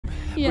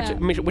Yeah.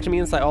 Which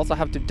means I also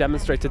have to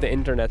demonstrate to the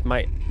internet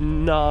my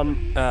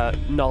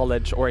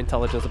knowledge or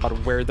intelligence about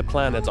where the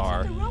planets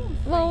are.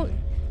 Well,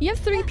 you have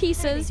 3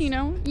 pieces, you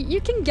know. You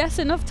can guess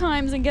enough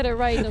times and get it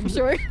right, I'm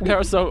sure. There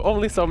are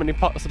only so many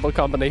possible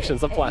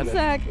combinations of planets.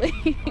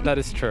 Exactly. That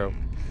is true.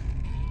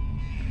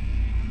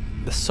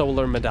 The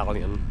solar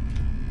medallion.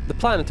 The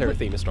planetary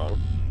theme is strong.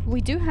 We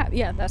do have,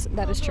 yeah,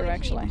 that is true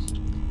actually.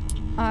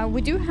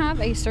 We do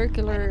have a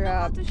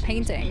circular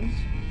painting.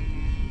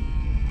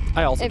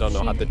 I also don't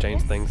know how to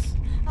change things.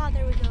 Ah,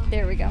 there we go.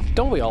 There we go.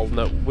 Don't we all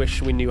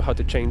wish we knew how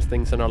to change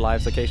things in our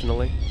lives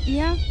occasionally?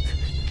 Yeah,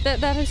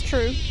 that is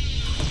true.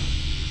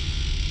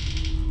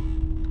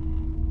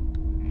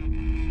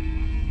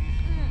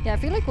 Yeah, I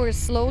feel like we're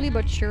slowly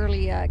but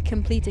surely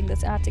completing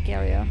this attic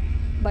area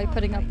by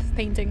putting up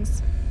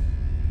paintings.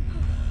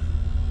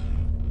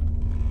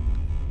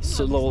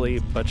 Slowly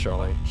but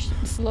surely.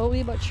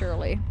 Slowly but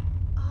surely.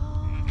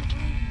 Oh, right.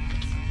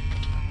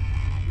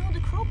 No, the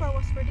crowbar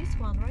was for this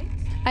one, right?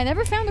 I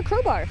never found a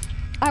crowbar.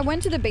 I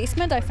went to the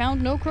basement, I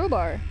found no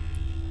crowbar.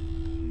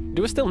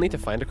 Do we still need to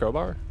find a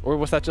crowbar? Or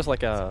was that just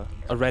like a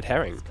red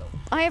herring?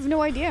 I have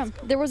no idea.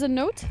 There was a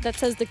note that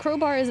says the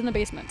crowbar is in the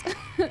basement.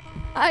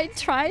 I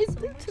tried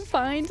to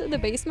find the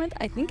basement.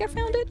 I think I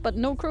found it, but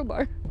no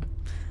crowbar.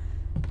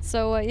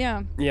 So,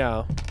 yeah.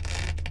 Yeah.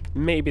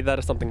 Maybe that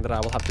is something that I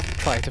will have to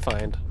try to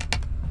find.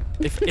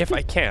 If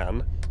I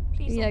can.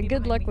 Yeah,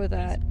 good luck with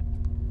that.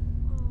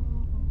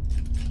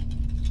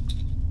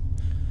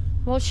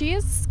 Well, she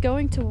is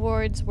going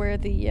towards where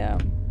the,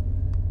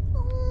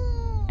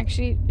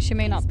 Actually, she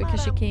may not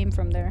because she came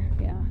from there,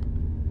 yeah.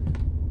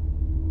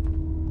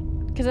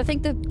 Because I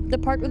think the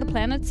part with the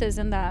planets is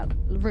in that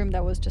room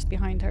that was just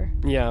behind her.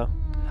 Yeah.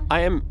 I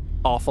am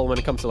awful when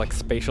it comes to like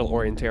spatial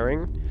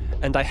orienteering,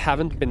 and I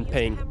haven't been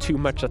paying too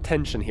much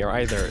attention here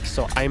either,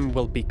 so I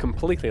will be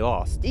completely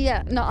lost.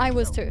 Yeah, no, I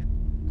was too.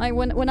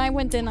 When I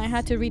went in, I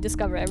had to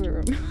rediscover every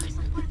room.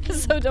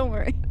 So don't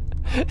worry.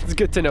 It's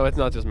good to know it's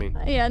not just me.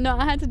 Yeah, no,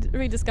 I had to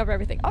rediscover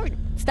everything. Oh,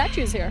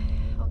 statues here.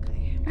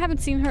 Okay. I haven't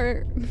seen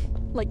her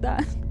like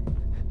that.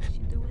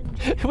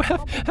 We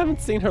haven't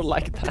seen her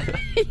like that.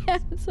 Yeah,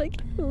 it's like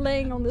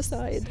laying on the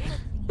side.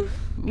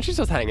 She's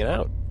just hanging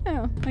out.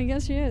 Oh, I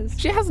guess she is.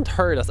 She hasn't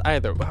heard us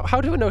either. How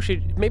do we know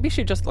maybe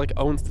she just like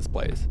owns this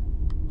place?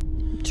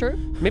 True.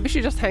 Maybe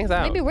she just hangs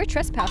out. Maybe we're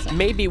trespassing.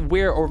 Maybe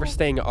we're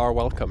overstaying our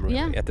welcome really,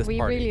 Yeah, at this we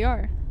party. really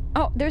are.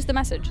 Oh, there's the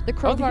message. The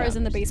crowbar yeah. is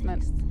in the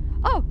basement.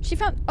 Oh, she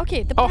found...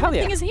 Okay, the Oh, hell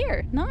thing yeah. is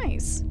here.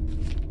 Nice.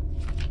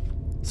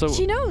 So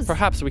She knows.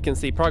 perhaps we can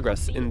see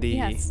progress in the...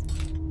 Yes.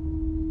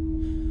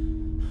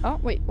 Oh,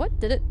 wait, what?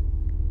 Did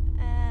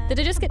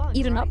it just get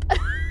eaten up?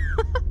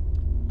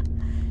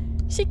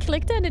 She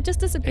clicked it and it just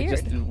It disappeared.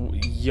 just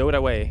yode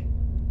away.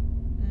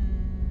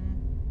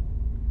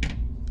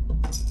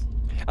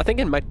 I think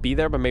it might be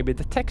there, but maybe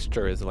the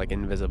texture is like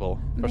invisible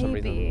for some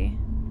reason. Maybe.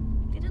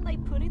 Didn't I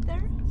put it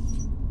there?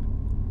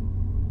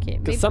 Okay,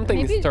 maybe, something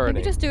is turning.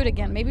 Maybe just do it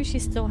again. Maybe she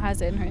still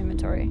has it in her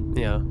inventory.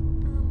 Yeah.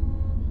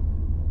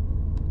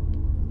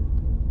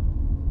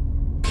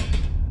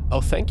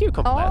 Oh, thank you,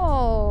 Complete.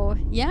 Oh,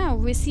 yeah,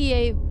 we see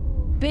a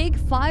big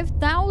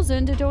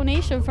 5,000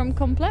 donation from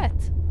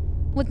Complete.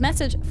 With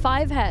message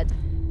 5head.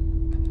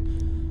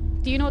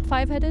 Do you know what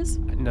 5head is?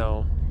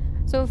 No.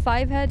 So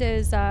 5head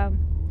is a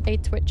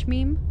Twitch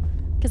meme.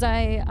 Because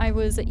I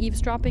was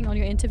eavesdropping on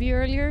your interview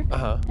earlier.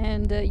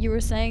 And you were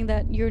saying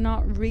that you're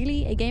not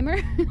really a gamer.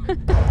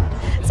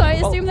 So I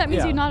assume that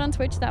means yeah. you're not on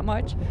Twitch that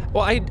much.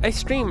 Well, I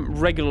stream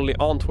regularly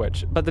on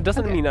Twitch, but that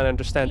doesn't mean I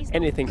understand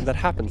anything that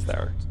happens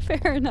there.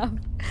 Fair enough.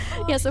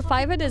 Yeah, so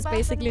 5head is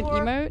basically an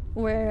emote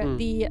where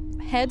the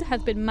head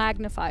has been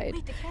magnified.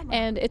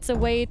 And it's a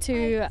way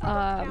to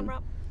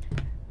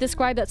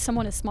describe that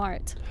someone is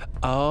smart.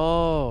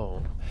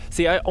 Oh.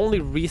 See, I only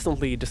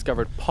recently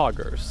discovered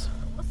poggers.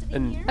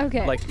 And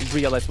like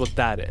realized what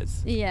that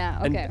is. Yeah,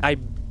 okay.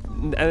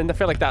 And I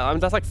feel like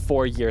that's like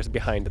 4 years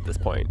behind at this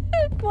point.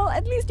 Well,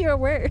 at least you're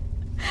aware.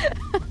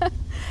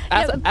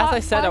 As I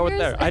said, I was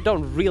there. I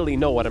don't really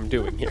know what I'm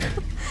doing here.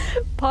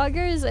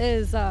 Poggers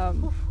is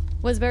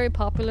was very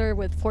popular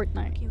with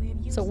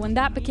Fortnite. So when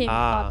that became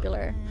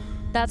popular,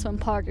 that's when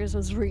Poggers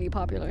was really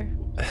popular.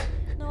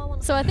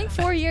 So I think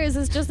 4 years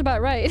is just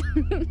about right.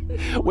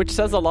 Which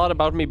says a lot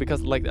about me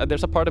because like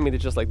there's a part of me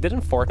that's just like,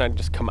 didn't Fortnite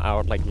just come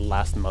out like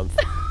last month?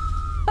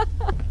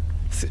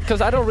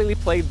 Because I don't really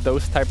play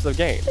those types of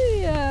games.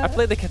 Yeah. I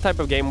play the type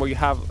of game where you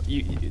have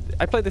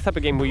I play the type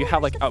of game where you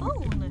have like a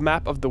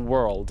map of the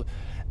world,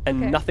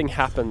 and nothing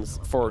happens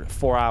for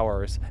 4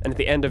 hours, and at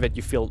the end of it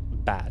you feel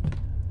bad.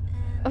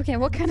 Okay,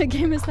 what kind of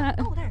game is that?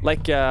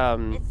 Like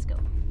Let's go.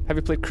 have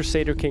you played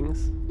Crusader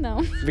Kings?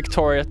 No.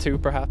 Victoria 2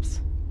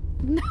 perhaps?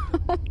 No.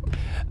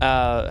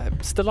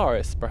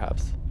 Stellaris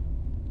perhaps?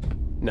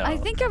 No. I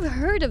think I've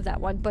heard of that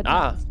one, but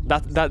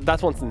that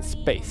one's in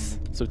space,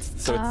 so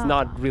it's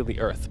not really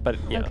Earth, but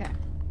yeah. Okay.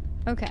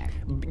 Okay.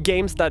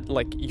 Games that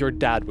like your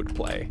dad would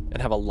play and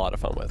have a lot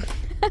of fun with.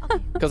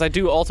 Because I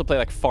do also play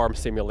like Farm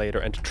Simulator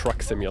and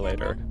Truck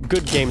Simulator.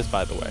 Good games,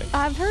 by the way.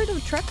 I've heard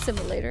of Truck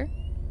Simulator.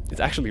 It's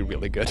actually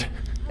really good.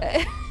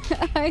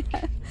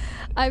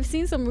 I've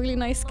seen some really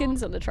nice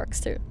skins on the trucks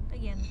too.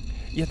 Again.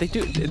 Yeah, they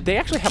do. They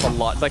actually have a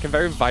lot, like a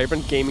very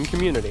vibrant gaming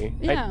community.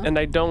 Yeah.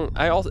 I don't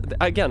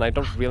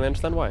really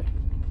understand why.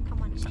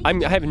 Come on,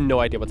 change. I have no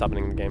idea what's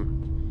happening in the game.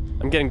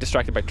 I'm getting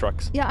distracted by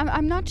trucks. Yeah,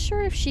 I'm not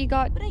sure if she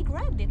got... But I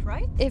grabbed it,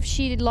 right? If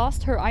she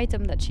lost her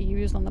item that she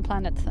used on the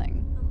planet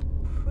thing.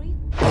 I'm pretty...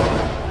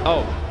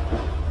 Oh.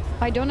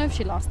 I don't know if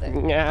she lost it.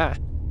 Yeah.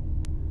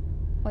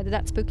 What, did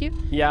that spook you?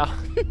 Yeah.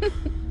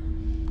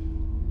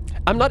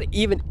 I'm not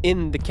even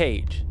in the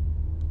cage.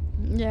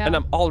 Yeah. And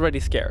I'm already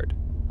scared.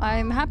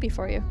 I'm happy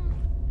for you.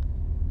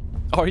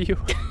 Are you?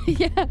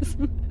 Yes.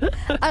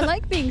 I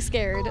like being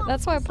scared.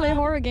 That's why I play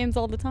horror games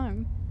all the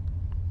time.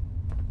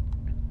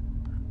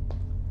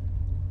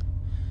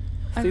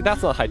 See,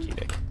 that's not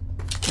hygienic.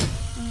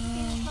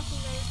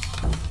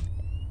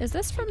 Is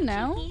this from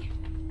now?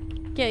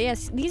 Yeah,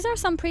 yes. These are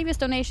some previous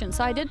donations.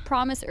 So I did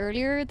promise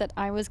earlier that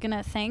I was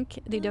gonna thank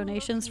the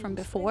donations from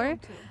before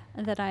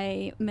that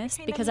I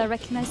missed because I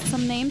recognized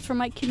some names from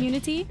my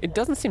community. It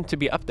doesn't seem to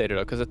be updated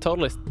though, because the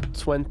total is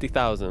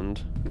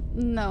 20,000.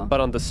 No.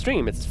 But on the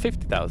stream, it's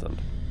 50,000.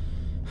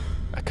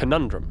 A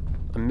conundrum,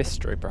 a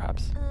mystery,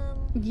 perhaps.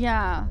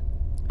 Yeah.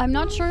 I'm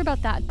not sure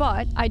about that,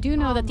 but I do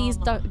know that these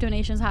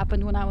donations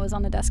happened when I was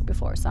on the desk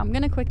before, so I'm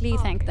gonna quickly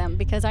thank them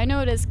because I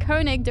noticed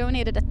Koenig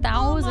donated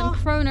 1,000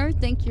 kroner.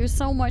 Thank you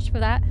so much for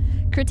that.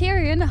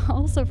 Criterion,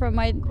 also from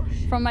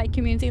my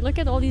community. Look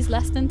at all these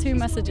less than 2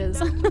 messages.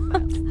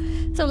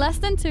 So less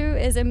than 2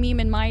 is a meme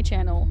in my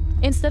channel.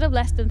 Instead of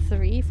less than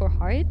 3 for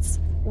hearts,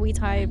 we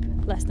type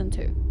less than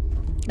 2.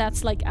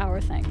 That's like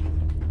our thing.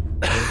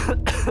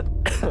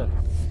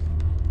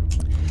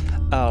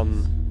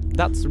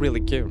 That's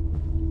really cute.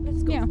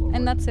 Yeah,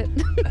 and that's it.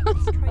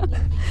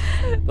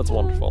 That's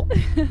wonderful.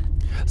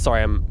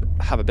 Sorry,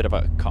 have a bit of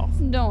a cough.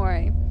 Don't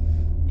worry.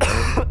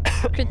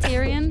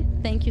 Criterion,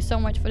 thank you so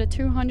much for the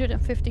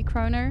 250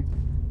 kroner.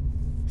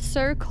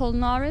 Sir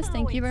Colnaris,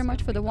 thank you very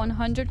much for the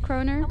 100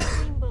 kroner.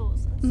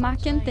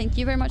 Macken, thank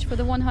you very much for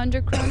the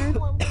 100 kroner.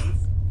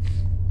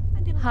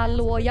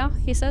 Halloja,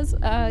 he says.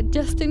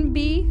 Justin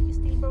B,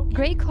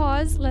 great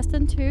cause, less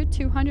than 2,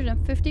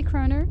 250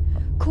 kroner.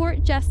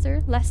 Court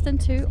Jester, less than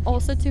 2,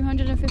 also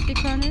 250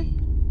 kroner.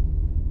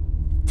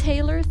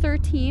 Taylor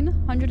 13,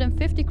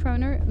 150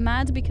 kroner.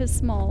 Mad because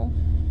small.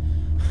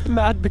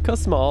 Mad because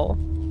small.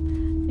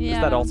 Yeah.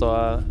 Is that also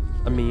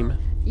a meme?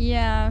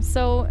 Yeah,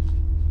 so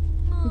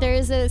there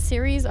is a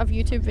series of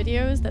YouTube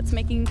videos that's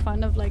making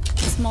fun of like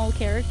small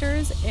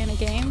characters in a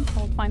game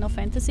called Final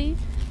Fantasy,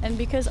 and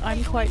because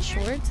I'm quite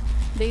short,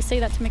 they say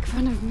that to make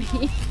fun of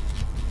me.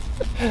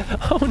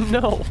 Oh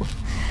no.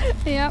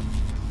 Yep.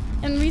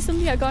 And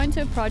recently I got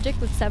into a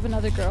project with 7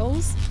 other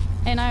girls,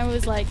 and I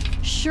was like,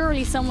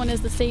 surely someone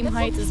is the same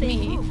height as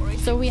me.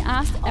 So we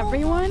asked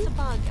everyone,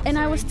 and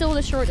I was still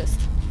the shortest.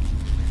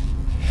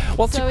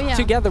 Well, So, yeah.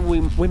 together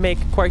we make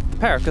quite the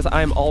pair, because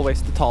I'm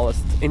always the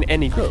tallest in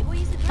any group.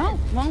 Oh,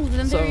 well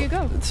then there you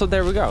go. So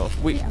there we go.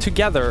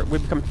 Together we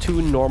become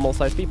 2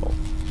 normal-sized people.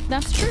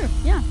 That's true,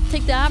 yeah.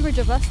 Take the average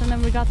of us and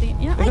then we got the,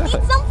 yeah. Exactly. I need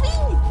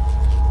something!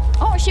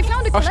 Oh, she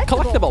found a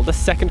collectible. Collectible, the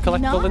second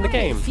collectible in the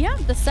game. Nice, yeah,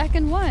 the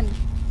second one.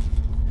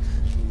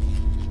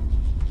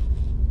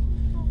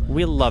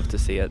 We love to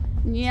see it.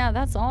 Yeah,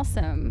 that's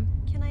awesome.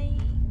 Can I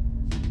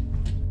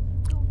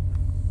go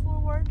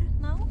forward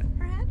now,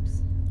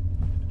 perhaps?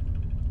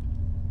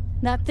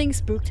 That thing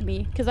spooked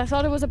me because I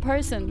thought it was a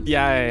person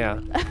Yeah.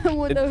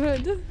 with a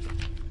hood.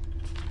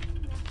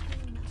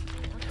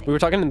 We were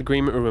talking in the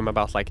green room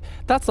about like,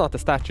 that's not the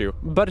statue,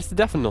 but it's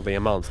definitely a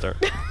monster.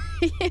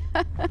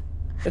 Yeah.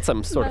 It's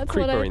some sort of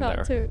creeper in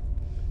there. Too.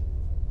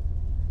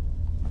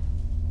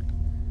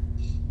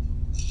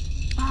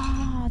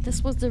 Ah,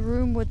 this was the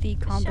room with the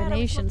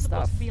combination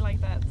stuff. To be like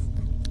that.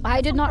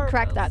 I did on not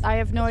crack purpose. that. I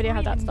have no idea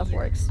how that Really stuff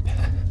weird. works.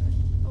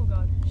 Oh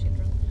god, shit.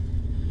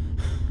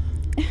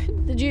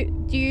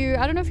 Do you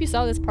I don't know if you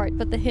saw this part,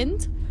 but the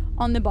hint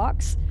on the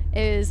box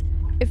is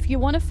if you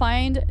want to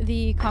find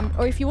the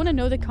or if you want to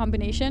know the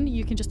combination,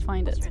 you can just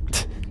find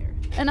it.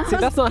 And I See,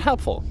 was, that's not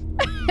helpful.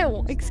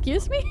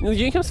 excuse me?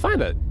 You can just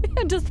find it.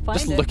 Just find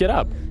Just it. look it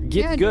up.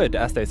 Get Yeah, good,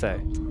 as they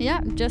say. Yeah,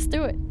 just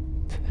do it.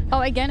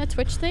 Oh, again, a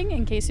Twitch thing,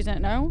 in case you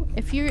didn't know.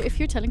 If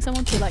you're telling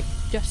someone to like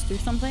just do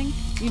something,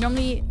 you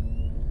normally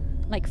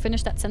like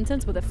finish that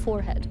sentence with a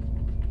forehead.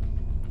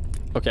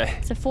 Okay.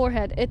 It's a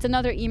forehead. It's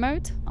another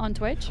emote on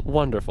Twitch.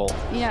 Wonderful.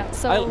 Yeah,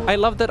 so I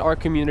love that our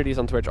communities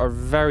on Twitch are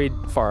very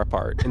far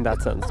apart in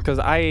that sense, because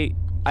I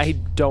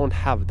don't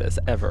have this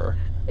ever,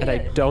 and I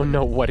don't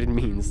know what it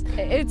means.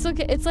 it's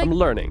okay. It's like I'm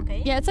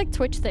learning. yeah, it's like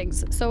Twitch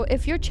things. So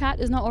if your chat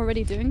is not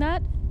already doing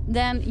that,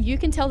 then you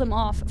can tell them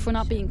off for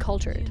not being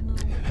cultured.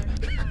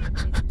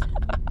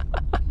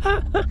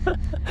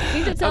 You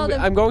need to tell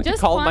them. I'm going to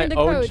just call my find the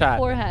own code, chat.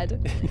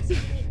 Forehead.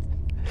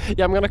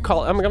 Yeah, I'm gonna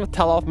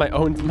tell off my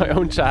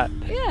own chat.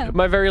 Yeah.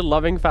 My very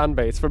loving fan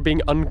base for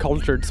being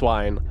uncultured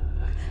swine.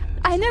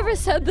 I never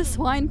said the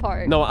swine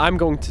part. No, I'm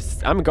going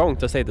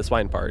to say the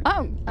swine part.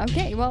 Oh,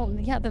 okay. Well,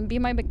 yeah. Then be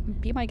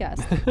my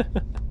guest.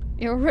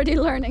 You're already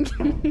learning.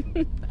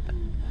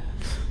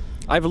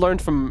 I've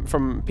learned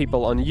from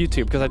people on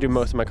YouTube, because I do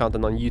most of my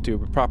content on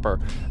YouTube proper,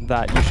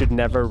 that you should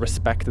never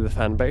respect the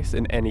fan base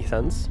in any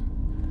sense.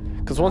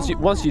 Because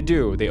once you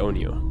do, they own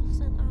you.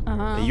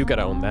 And you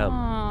gotta own them.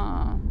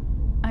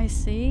 I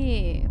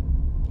see.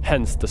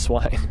 Hence the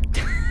swine.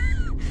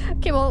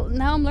 Okay, well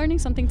now I'm learning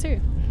something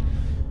too.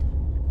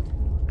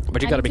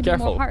 But you I gotta need be to be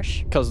more careful.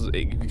 harsh. Because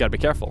you gotta be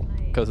careful.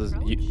 Because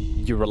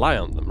you rely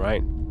on them,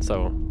 right?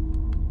 So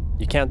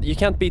you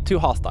can't be too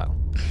hostile.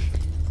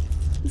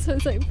 So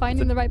it's like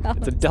finding the right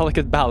balance. It's a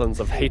delicate balance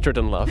of hatred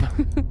and love.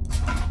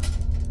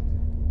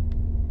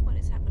 What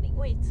is happening?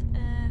 Wait.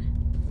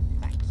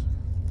 Back.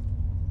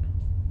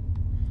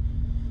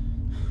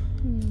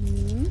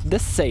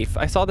 This safe,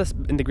 I saw this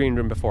in the green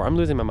room before. I'm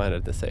losing my mind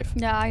at this safe.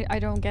 Yeah, I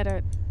don't get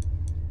it.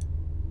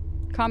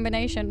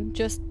 Combination,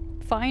 just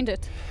find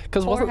it.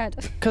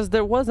 Because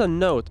there was a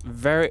note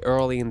very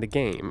early in the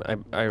game,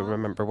 I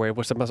remember, where it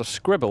was a bunch of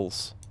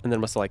scribbles, and then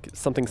it was like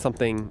something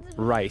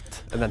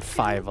right, and then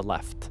 5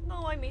 left.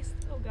 No, I missed.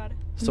 Oh god.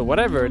 So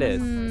whatever it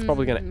is, it's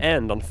probably gonna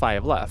end on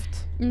 5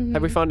 left.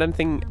 Have we found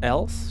anything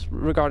else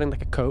regarding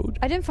like a code?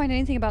 I didn't find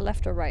anything about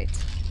left or right.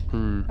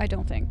 I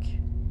don't think.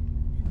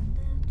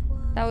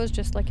 That was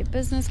just like a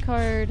business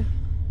card.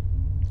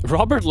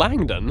 Robert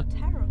Langdon?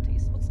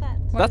 Tarotis. What's that?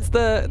 That's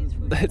the...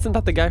 Isn't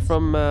that the guy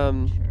from...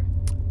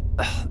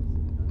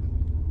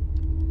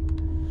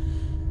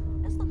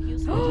 That's not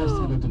useful.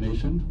 Just had a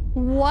donation.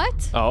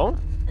 What? Oh?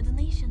 A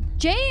donation.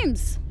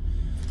 James!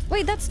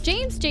 Wait, that's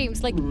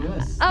James, like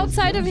Yes,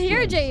 outside of that's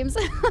here, James.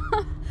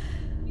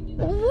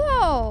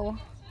 Whoa!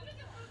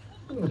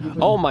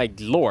 Oh my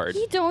lord.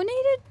 He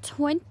donated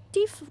 20...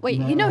 Wait,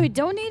 you know he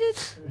donated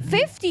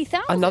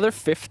 50,000? Another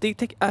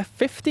 50k?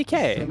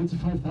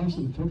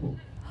 75,000 total.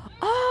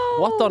 Oh!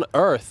 What on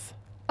earth?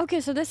 Okay,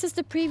 so this is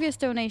the previous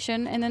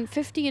donation, and then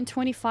 50 and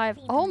 25.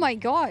 Oh my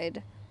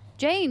god.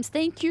 James,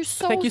 thank you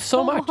so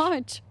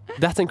much.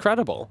 That's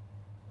incredible.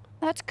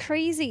 That's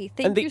crazy.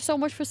 Thank you so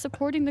much for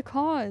supporting the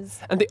cause.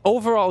 And the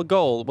overall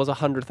goal was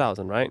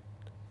 100,000, right?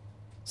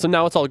 So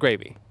now it's all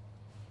gravy.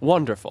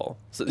 Wonderful.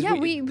 So Yeah,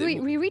 we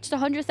reached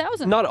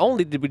 100,000. Not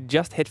only did we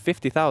just hit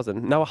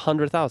 50,000, now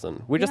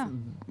 100,000. We're just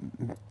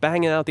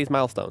banging out these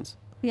milestones.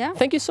 Yeah.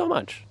 Thank you so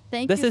much.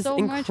 Thank this you is so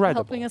incredible. much for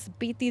helping us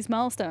beat these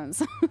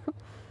milestones.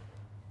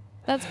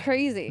 That's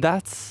crazy.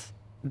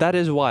 That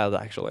is wild,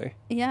 actually.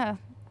 Yeah.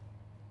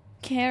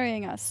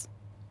 Carrying us.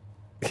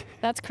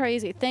 That's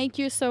crazy. Thank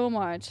you so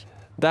much.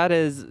 That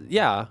is,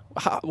 yeah.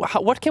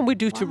 What can we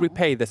do to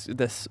repay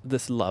this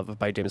love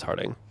by James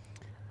Harding?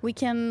 We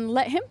can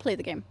let him play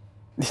the game.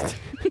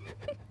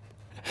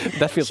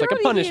 That feels like a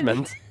Surely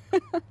punishment.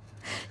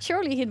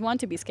 Surely he'd want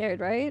to be scared,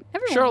 right?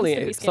 Everyone Surely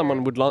wants to be scared.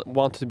 someone would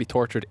want to be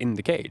tortured in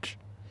the cage.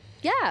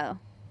 Yeah.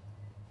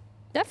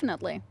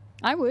 Definitely.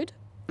 I would.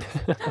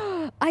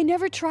 I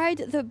never tried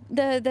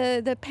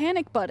the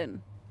panic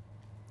button.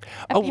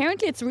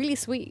 Apparently it's really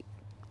sweet.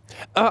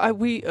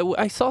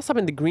 I saw some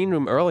in the green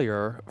room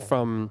earlier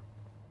from...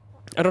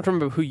 I don't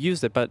remember who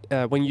used it, but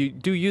when you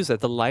do use it,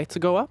 the lights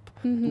go up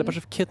and a bunch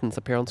of kittens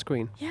appear on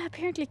screen. Yeah,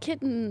 apparently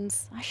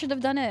kittens. I should have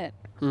done it.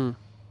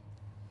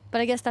 But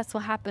I guess that's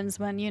what happens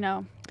when, you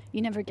know,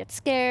 you never get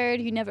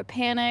scared, you never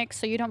panic,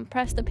 so you don't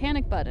press the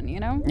panic button, you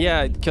know?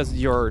 Yeah, because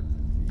you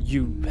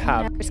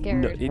have... Never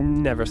scared.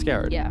 Never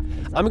scared. Yeah.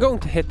 I'm going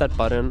to hit that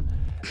button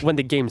when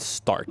the game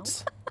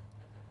starts.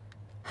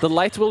 The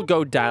lights will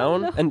go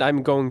down and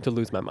I'm going to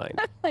lose my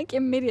mind. Like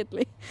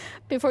immediately,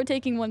 before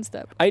taking one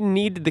step. I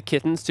need the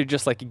kittens to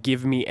just like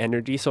give me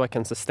energy so I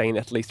can sustain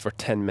at least for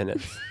 10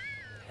 minutes.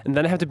 And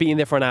then I have to be in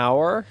there for an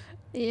hour?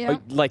 Yeah.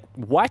 Like,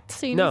 what?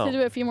 So you No. need to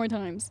do it a few more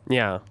times.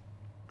 Yeah.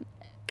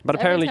 But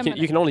Every 10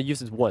 apparently you can only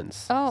use it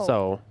once. Oh.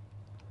 So...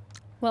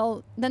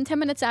 Well, then 10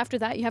 minutes after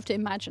that, you have to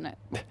imagine it.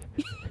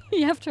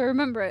 You have to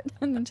remember it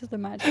and then just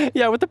imagine.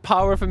 Yeah, with the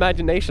power of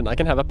imagination, I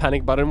can have a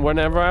panic button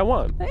whenever I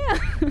want. Yeah.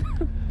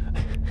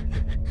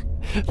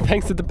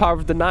 Thanks to the power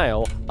of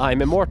denial,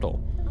 I'm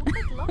immortal. I'm a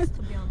bit lost,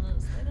 to be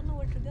honest. I don't know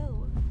where to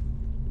go.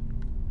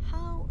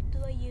 How do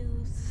I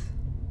use...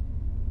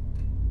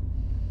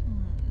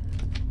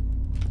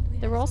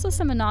 There were also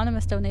some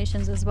anonymous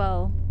donations as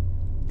well.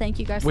 Thank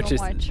you guys so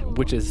much.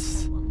 Which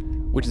is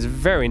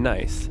very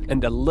nice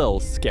and a little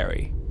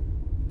scary,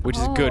 which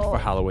is good for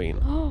Halloween.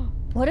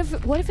 What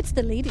if it's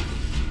the lady?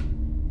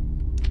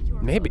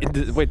 Maybe.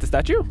 Wait, the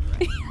statue?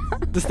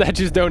 The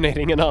statue's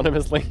donating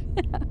anonymously.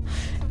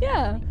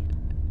 Yeah.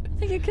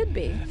 I think it could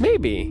be.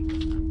 Maybe.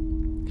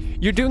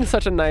 You're doing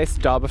such a nice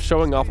job of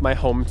showing off my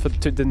home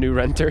to the new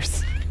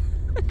renters.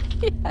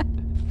 Yeah.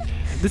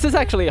 This is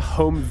actually a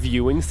home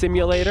viewing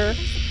simulator.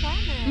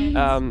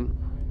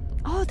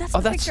 Oh, that's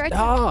the picture I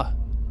took.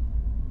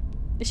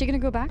 Is she gonna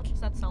go back? What's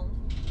that sound?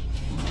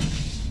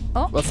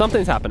 Oh. Well,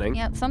 something's happening.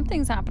 Yeah,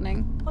 something's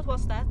happening. What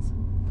was that?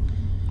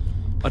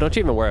 Oh, don't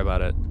you even worry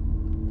about it.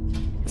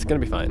 It's gonna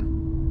be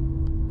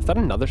fine. Is that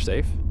another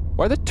safe?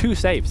 Why are there 2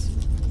 safes?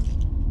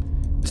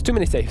 There's too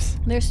many safes.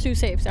 There's 2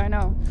 safes, I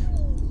know.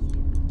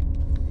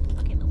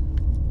 Okay, no.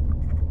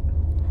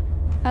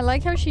 I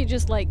like how she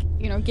just like,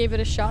 you know, gave it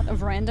a shot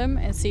of random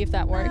and see if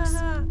that works.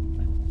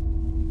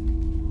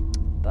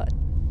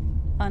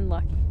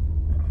 unlucky.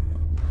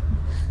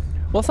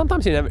 Well,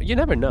 sometimes you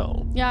never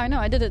know. Yeah, I know.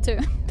 I did it too.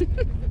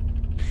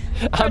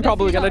 I'm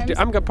probably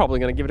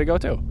gonna give it a go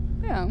too.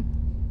 Yeah.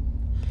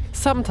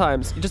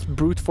 Sometimes just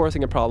brute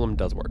forcing a problem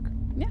does work.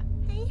 Yeah.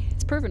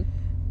 It's proven.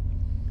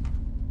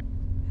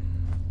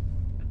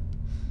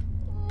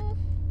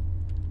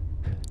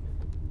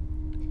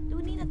 Do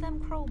we need a damn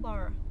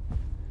crowbar?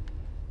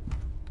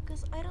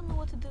 Because I don't know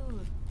what to do.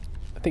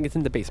 I think it's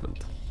in the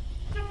basement.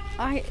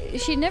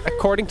 She never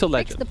According to fixed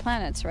legend. the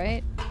planets,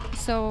 right?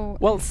 So.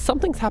 Well,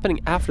 something's happening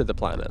after the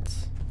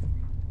planets.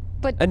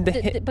 But and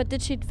but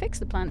did she fix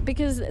the planet?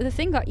 Because the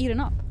thing got eaten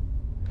up.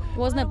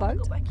 Wasn't it I wanna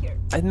bugged? go back here.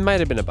 It might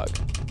have been a bug.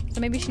 So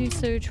maybe she needs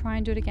to try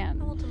and do it I again.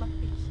 want to lock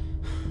this.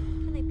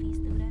 Can I please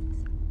do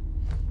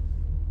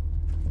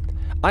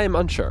I am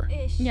unsure.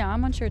 that? Ish. Yeah,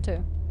 I'm unsure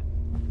too.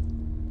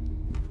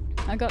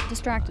 I got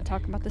distracted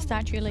talking about the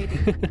statue lady.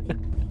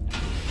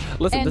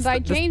 Listen, And this, by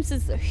this-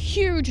 James's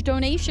huge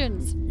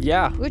donations,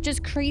 yeah, which is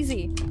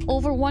crazy.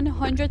 Over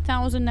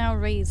 100,000 now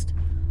raised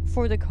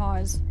for the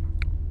cause.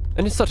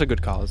 and it's such a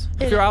good cause.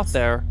 If It you're out is.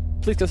 there,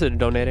 please consider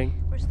donating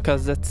Where's the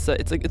because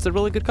it's a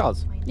really good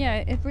cause. Yeah,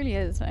 it really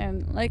is.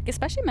 And like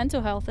especially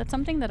mental health, that's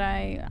something that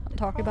I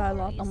talk about a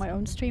lot on my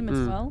own stream as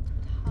well.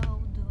 How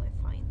do I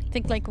find I it?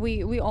 think like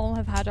we all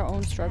have had our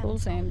own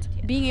struggles, and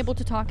being able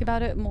to talk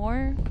about it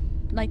more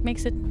like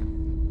makes it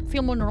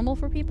feel more normal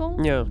for people.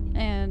 Yeah.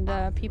 And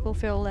people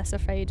feel less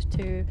afraid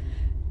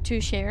to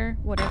share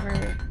whatever,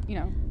 you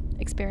know,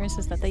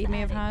 experiences that they may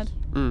have had.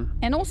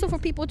 And also for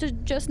people to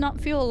just not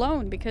feel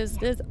alone, because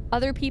there's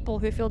other people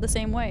who feel the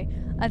same way.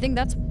 I think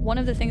that's one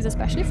of the things,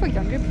 especially for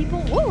younger people.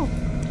 Whoa!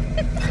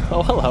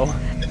 Oh, hello.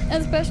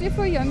 Especially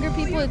for younger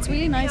people, it's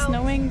really nice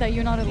knowing that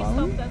you're not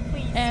alone.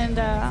 And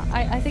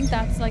I think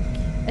that's like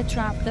a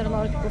trap that a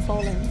lot of people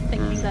fall in,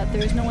 thinking that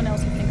there is no one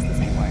else who thinks the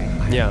same way.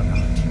 Yeah.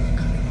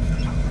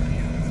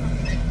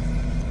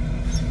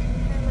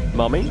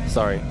 Mommy?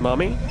 Sorry.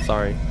 Mommy?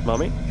 Sorry.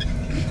 Mommy?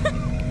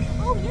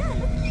 Oh yeah,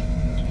 look.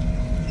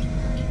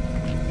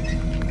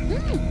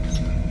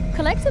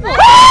 Collectible!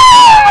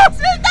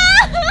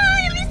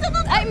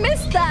 I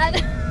missed that!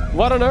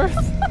 What on earth?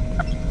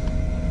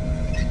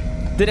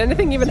 Did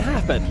anything even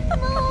happen?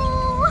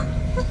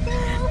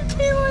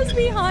 He was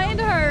behind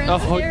her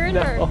and scared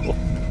her. no.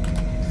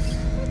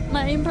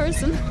 Not in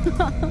person.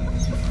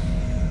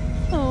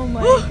 Oh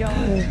my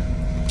god.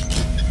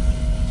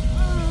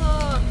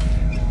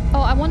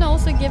 Oh, I want to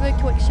also give a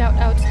quick shout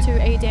out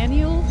to a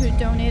Daniel who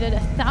donated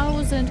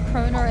 1,000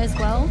 kroner as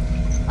well.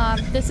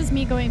 This is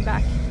me going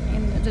back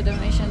in the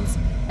donations.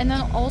 And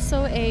then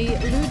also a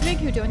Ludwig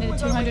who donated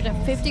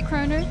 250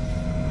 kroner.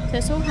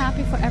 They're so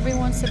happy for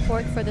everyone's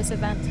support for this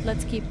event.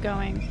 Let's keep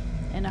going.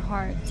 In a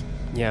heart.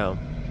 Yeah.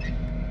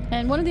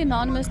 And one of the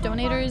anonymous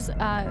donators,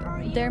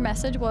 their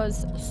message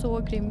was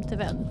 "Så grymt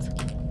event,"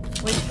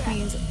 which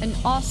means an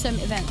awesome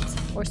event,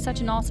 or such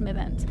an awesome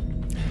event.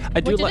 I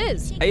do Which like. it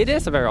is. It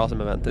is a very awesome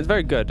event. It's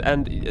very good,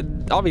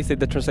 and obviously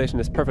the translation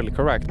is perfectly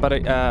correct. But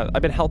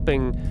I've been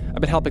helping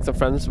some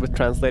friends with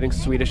translating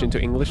Swedish into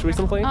English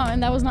recently. Oh,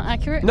 and that was not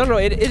accurate? No,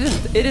 it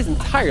isn't. It is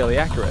entirely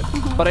accurate.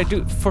 But I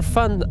do, for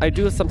fun, I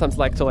do sometimes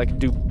like to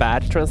do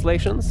bad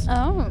translations.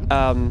 Oh.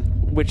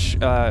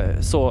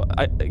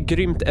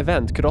 Grymt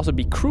event could also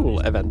be cruel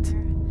event,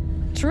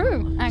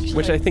 True, actually.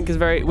 which I think is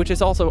which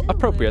is also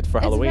appropriate for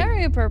Halloween. It's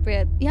very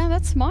appropriate. Yeah,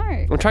 that's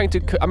smart. I'm trying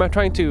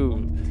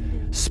to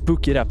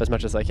spook it up as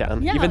much as I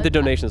can. Yeah, Even the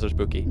donations are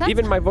spooky. that's-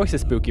 Even my voice is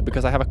spooky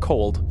because I have a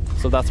cold,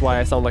 so that's why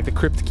I sound like the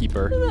crypt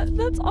keeper.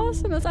 That's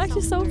awesome. That's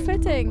actually so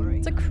fitting.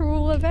 It's a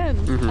cruel event.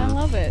 I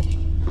love it.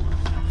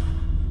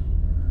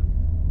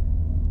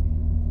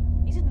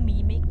 Is it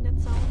me making that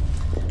sound?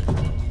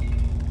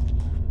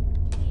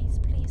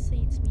 Please say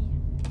it's me.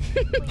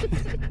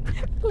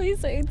 Please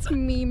say it's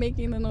me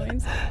making the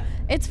noise.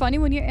 It's funny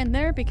when you're in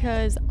there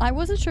because I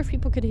wasn't sure if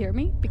people could hear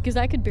me because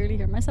I could barely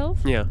hear myself.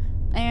 Yeah.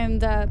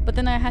 And but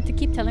then I had to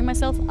keep telling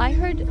myself I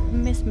heard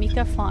Miss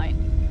Mika fine,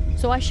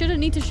 so I shouldn't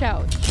need to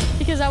shout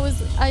because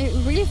I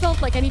really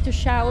felt like I need to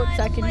shout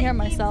so I can hear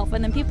myself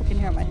and then people can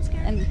hear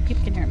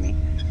me.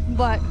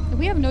 But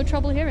we have no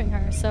trouble hearing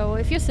her. So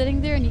if you're sitting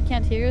there and you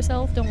can't hear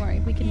yourself, don't worry,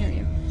 we can hear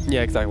you.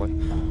 Yeah, exactly.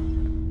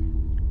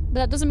 But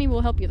that doesn't mean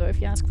we'll help you though if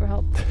you ask for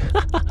help.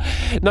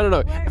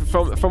 No.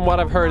 From what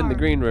I've heard in the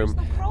green room,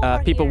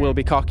 people will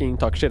be talk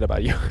shit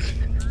about you.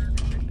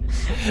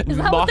 Is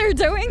that what they're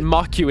doing?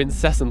 Mock you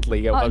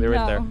incessantly while you're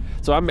in there. no.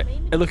 So I'm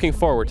looking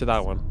forward to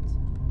that one.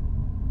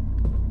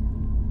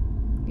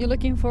 You're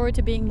looking forward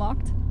to being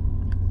mocked?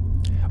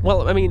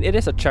 Well, I mean, it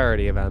is a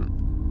charity event.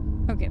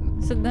 Okay,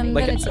 so then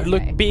Like, it's okay.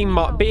 look, being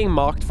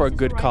mocked for a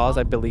good cause,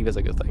 I believe, is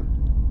a good thing.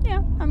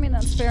 Yeah, I mean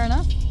that's fair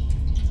enough.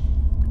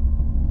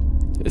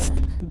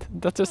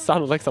 That just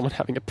sounded like someone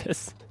having a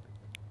piss.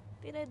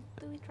 Did I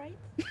do it right?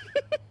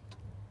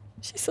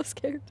 She's so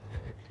scared.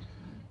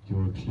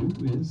 Your clue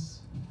is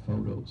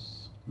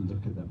photos.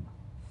 Look at them.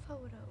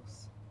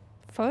 Photos.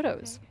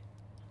 Photos.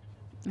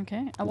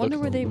 Okay, I wonder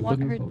where they Look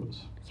want at her.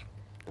 photos.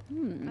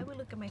 I will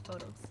look at my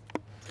photos.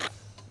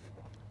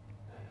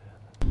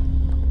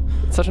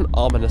 Such an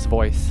ominous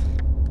voice.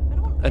 I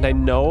don't want And I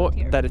know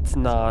Here. that it's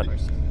not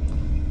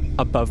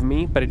above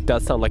me, but it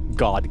does sound like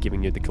God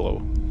giving you the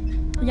clue.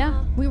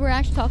 Yeah, we were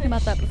actually talking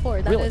about that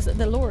before. That Really? is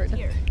the Lord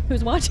Here.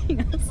 who's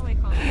watching us. No, I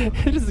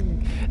can't. It is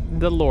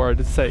the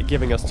Lord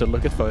giving us to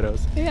look at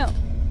photos. Yeah.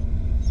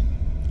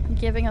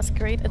 Giving us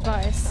great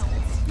advice.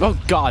 Oh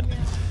God!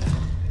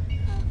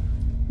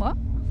 What?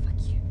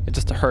 Fuck you. I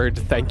just heard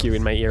 "thank you"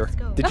 in my ear.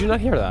 Did you not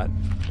hear that?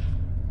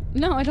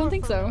 No, I don't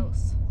think so.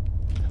 Photos.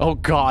 Oh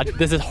God!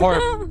 This is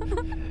horrible.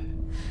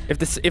 If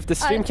the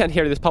stream can't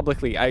hear this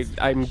publicly,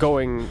 I'm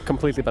going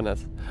completely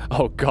bananas.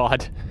 Oh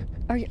God!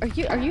 Are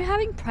you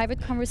having private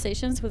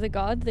conversations with a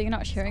god that you're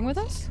not sharing with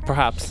us?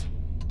 Perhaps.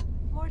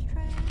 More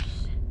trash.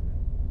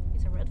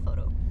 It's a red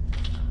photo.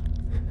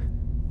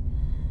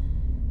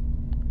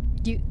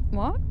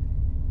 What?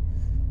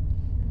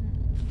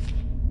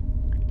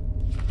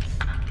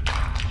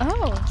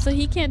 Oh, so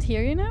he can't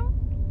hear you now?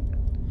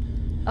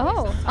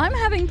 Oh, I'm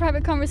having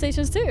private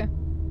conversations too.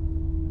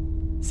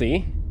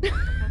 See?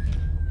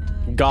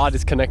 God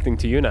is connecting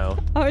to you now.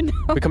 Oh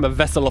no. Become a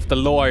vessel of the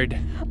Lord.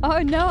 Oh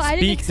no, I didn't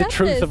Speak the accept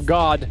truth this. of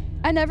God.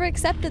 I never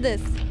accepted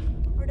this.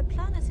 Are the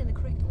planets in the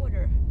correct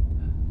order?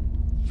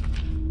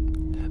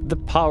 The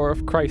power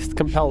of Christ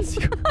compels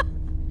you.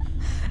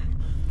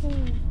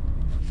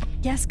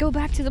 Yes, go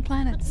back to the But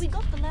planets. we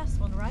got the last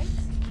one, right?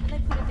 And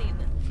I put it in.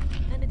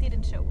 And it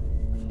didn't show.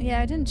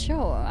 Yeah, it didn't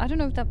show. I don't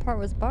know if that part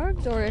was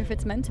bugged or if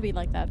it's meant to be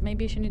like that.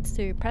 Maybe she needs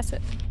to press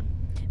it.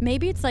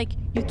 Maybe it's like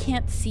you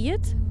can't see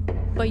it,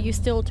 but you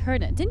still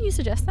turn it. Didn't you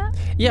suggest that?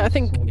 Yeah, I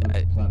think Saw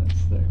those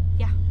planets there.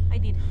 Yeah, I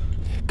did.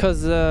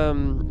 because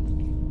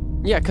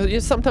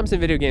sometimes in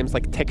video games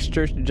like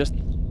textures just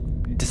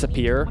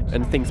disappear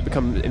and things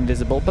become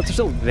invisible, but they're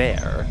still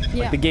there.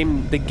 Yeah. Like the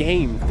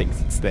game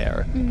thinks it's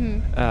there.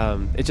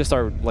 Mm-hmm. It's just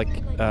our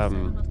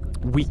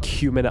weak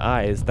human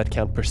eyes that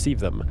can't perceive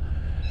them.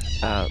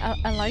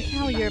 I like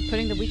how you're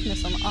putting the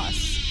weakness on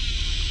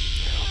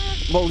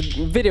us. Well,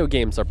 video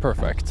games are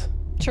perfect.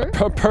 True.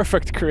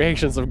 Perfect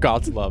creations of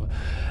God's love.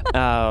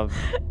 Yep.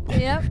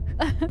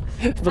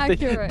 But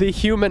Accurate. the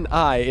human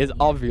eye is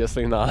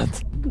obviously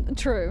not.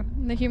 True.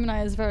 The human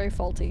eye is very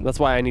faulty. That's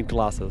why I need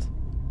glasses.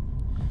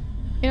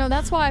 You know,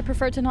 that's why I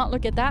prefer to not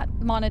look at that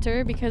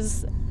monitor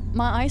because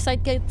my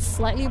eyesight gets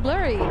slightly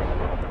blurry.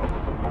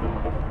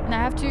 And I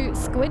have to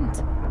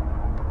squint.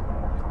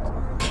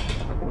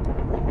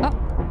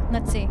 Oh,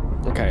 let's see.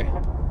 Okay.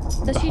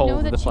 Does she Behold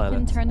know that the she can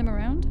planet. turn them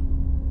around?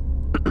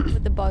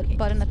 With the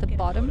button at the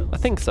bottom? I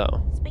think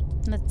so. Speak.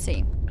 Let's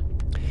see.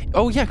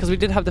 Oh yeah, because we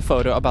did have the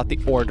photo about the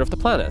order of the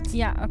planets.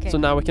 Yeah, okay. So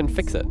now we can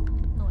fix it.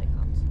 No, I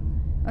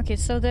can't. Okay,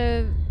 so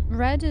the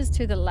red is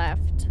to the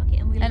left. Okay,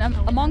 and we'll And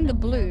show among it. the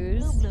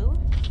blues, Blue.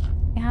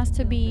 it has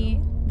to be...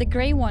 The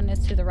gray one is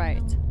to the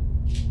right.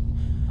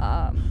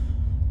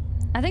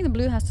 I think the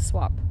blue has to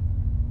swap.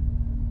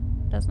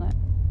 Doesn't it?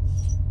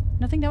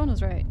 No, I think that one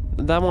was right.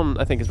 That one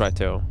I think is right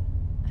too.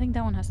 I think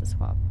that one has to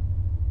swap.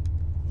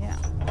 Yeah.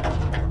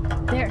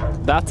 There.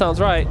 That sounds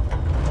right.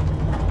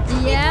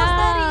 Yeah.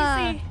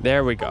 That easy.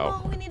 There we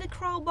Oh, go. we need a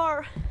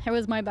crowbar. It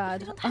was my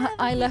bad. don't have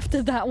I it. left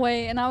it that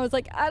way and I was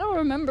like, I don't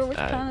remember which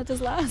Uh, planet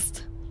is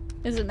last.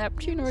 Is it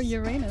Neptune or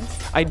Uranus?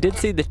 I did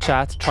see the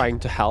chat trying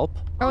to help,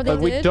 Oh, they but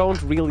we did?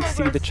 don't really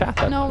see the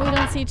chat. No, we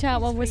don't see chat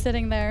while we're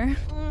sitting there.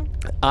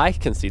 I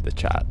can see the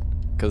chat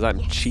because I'm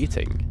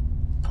cheating.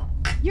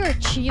 You're a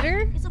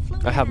cheater? It's a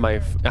fluid I have my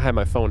hammer. I have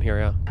my phone here,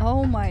 yeah.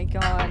 Oh my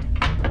god.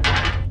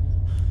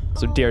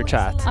 So Oh, dear it's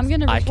chat, the I'm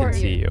gonna I can report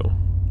see you. you.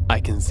 I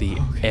can see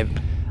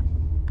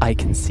I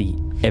can see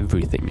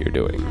everything you're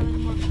doing.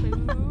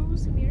 Having more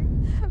clues in here.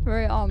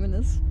 Very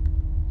ominous.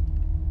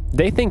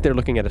 They think they're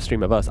looking at a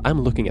stream of us.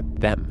 I'm looking at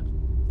them.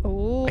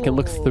 Oh. I can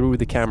look through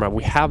the camera.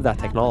 We have that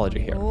technology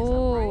here.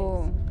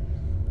 Oh.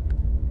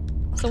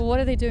 So what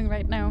are they doing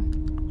right now?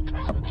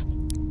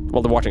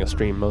 Well, they're watching a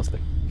stream mostly.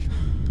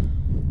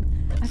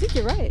 I think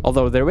you're right.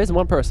 Although there is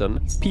one person,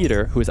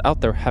 Peter, who is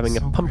out there having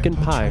a So pumpkin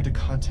Grandpa pie. tried to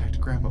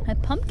contact Grandma. A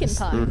pumpkin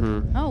pie.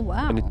 Mhm. Oh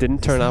wow. And it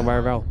didn't turn out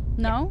very well.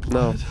 No?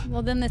 No.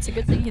 Well then it's a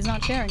good thing he's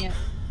not sharing it.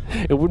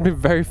 It would be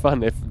very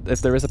fun if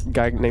there is a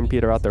guy named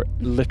Peter out there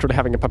literally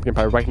having a pumpkin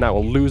pie right now,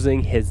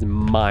 losing his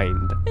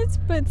mind. It's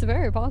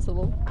very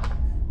possible.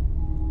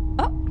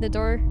 Oh, the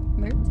door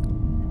moved.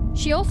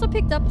 She also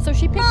picked up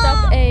she picked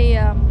up a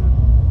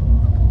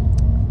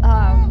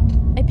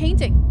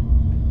painting.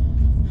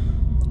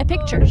 A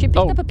picture. She picked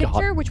Oh, up a God.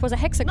 picture which was a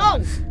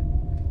hexagon.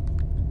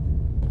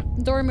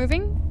 Door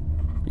moving?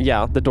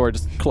 Yeah, the door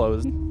just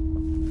closed.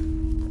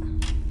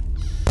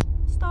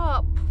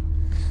 Stop.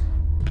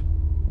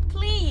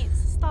 Please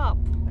stop.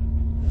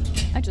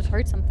 I just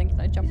heard something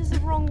so I This jumped. is the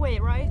wrong way,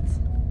 right?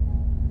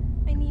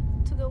 I need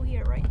to go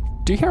here, right?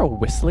 Do you hear a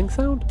whistling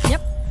sound?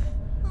 Yep.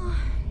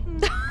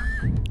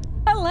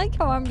 I like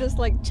how I'm just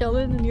like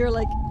chilling and you're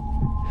like,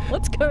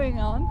 what's going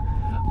on?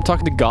 I'm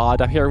talking to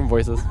God. I'm hearing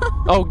voices.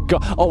 Oh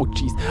God! Oh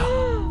jeez!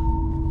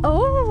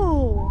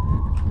 Oh.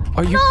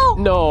 Are you?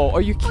 No!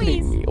 Are you kidding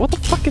Please. me? What the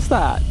fuck is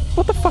that?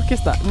 What the fuck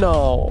is that?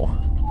 No.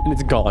 And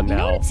it's gone You now.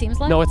 know what it seems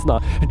like? No, it's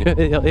not.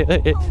 No.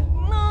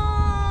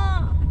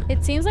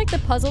 It seems like the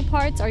puzzle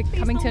parts are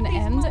coming to an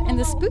end and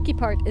the spooky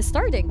part is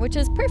starting, which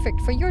is perfect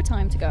for your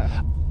time to go.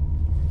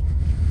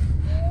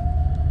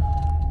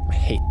 I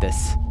hate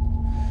this.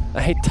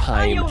 I hate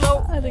time.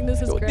 I think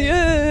this is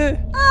great.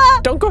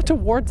 Don't go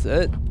towards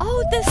it.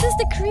 Oh, this is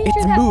the creature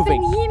It's that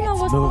moving. Benjima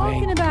It's was moving.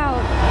 talking about.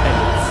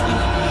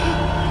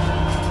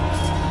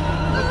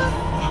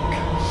 What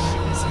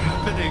is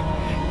happening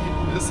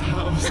in this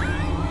house?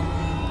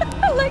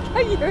 I like how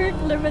you're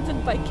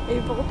limited by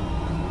cable.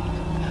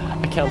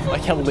 I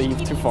can't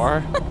leave too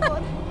far.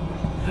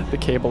 The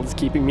cable is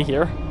keeping me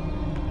here.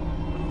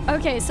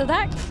 Okay, so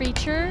that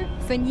creature,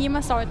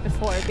 Benjima saw it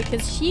before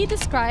because she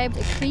described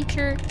a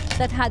creature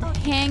that had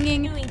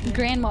hanging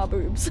grandma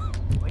boobs.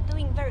 We're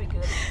doing very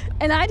good.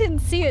 And I didn't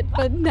see it,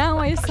 but now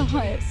I saw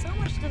it. So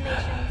much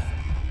donations.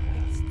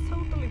 It's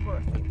totally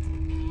worth it.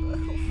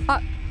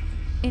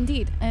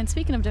 Indeed. And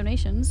speaking of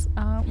donations,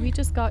 we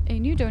just got a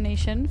new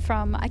donation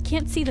from, I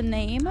can't see the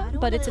name,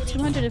 but it's a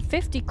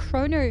 250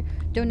 kroner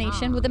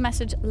donation with a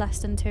message less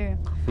than 2.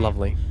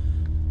 Lovely.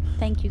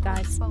 Thank you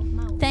guys.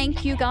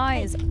 Thank you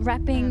guys.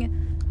 Repping,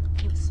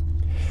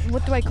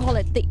 what do I call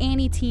it? The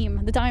Annie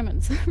team, the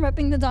diamonds.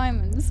 Repping the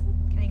diamonds.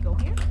 Can I go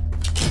here?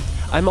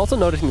 I'm also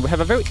noticing we have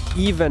a very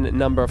even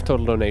number of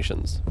total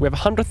donations. We have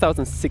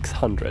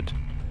 100,600.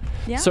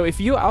 Yeah. So if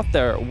you out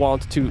there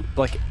want to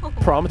like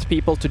prompt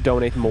people to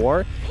donate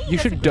more, you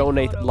should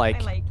donate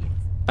like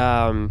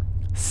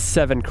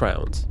 7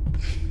 crowns.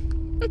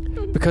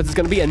 Because it's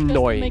gonna be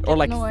annoying. Or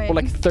like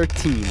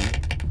 13.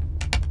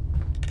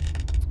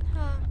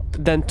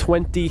 Then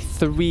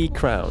 23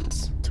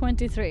 crowns.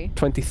 23.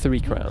 23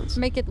 crowns.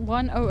 Make it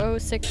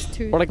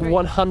 100623. Or like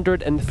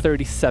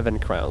 137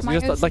 crowns. My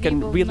Just like a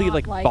OCD will really not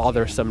like like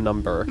bothersome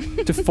number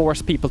to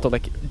force people to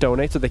like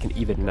donate so they can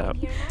even it out.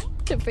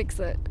 To fix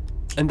it.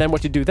 And then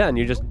what you do then,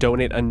 you just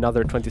donate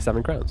another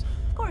 27 crowns.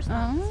 Of course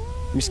not. You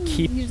just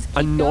keep, You just keep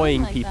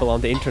annoying going like people that.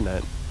 on the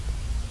internet.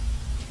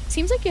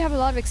 Seems like you have a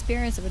lot of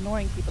experience of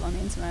annoying people on the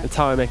internet. It's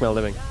how I make my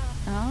living.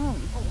 Oh,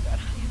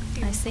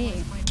 I see.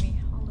 Remind me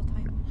all the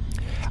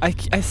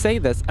time. I say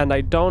this and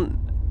I don't,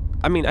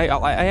 I mean,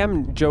 I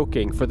am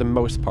joking for the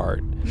most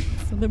part.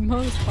 For the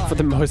most part. For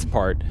the most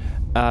part.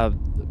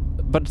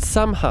 But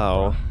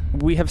somehow,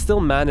 we have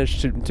still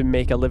managed to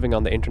make a living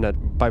on the internet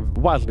by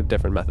wildly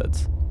different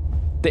methods.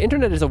 The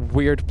internet is a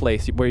weird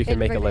place where you can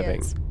make a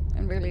living. Is.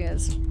 It really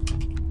is.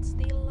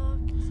 Still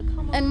locked. So come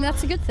on. And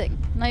that's a good thing.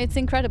 Like, it's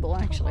incredible,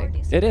 actually.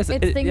 It is.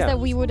 It's things yeah. that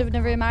we would have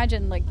never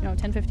imagined, like,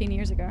 10, 15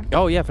 years ago.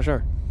 Oh yeah, for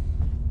sure.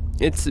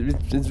 It's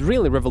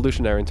really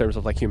revolutionary in terms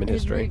of like human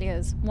history. It really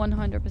is.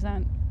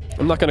 100%.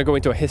 I'm not going to go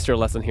into a history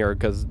lesson here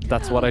because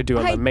that's what I do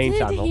on the main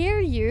channel. I did hear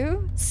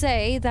you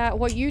say that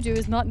what you do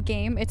is not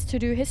game, it's to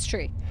do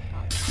history.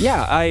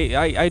 Yeah,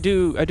 I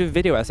do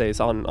video essays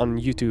on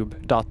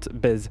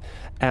YouTube.biz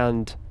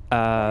and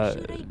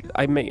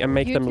I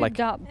make them like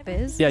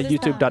YouTube.biz? yeah, What is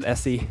that?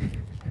 YouTube.se.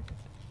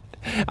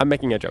 I'm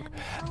making a joke.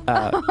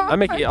 I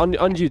make it on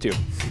YouTube.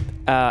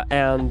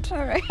 And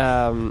Alright.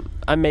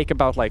 I make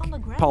about like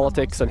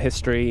politics and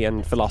history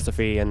and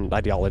philosophy and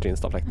ideology and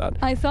stuff like that.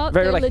 I thought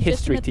Very there like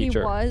history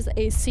legitimately teacher. was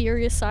a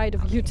serious side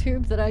of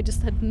YouTube that I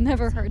just had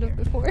never heard of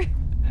before.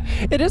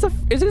 It is a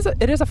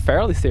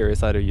fairly serious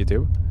side of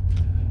YouTube.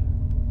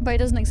 But it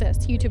doesn't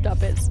exist.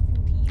 YouTube.biz.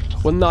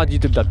 Well, not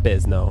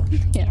YouTube.biz, no.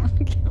 Yeah.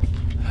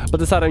 But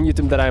the side on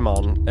YouTube that I'm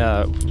on,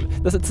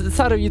 the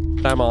side of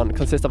YouTube that I'm on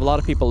consists of a lot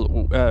of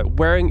people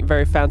wearing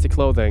very fancy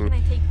clothing,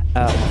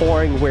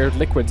 pouring weird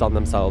liquids on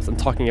themselves, and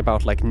talking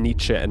about like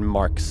Nietzsche and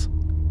Marx.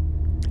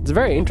 It's a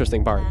very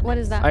interesting part. What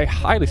is that? I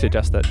highly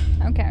suggest it.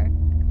 Okay.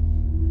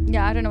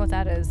 Yeah, I don't know what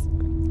that is.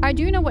 I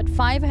do know what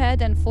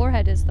 5-head and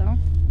 4-head is, though.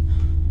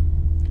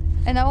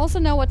 And I also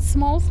know what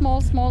small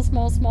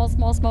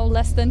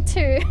less than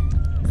 2.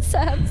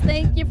 Seb,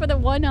 thank you for the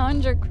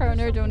 100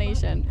 kroner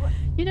donation.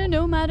 You know,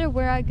 no matter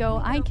where I go,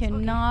 I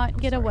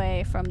cannot get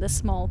away from the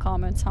small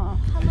comments, huh?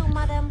 Hello,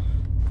 madam.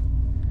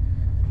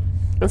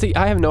 And see,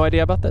 I have no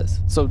idea about this.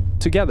 So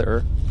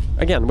together,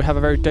 again, we have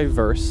a very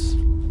diverse,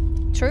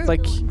 True.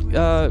 like,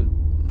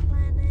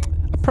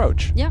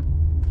 approach. Yeah.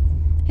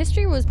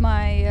 History was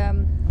my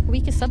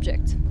weakest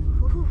subject.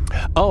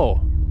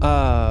 Oh,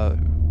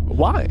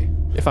 why,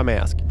 if I may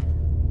ask?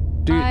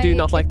 Do you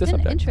not like this It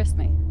didn't subject? interest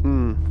me.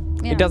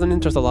 Yeah. It doesn't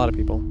interest a lot of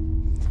people.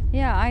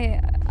 Yeah,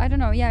 I don't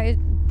know. Yeah,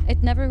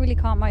 it never really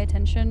caught my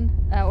attention,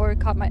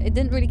 it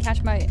didn't really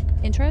catch my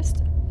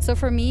interest. So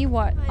for me,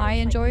 what I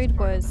enjoyed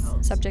was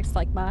subjects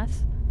like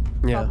math,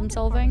 problem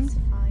solving.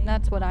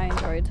 That's what I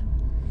enjoyed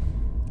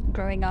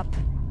growing up.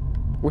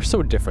 We're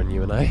so different,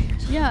 you and I.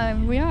 Yeah,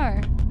 we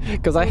are.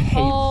 Because I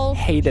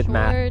hated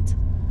math.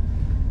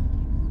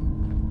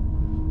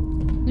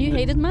 You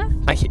hated math?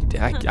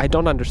 I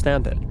don't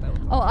understand it.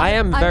 Oh, I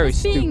am very I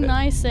was being stupid.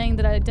 nice saying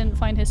that I didn't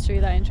find history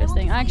that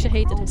interesting. I actually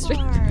hated history.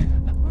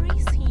 Where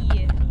is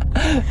he?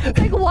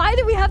 Like, why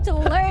do we have to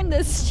learn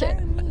this shit?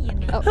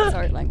 Oh,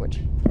 sorry,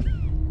 language.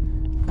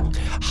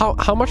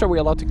 How much are we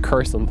allowed to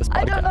curse on this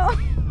podcast? I don't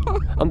know.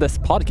 On this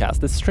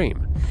podcast, this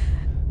stream?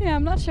 Yeah,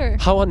 I'm not sure.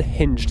 How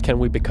unhinged can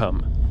we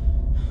become?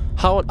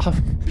 How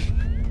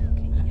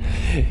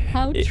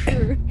How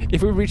true.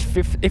 If we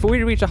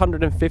reach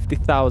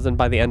 150,000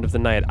 by the end of the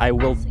night, I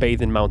will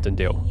bathe in Mountain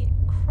Dew.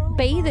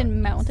 Bathe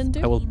in Mountain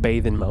Dew? I will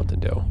bathe in Mountain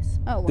Dew.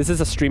 Oh. This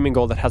is a streaming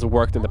goal that has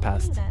worked in the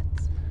past.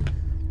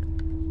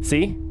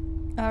 See?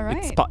 All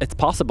right. It's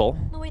possible.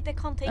 No, wait, they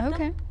can't take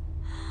Okay. them?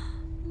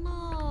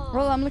 No.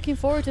 Well, I'm looking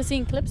forward to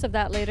seeing clips of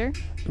that later.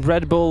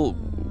 Red Bull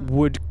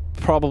would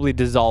probably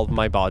dissolve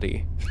my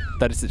body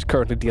that is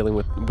currently dealing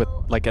with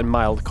like a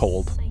mild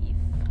cold. Safe.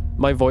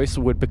 My voice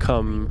would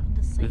become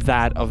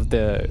that of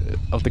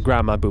the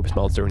grandma boob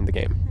smells during the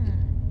game.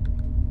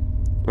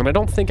 And I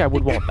don't think I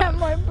would want that.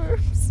 My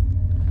boobs.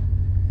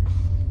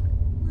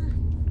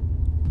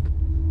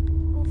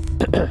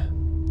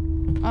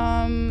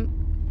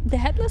 The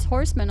Headless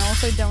Horseman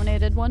also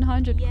donated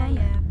 100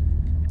 kroner. Yeah.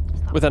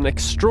 With an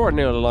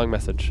extraordinarily long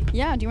message.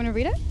 Yeah, do you want to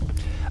read it?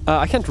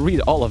 I can't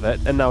read all of it,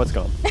 and now it's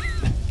gone.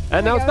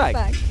 And now it's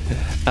back.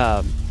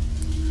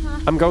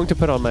 I'm going to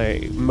put on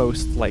my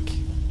most like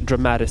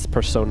dramatis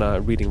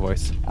persona reading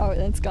voice. Oh,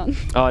 it's gone.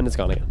 Oh, and it's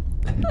gone again.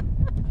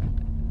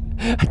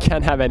 I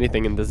can't have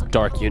anything in this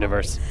dark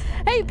universe.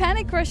 Hey,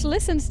 Panic Crush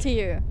listens to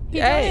you. He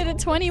Yay. donated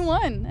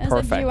 21 and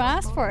Perfect. said you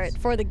asked for it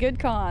for the good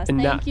cause.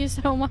 And Thank you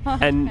so much.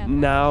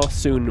 And now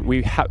soon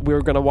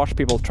we're gonna watch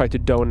people try to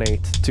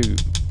donate to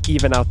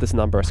even out this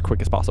number as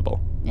quick as possible.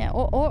 Yeah,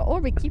 or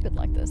we keep it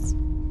like this.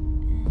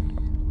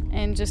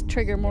 And just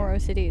trigger more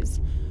OCDs.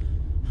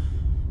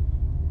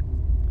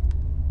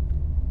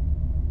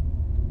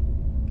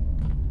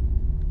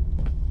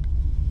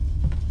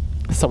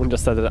 Someone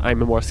just said that I'm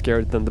more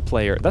scared than the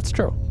player. That's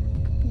true.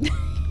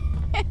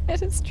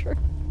 It is true.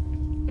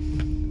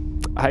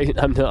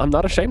 I'm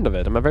not ashamed of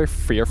it. I'm a very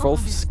fearful,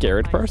 this is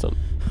scared nice. person.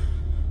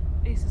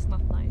 This is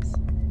not nice.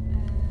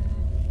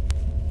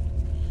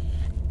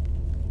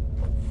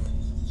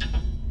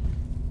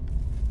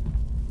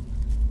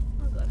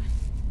 Oh god.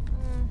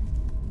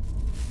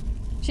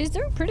 She's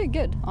doing pretty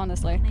good,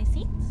 honestly. Can I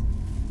see it?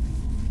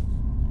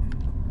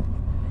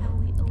 How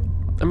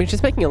we I mean,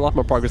 she's making a lot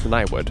more progress than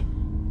I would.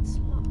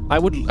 I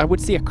would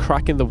see a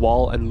crack in the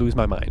wall and lose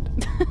my mind.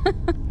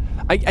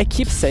 I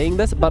keep saying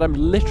this, but I'm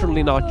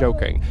literally not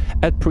joking.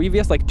 At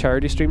previous like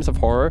charity streams of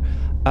horror,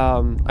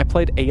 I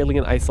played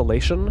Alien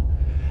Isolation,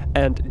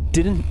 and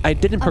I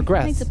didn't I'm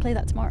progress. planning to play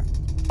that tomorrow.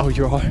 Oh,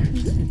 you are.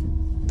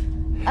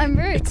 I'm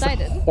very It's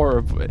excited.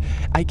 horrible.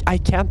 I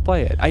can't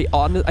play it.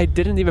 I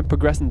didn't even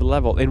progress in the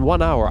level in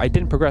 1 hour. I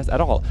didn't progress at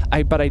all.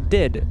 But I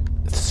did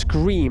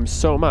scream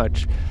so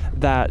much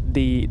that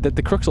the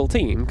Cruxel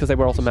team, because they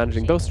were also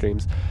managing those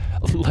streams,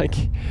 like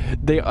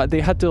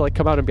they had to like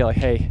come out and be like,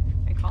 hey,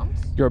 I can't.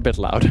 you're a bit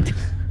loud.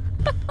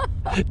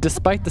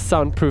 Despite the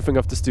soundproofing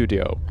of the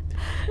studio,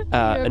 You're a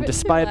bit and too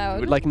despite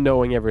loud. like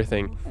knowing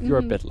everything, you're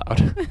a bit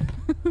loud.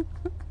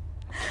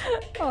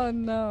 Oh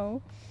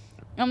no.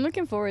 I'm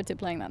looking forward to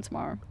playing that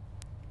tomorrow.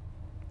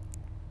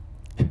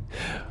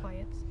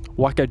 Quiet.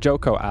 Waka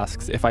Joko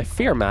asks if I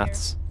fear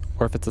maths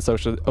or if it's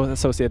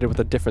associated with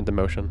a different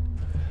emotion.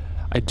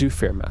 I do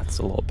fear maths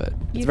a little bit.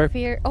 You It's very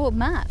fear? Oh,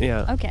 math.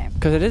 Yeah. Okay.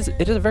 because it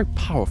is a very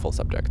powerful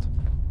subject.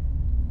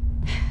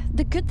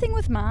 The good thing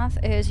with math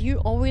is you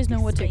always know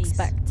what to Space.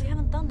 expect. We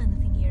haven't done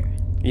anything here.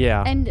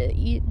 Yeah.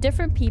 And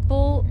different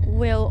people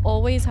will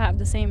always have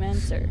the same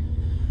answer.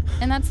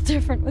 And that's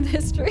different with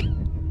history.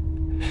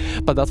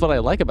 But that's what I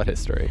like about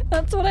history.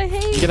 That's what I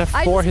hate. You can have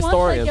I four just want,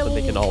 like, historians and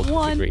they can all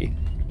one- agree.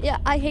 Yeah,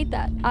 I hate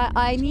that.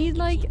 I need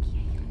like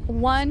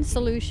one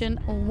solution,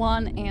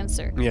 one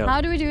answer. Yeah.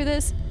 How do we do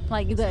this?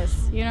 Like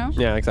this, you know?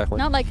 Yeah, exactly.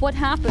 Not like what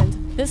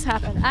happened. This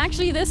happened.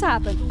 Actually, this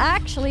happened.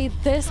 Actually,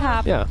 this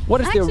happened. Yeah. What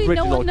is Actually, the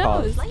no original one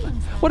knows. cause?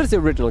 What is the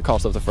original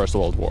cause of the First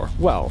World War?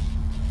 Well,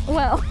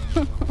 Well,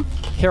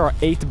 here are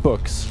 8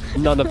 books.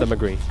 None of them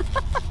agree.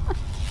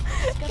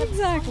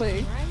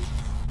 exactly.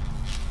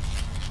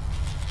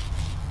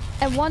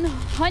 A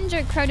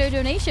 100 kroner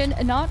donation,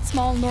 not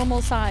small,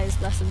 normal size.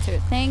 Lesson 2.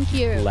 Thank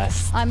you.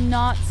 Less. I'm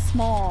not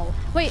small.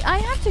 Wait, I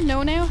have to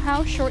know now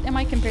how short am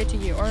I compared to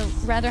you, or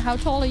rather, how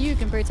tall are you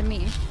compared to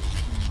me?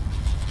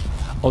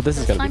 Oh, this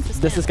is It's gonna time be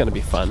to this is stand. gonna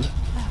be fun.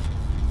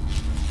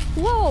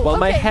 Whoa. Well,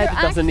 my okay, head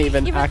you're doesn't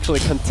even even- actually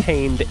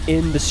contained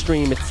in the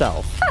stream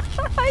itself.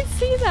 I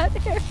see that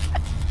here.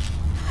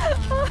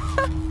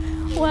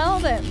 Well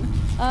then,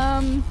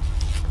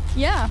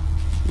 yeah,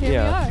 here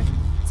Yeah. we are.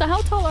 So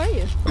how tall are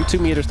you? I'm 2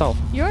 meters tall.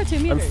 You're 2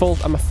 meters.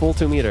 I'm a full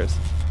 2 meters.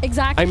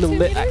 Exactly 2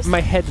 meters?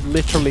 My head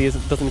literally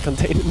doesn't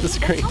contain in the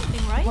screen.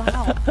 Something, right?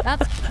 Wow,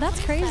 that's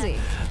crazy.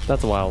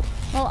 That's wild.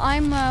 Well,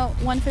 I'm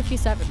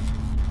 157.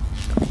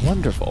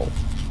 Wonderful.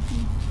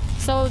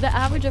 So the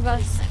average of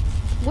us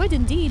would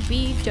indeed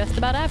be just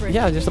about average.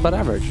 Yeah, just about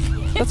average.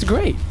 That's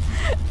great.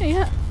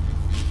 Yeah.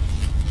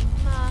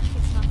 Nah,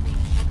 it's nothing.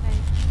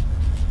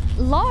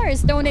 Okay.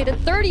 Lars donated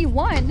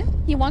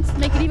 31. He wants to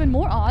make it even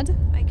more odd.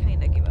 I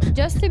kinda give up.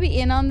 Just to be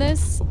in on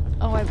this.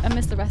 Oh, I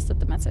missed the rest of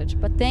the message,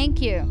 but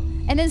thank you.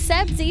 And then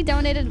Sebzi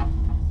donated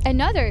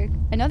another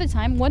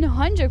time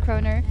 100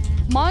 kroner.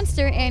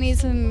 Monster and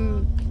he's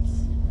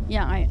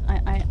yeah,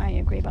 I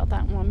agree about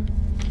that one.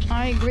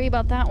 I agree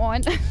about that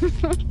one. Can't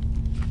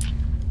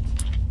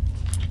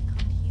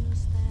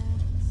use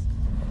that.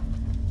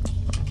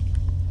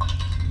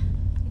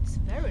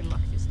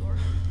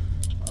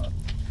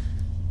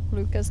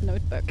 Luca's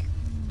notebook.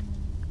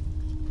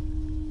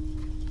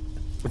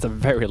 It's a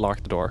very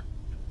locked door.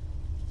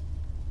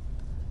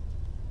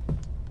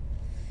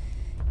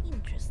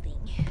 Interesting.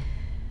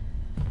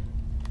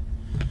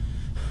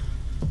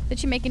 Did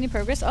she make any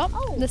progress? Oh,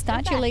 Oh, the they're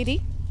statue back.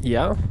 lady.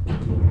 Yeah.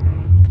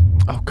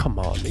 Oh, come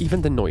on.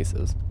 Even the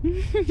noises.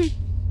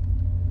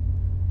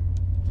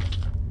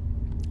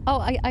 Oh,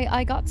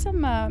 I got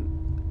some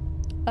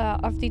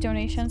of the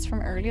donations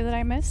from earlier that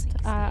I missed.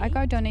 I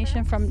got a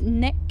donation from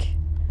Nick,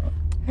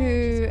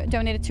 who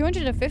donated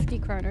 250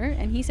 kroner,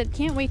 and he said,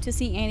 "Can't wait to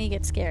see Annie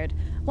get scared."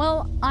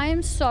 Well,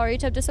 I'm sorry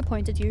to have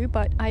disappointed you,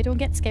 but I don't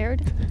get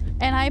scared.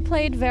 And I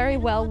played very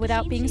well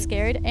without being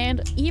scared,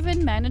 and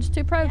even managed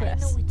to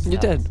progress. You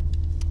did.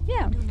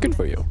 Yeah. Good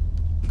for you.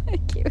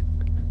 Thank you.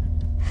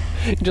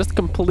 Just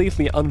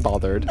completely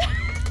unbothered.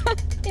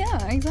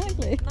 Yeah,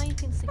 exactly.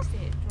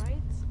 1968,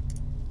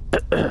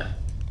 right?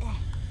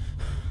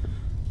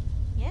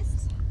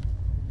 Yes.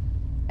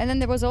 And then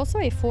there was also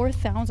a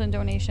 4,000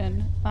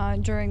 donation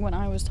during when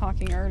I was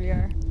talking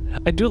earlier,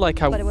 I do like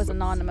how but it was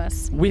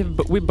anonymous. we've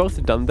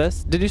both done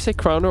this. Did you say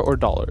kroner or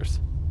dollars?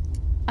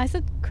 I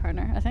said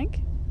kroner, I think.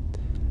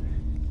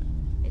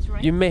 It's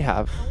right. You may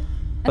have.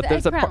 But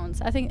there's a part.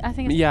 crowns. I think it's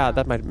Yeah, crowns.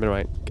 that might have been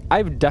right.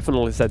 I've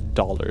definitely said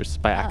dollars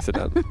by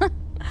accident.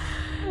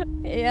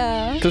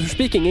 Yeah. Because we're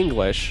speaking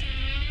English,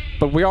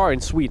 but we are in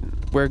Sweden.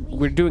 We're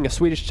doing a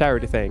Swedish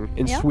charity thing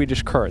in Yeah.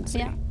 Swedish currency.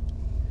 Yeah.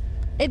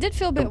 It did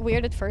feel a bit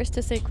weird at first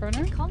to say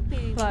kroner, Can't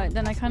be but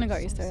then I kind of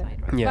got used to it. Right?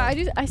 Yeah.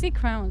 But I say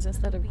crowns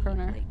instead of Be,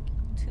 kroner.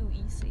 like, too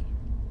easy.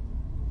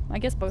 I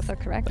guess both are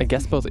correct. I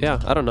guess both. Yeah,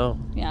 I don't know.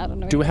 Yeah, I don't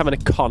know. Do we have an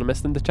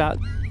economist in the chat?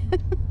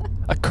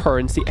 A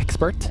currency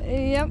expert?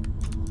 Yep.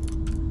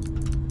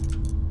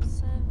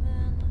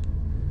 7.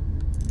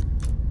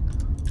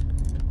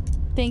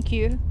 Thank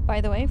you,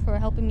 by the way, for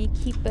helping me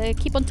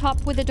keep on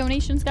top with the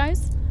donations,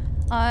 guys.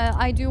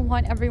 I do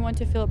want everyone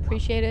to feel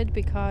appreciated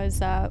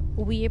because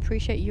we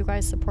appreciate you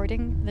guys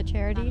supporting the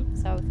charity.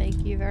 So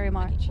thank you very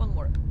much. One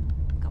more.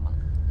 Come on.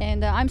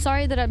 And I'm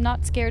sorry that I'm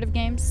not scared of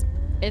games.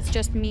 It's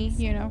just me,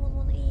 you know.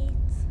 118.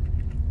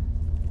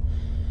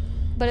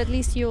 But at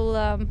least you'll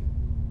Oh,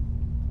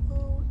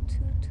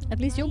 229. at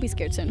least you'll be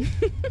scared soon.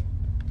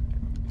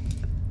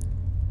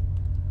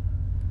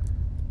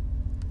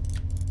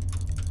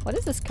 What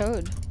is this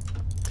code?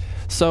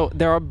 So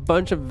there are a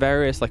bunch of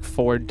various like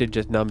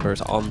 4-digit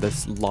numbers on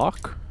this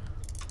lock.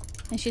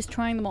 And she's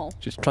trying them all.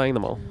 Just trying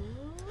them all.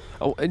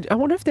 Oh, and I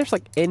wonder if there's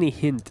like any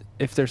hint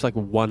if there's like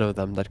one of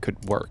them that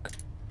could work.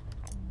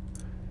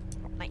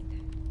 9.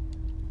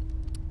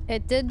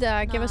 It did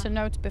give us a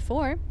note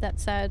before that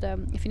said,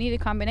 if you need a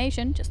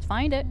combination, just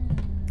find it.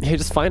 Hey,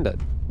 just find it.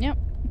 Yep,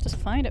 just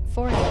find it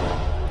for you.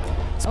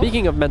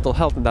 Speaking of mental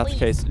health, in that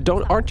case,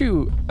 aren't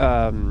you?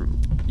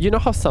 You know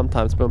how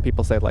sometimes when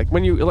people say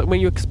when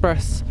you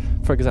express,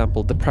 for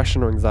example,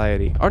 depression or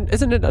anxiety,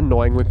 isn't it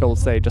annoying when people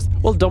say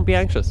well, don't be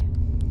anxious,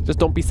 just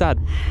don't be sad.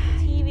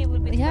 TV will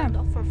be Yeah. turned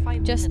off for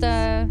 5 Just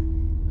minutes.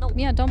 No.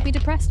 yeah, don't be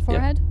depressed,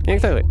 forehead. Yeah,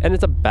 exactly. And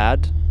it's a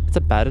bad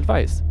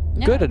advice.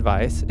 Yeah. Good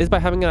advice is by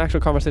having an actual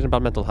conversation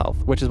about mental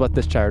health, which is what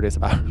this charity is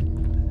about.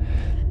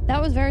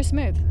 That was very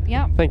smooth.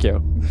 Yeah. Thank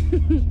you.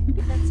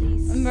 That's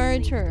a Very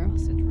 6, true.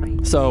 was it,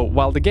 right? So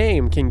while the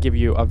game can give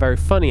you a very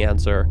funny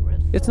answer,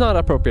 it's not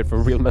appropriate for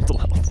real mental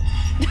health.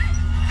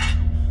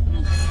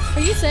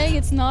 Are you saying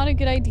it's not a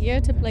good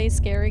idea to play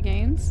scary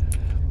games?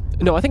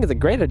 No, I think it's a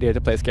great idea to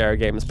play scary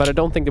games, but I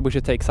don't think that we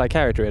should take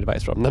psychiatry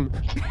advice from them.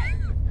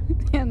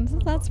 And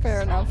that's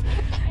fair enough.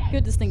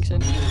 Good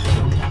distinction.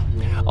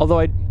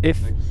 Although if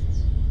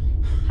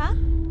Huh?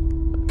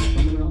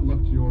 Somebody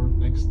unlocked your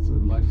next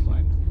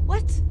lifeline.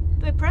 What?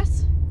 Do I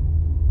press?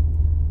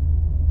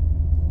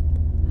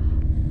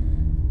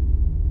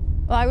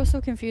 Well, I was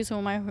so confused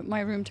when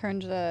my room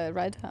turned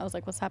red. I was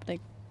like, what's happening?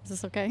 Is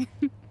this okay?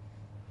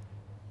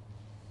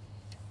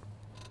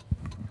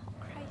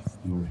 Christ.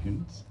 Your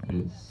hint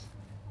is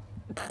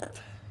that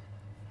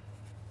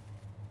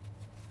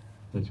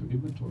your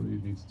inventory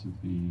needs to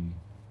be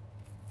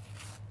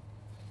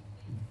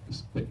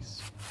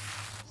space.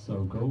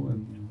 So go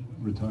and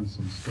return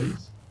some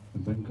space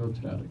and then go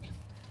to the attic.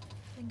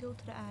 Then go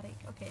to the attic.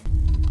 Okay.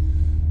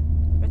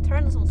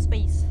 Return some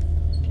space.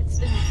 Let's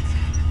do it.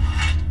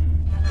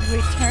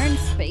 Return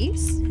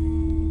space?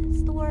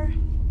 Store.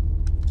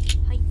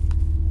 Hi.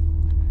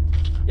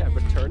 yeah,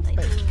 return And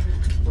I space.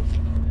 do-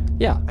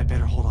 Yeah, I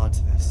better hold on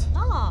to this.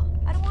 No,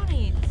 I don't want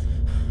it.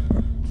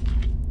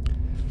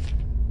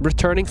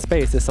 returning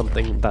space is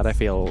something that I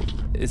feel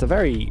is a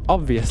very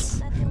obvious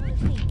That's the only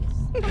thing.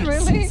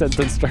 Really?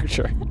 sentence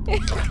structure.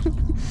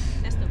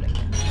 Let's do it.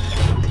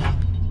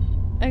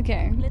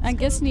 Okay, Let's I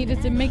guess go needed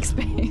to there. make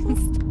space.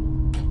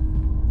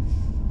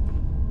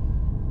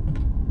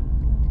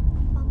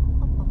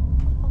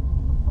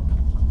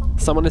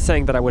 Someone is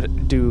saying that I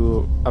would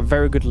do a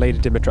very good Lady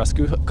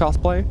Dimitrescu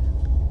cosplay,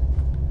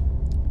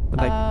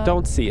 and I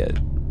don't see it.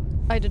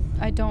 I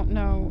don't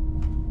know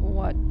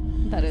what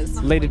that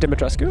is. Lady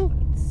Dimitrescu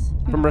It's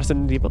from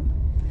Resident Evil.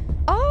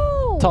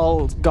 Oh!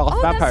 tall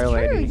goth vampire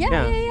that's true.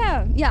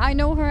 lady. Yeah, I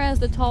know her as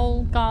the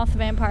tall goth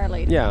vampire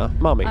lady. Yeah,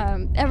 mommy.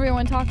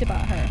 Everyone talked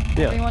about her.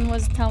 Yeah. Everyone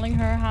was telling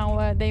her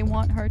how they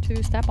want her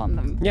to step on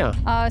them.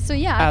 Yeah. So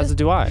yeah. As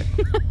do I.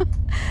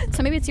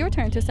 So maybe it's your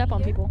turn to step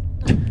on people.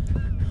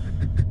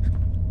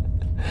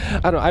 I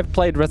don't know. I've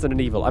played Resident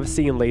Evil. I've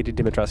seen Lady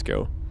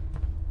Dimitrescu.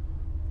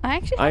 I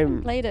actually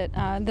haven't played it.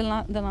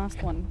 The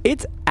last one.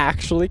 It's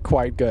actually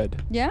quite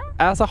good. Yeah.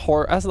 As a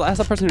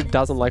person who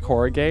doesn't like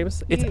horror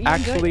games, it's You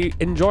actually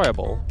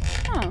enjoyable.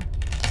 Oh.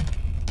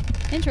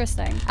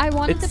 Interesting. I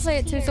wanted to play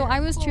it too, so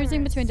I was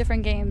choosing between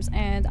different games,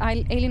 and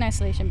Alien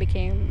Isolation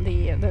became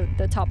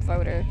the top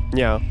voter.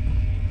 Yeah,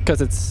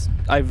 because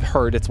I've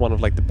heard it's one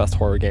of like the best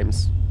horror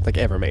games like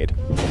ever made.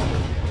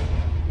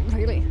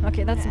 Really?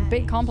 Okay, that's a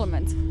big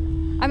compliment.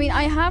 I mean,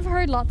 I have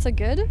heard lots of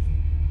good,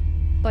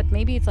 but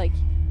maybe it's like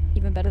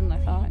even better than I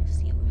thought.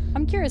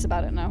 I'm curious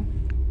about it now.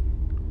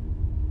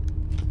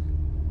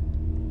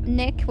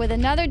 Nick with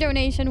another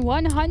donation,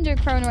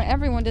 100 kroner.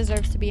 Everyone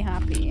deserves to be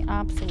happy.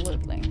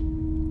 Absolutely.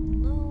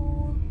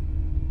 No.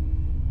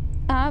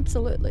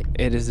 Absolutely.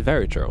 It is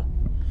very true.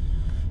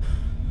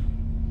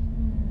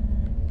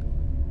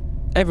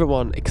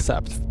 Everyone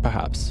except,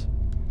 perhaps,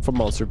 for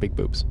Monster Big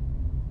Boobs.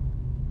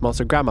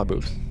 Monster Grandma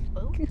Boobs.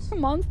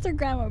 Monster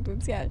Grandma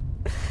Boobs, yeah.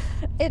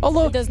 It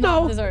does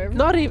no, not deserve.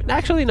 not even.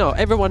 Actually, no.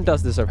 Everyone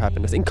does deserve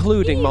happiness,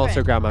 including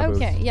Monster Grandma Boobs.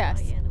 Okay,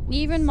 yes.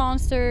 Even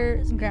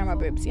Monster Grandma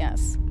Boobs,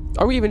 yes.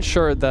 Are we even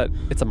sure that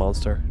it's a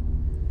monster?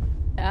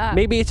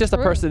 Maybe it's just a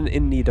person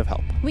in need of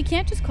help. We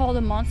can't just call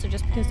them monster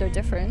just because they're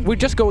different. We're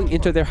just going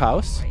into their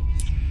house.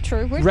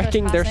 True, we're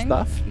wrecking their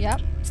trespassing. stuff.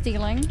 Yep,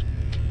 stealing.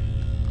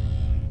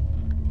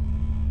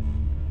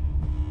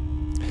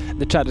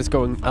 The chat is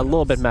going a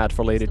little bit mad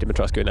for Lady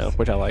Dimitrescu now,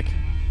 which I like.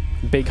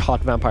 Big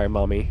hot vampire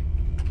mommy.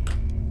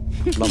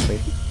 Lovely.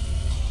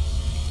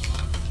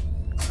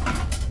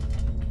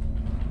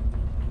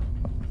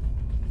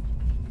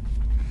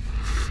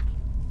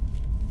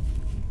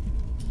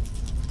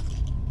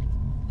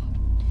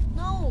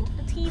 No,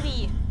 the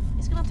TV.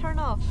 It's gonna turn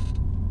off.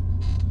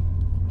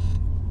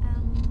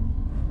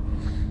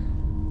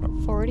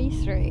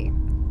 43.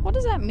 What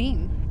does that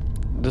mean?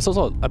 There's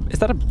also is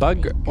that a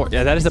bug? Or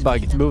yeah, that is a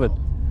bug. It's moving.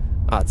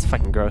 Ah, it's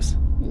fucking gross.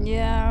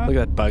 Yeah. Look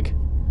at that bug.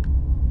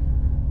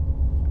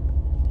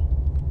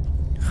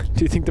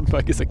 Do you think the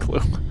bug is a clue?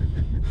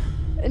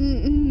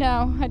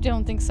 No, I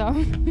don't think so.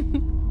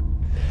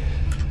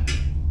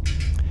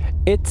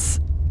 It's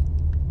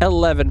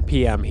 11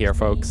 p.m. here,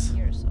 folks.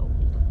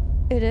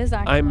 It is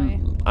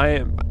actually. I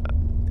am.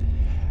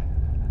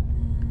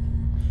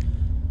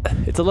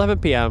 It's 11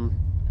 p.m.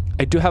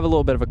 I do have a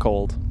little bit of a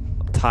cold.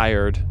 I'm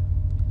tired.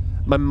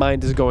 My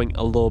mind is going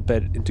a little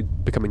bit into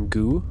becoming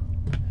goo.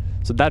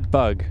 So that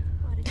bug.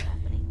 What is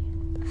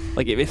happening?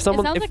 Like if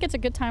someone. It sounds like it's a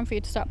good time for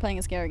you to stop playing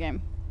a scare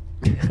game.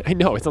 I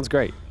know, it sounds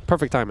great.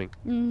 Perfect timing.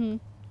 Mm-hmm.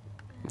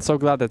 I'm so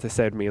glad that they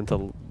saved me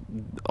until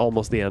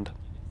almost the end.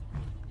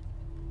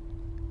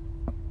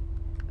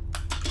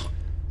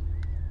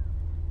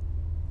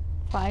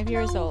 Five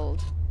years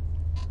old.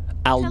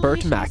 Albert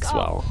Television's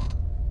Maxwell. off.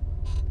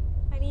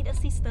 I need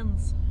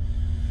assistance.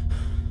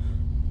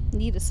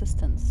 Need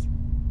assistance.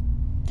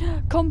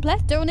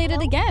 Complete donated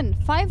Hello? again.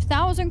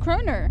 5,000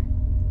 kroner.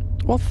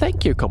 Well,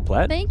 thank you,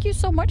 Complete. Thank you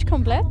so much,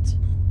 Complete.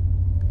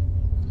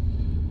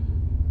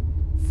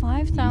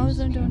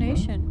 5,000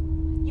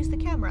 donation. Use the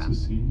camera. To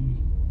see.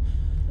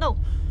 No,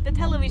 the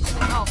television is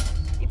off.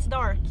 It's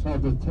dark. Oh,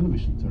 the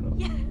television turned off.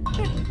 Yeah.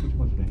 Which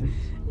one did I hit?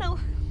 No,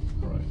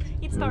 Alright.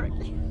 it's Very dark.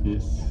 good.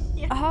 Yes.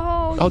 Yeah.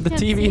 Oh, Oh, you the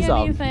can't TV see is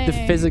off. The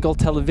anything. physical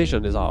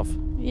television is off.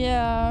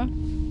 Yeah.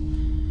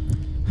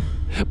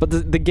 But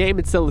the game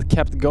itself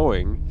kept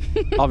going,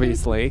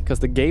 obviously, because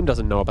the game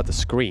doesn't know about the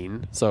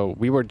screen. So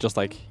we were just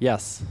like,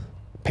 yes,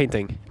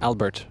 painting,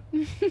 Albert.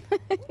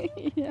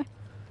 Yeah.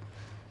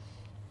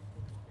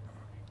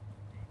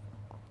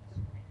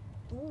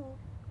 Ooh.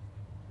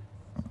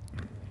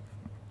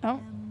 Oh,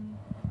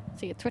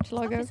 see a Twitch Stuff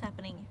logo. is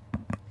happening.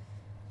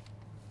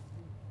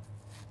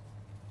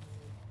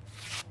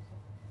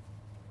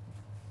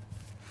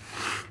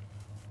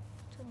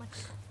 Too much.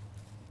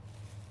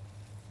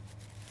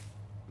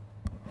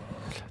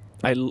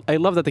 I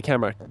love that the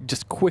camera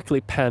just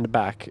quickly panned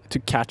back to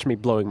catch me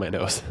blowing my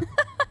nose.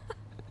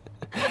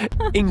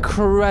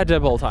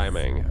 Incredible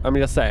timing. I'm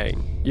just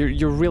saying,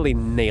 you're really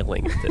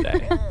nailing it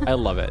today. I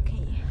love it.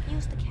 Okay,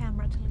 use the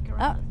camera to look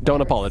around.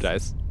 Don't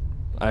apologize.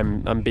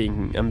 I'm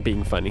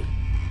being funny.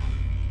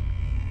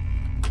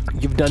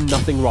 You've done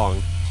nothing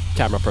wrong,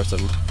 camera person,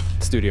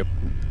 studio.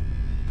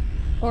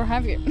 Or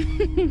have you?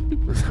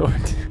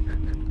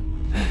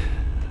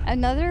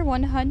 Another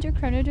 100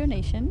 kroner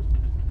donation.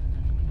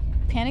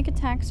 Panic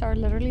attacks are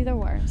literally the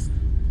worst.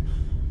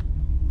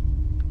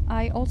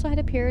 I also had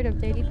a period of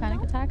daily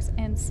panic attacks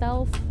and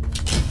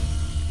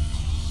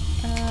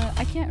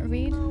I can't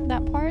read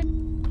that part,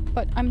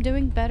 but I'm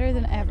doing better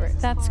than ever.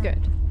 That's good.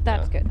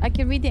 That's good. I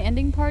can read the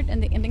ending part,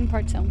 and the ending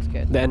part sounds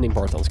good. The ending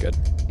part sounds good.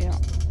 Yeah.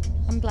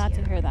 I'm glad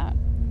to hear that.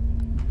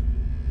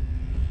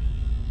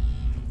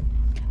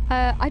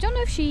 I don't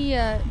know if she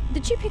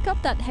did she pick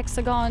up that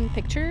hexagon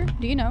picture?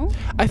 Do you know?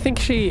 I think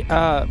she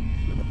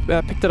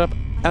picked it up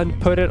and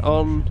put it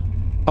on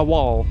a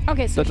wall.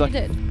 Okay, so she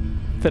did.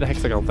 Fit a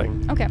hexagon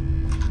thing. Okay,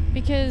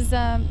 because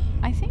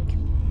I think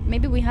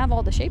maybe we have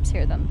all the shapes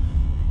here then.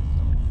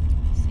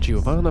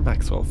 Giovanna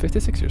Maxwell,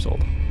 56 years old.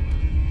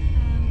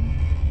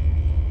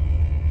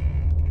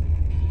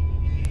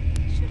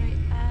 Should I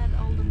add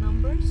all the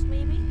numbers,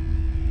 maybe?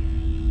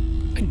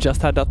 I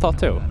just had that thought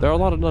too. There are a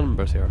lot of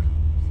numbers here.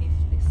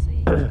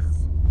 56.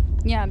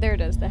 Yeah, there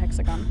it is, the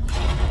hexagon.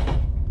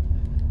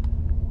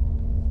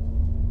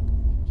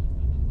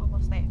 What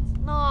was that?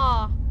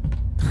 No!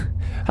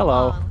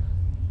 Hello.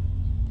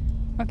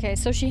 Okay,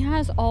 so she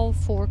has all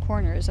 4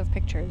 corners of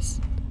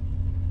pictures.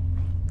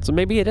 So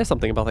maybe it is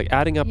something about like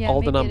adding up Yeah,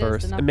 all the maybe it is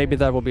numbers, the and maybe numbers.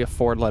 that will be a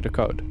 4-letter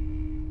code.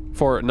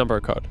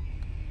 4-number code.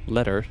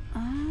 Letter. Oh.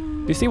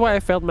 Do you see why I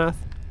failed math?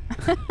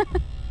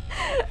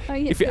 Oh,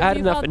 yeah, If you 'cause add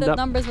enough thought the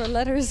numbers were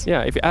letters.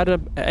 Yeah, if you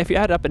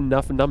add up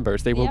enough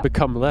numbers, they will Yep.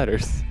 become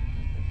letters.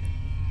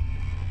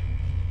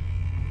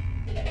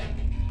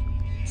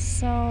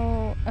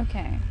 So,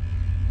 okay.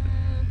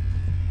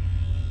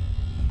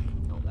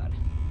 Oh god.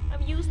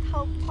 I've used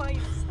help twice.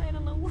 I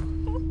don't know.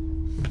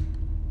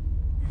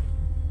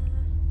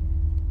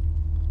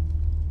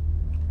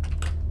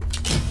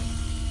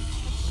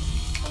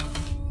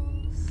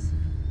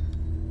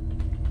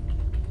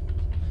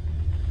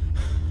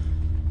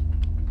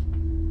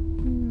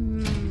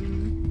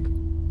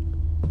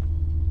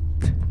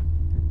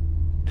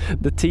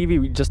 The TV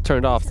we just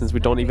turned off since we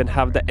don't even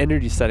have the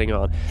energy setting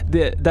on.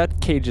 That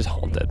cage is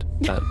haunted.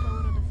 Yeah,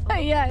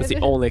 That's it the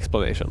is. only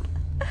explanation.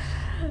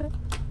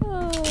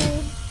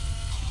 Oh.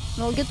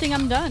 Well, good thing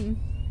I'm done.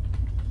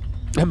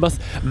 It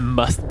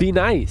must be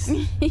nice.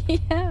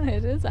 Yeah,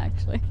 it is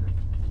actually.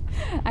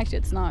 Actually,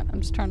 it's not.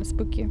 I'm just trying to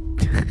spook you.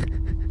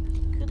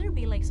 Could there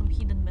be like some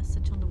hidden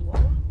message on the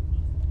wall?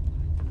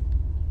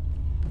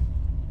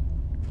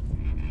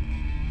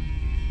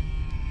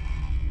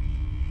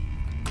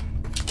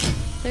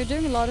 They're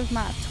doing a lot of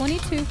math.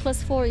 22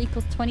 plus 4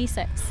 equals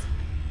 26.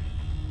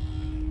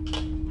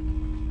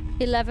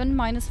 11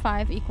 minus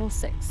 5 equals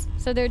 6.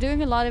 So they're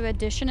doing a lot of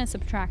addition and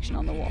subtraction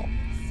on the wall.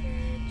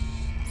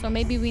 So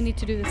maybe we need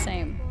to do the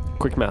same.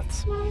 Quick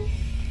maths.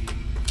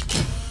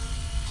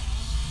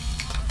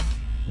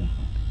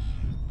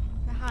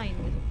 Behind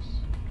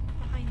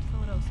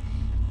photos.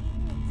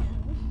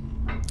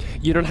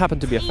 You don't happen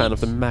to be a fan of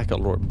the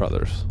McElroy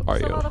brothers, are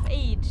It's a lot you? of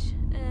age.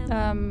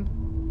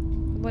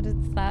 What is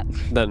that?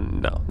 Then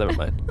no, never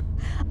mind.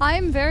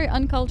 I'm very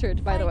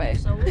uncultured, by the 5 way.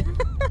 years old.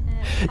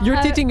 You're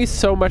teaching me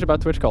so much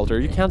about Twitch culture.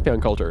 You can't be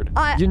uncultured.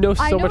 You know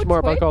I so know much more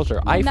about Twitch, culture.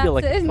 I and feel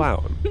like that's a it.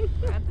 clown.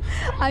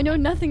 I know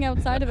nothing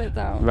outside of it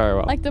though. Very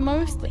well. Like the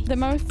most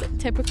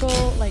typical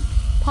like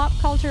pop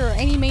culture or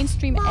any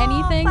mainstream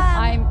anything,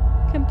 I'm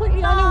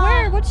completely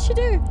unaware. What did she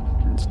do?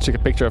 Let's check a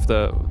picture of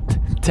the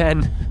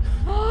 10.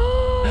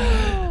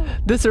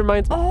 This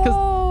reminds me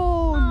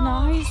Oh,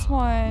 nice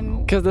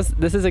one. because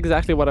this is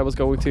exactly what I was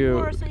going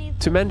to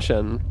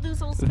mention Do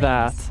some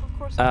that space. Of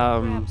course, I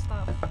can grab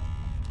stuff.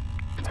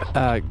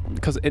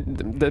 because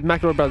the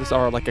McElroy brothers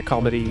are like a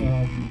comedy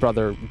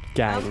brother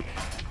gang,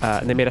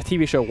 and they made a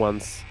TV show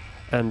once,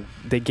 and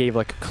they gave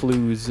like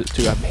clues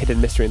to a hidden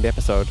mystery in the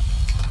episode,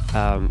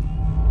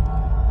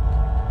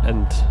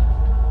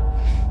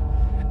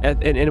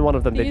 and in one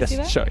of them Do they you see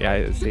just that? show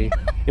I see.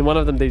 In one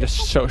of them they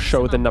just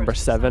show the number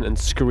 7 and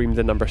scream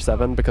the number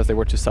 7 because they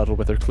were too subtle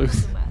with their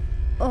clues.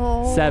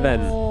 Oh.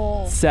 7.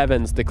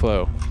 7's the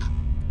clue.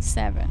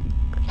 7.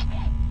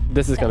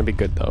 This is gonna be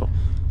good though.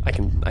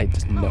 I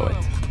just know it.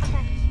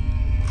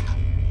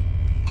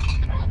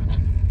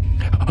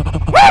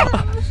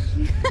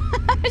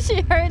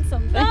 She heard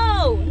something.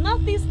 No,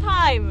 not this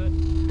time.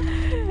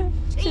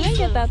 She didn't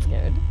get that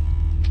scared.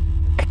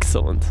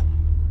 Excellent.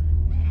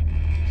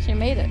 She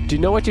made it. Do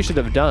you know what you should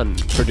have done,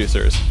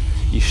 producers?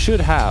 You should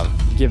have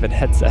given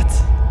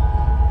headsets.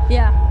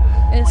 Yeah,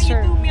 it's Why you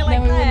true. do me like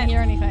Then we wouldn't that? hear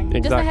anything. Just a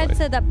Exactly.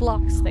 headset that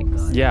blocks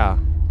things. Yeah.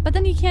 But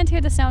then you can't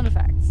hear the sound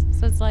effects.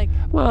 So it's like,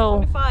 Well,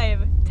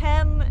 25,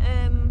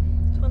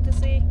 10,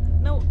 26,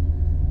 no,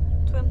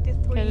 23.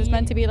 because it's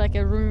meant to be like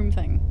a room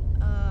thing.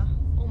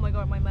 Oh my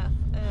god, my math.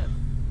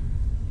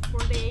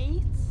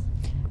 48?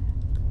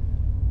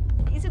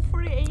 Is it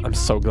 48? I'm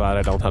so glad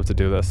I don't have to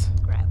do this.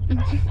 Crap.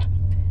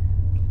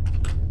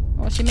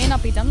 Well, she may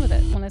not be done with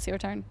it when it's your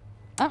turn.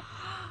 Oh.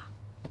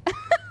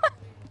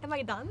 Am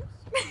I done?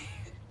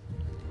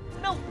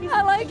 No.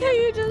 I like how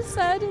you just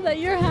said that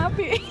you're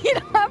happy. You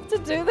don't have to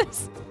do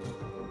this.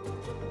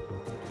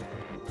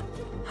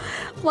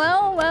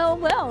 Well, well,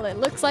 well. It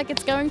looks like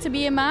it's going to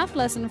be a math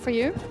lesson for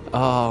you. Oh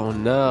Are you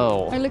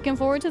no. looking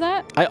forward to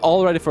that? I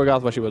already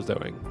forgot what she was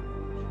doing.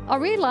 Are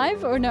we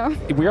live or no?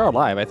 We are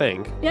live, I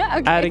think. Yeah,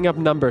 okay. Adding up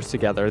numbers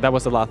together. That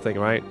was the last thing,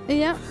 right?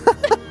 Yeah.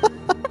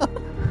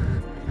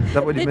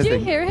 That what you're Did you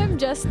missing? hear him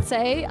just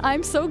say,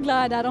 I'm so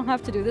glad I don't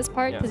have to do this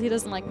part Yeah. because he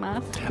doesn't like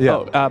math?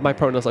 Yeah. Oh, my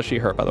pronouns are she,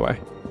 her, by the way.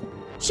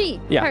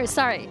 She. Yeah. Her,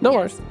 sorry. No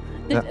yes.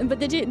 worries. But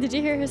did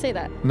you hear her say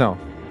that? No.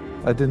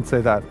 I didn't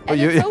say that. And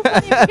it's so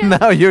funny because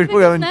now you're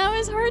going. Now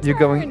is her You're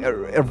turn.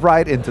 going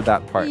right into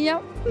that part.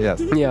 Yep.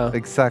 Yes. Yeah.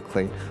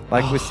 Exactly.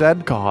 Like we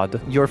said, God.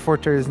 your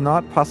forte is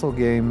not puzzle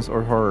games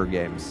or horror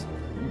games.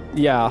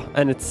 Yeah,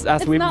 and it's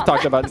we've not.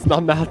 talked about, it's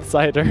not Math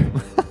Cider.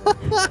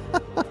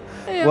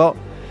 Yeah. Well,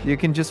 you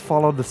can just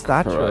follow the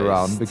statue Christ.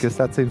 around because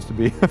that seems to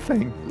be a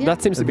thing. Yeah.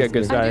 That seems to be a good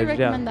I do strategy.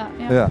 recommend that.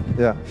 Yeah.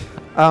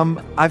 Yeah.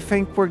 I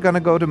think we're gonna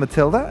go to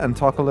Matilda and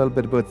talk a little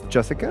bit about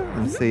Jessica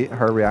and see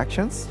her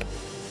reactions.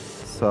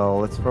 So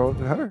let's throw it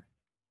to her.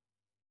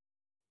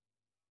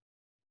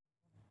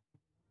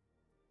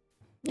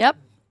 Yep.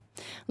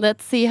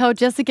 Let's see how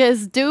Jessica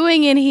is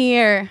doing in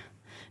here.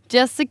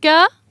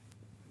 Jessica?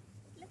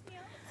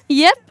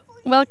 Yep.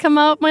 Welcome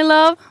out, my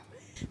love.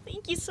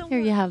 Thank you so Here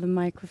much. you have the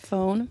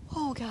microphone.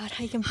 Oh God,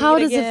 I can. How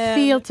does it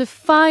feel to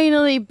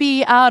finally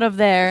be out of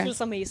there? It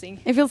feels amazing.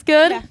 It feels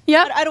good?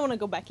 Yeah. I don't want to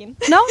go back in.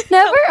 No,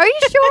 never? Are you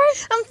sure?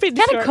 I'm pretty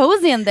Kind sure. of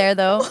cozy in there,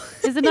 though.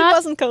 Is it It not?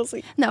 wasn't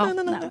cozy. No,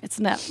 No. it's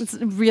not. It's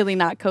really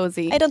not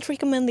cozy. I don't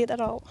recommend it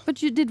at all.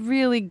 But you did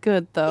really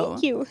good, though.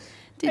 Thank you. I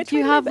Did tried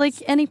you my have like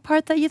best. any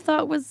part that you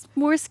thought was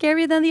more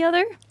scary than the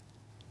other?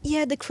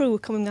 Yeah, the crew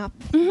coming up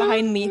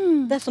behind me.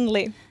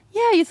 Definitely.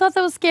 Yeah, you thought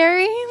that was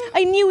scary?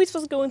 I knew it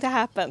was going to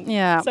happen.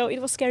 Yeah. So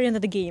it was scarier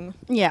than the game.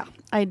 Yeah,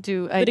 I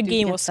do. But the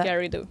game get was that.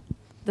 scary too.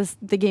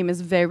 The game is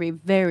very,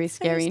 very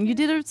scary, and you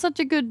did such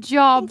a good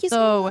job, Thank you so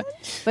though.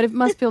 much. But it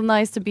must feel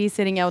nice to be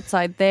sitting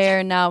outside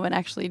there now and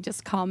actually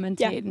just Yeah,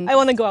 commentating. I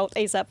want to go out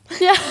ASAP.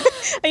 Yeah,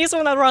 I just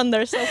want to run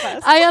there so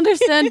fast. I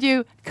understand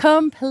you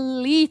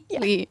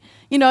completely.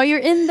 You know, you're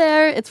in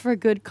there. It's for a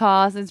good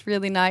cause. It's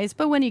really nice.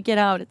 But when you get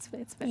out, it's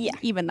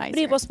even nicer. But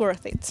it was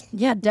worth it.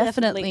 Yeah,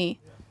 definitely.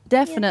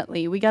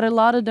 We got a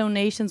lot of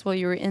donations while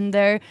you were in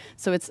there,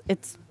 so it's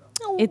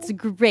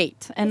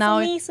great. And It's now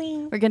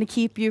amazing. we're gonna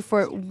keep you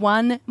for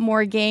one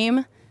more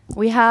game.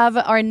 We have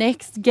our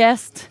next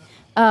guest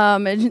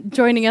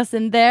joining us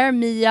in there,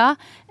 Mia,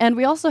 and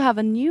we also have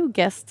a new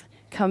guest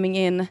coming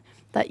in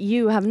that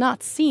you have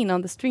not seen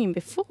on the stream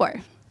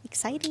before.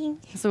 Exciting.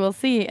 So we'll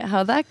see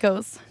how that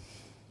goes.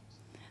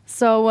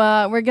 So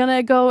we're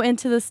gonna go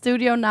into the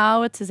studio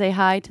now to say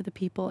hi to the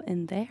people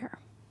in there.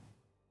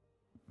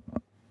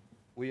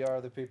 We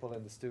are the people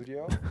in the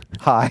studio.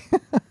 Hi.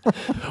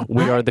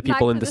 We are the Back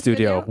people to in the the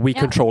studio. studio. We Yeah.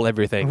 control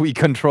everything. We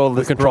control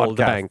this We control the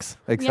broadcast. banks.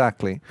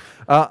 Exactly.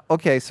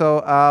 Okay,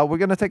 so we're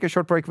going to take a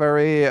short break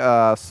very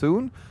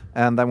soon,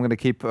 and I'm going to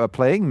keep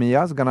playing.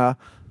 Mia's going to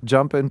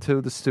jump into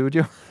the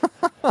studio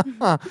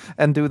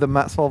and do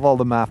solve all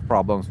the math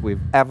problems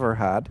we've ever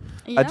had.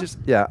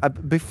 Yeah.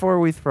 Before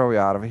we throw you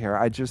out of here,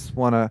 I just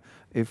want to,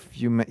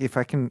 if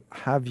I can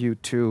have you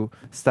two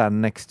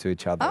stand next to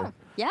each other. Oh,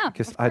 yeah.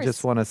 Because I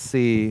just want to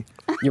see,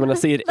 You want to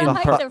see it in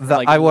height difference.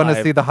 like I want to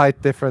live. see the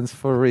height difference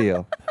for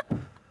real.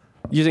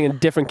 Using a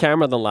different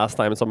camera than last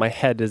time, so my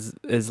head is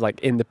like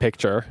in the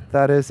picture.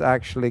 That is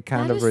actually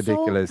kind That of is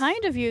ridiculous. so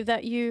kind of you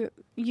that you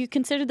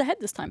considered the head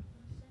this time.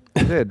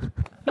 You did.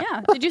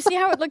 Yeah. Did you see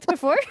how it looked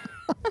before?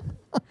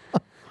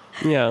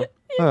 Yeah. You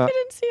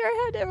couldn't see her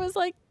head. It was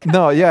like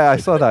No, yeah, I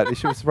saw that.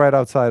 She was right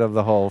outside of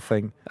the whole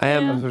thing. I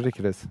am That was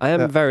ridiculous. I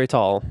am very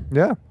tall.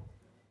 Yeah.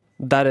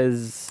 That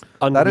is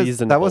That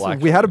unreasonable. was.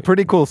 We had a actually.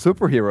 pretty cool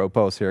superhero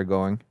pose here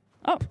going.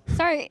 oh,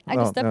 sorry, I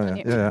just stepped on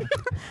you. Yeah.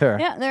 Here.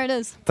 Yeah, there it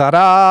is.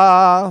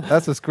 Ta-da!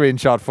 That's a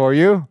screenshot for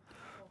you.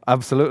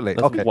 Absolutely.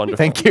 That's okay. wonderful.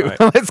 Thank you. Right.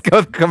 Let's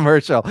go to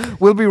commercial.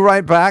 We'll be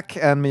right back,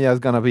 and Mia's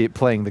gonna be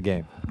playing the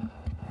game.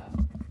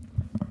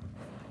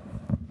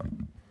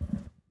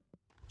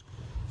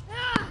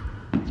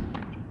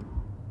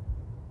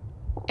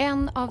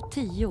 En av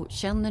 10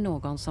 känner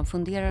någon som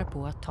funderar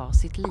på att ta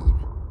sitt liv.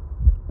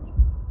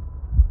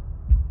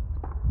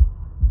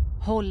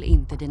 Håll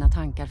inte dina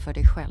tankar för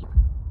dig själv.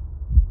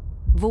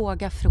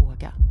 Våga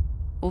fråga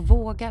och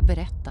våga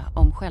berätta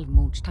om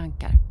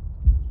självmordstankar.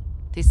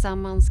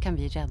 Tillsammans kan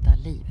vi rädda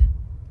liv.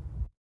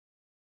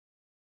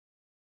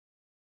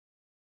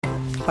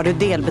 Har du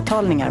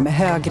delbetalningar med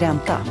hög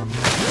ränta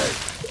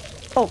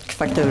och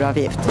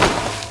fakturaavgift?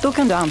 Då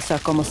kan du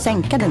ansöka om att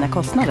sänka dina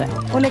kostnader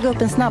och lägga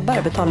upp en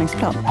snabbare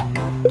betalningsplan.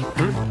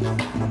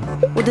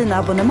 Och dina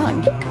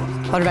abonnemang,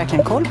 har du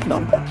verkligen koll på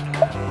dem?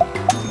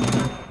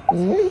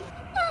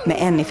 Med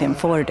Anyfin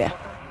får du det.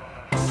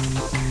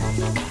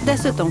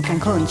 Dessutom kan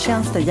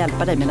kundtjänster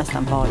hjälpa dig med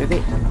nästan vad du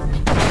vill.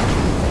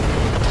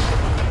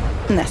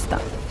 Nästan.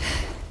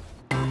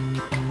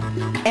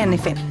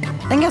 Anyfin,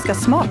 en ganska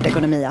smart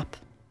ekonomiapp.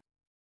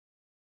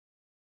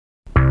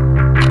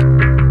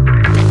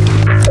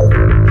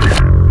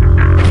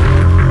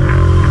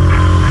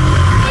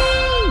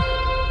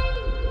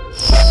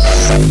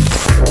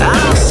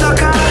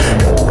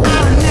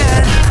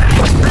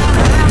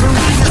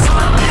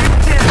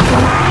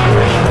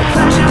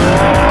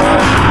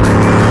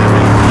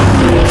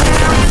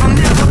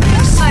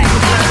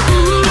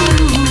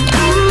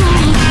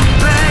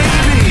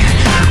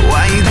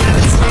 Why you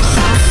gotta taste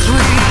so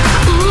sweet?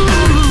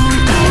 Ooh,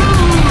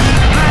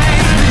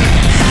 baby.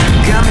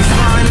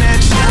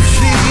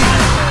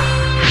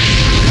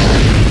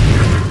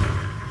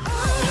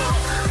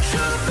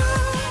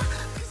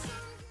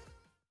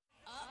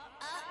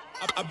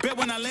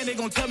 they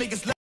gon' tell me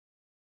it's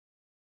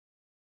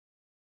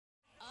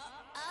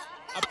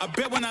I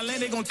bet when I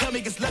land, they gon' tell me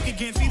it's luck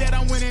again. See that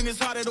I'm winning, it's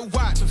harder to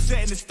watch. I'm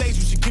setting the stage,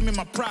 you should give me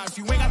my props.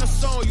 You ain't got no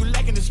soul, you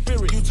lacking the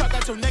spirit. You talk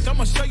out your neck,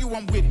 I'ma show you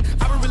I'm with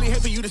it. I would really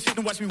hate for you to sit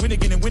and watch me win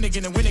again and win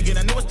again and win again.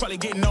 I know it's probably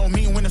getting on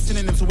me and when I'm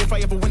sending them. So if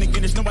I ever win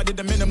again, it's no I did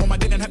the minimum. I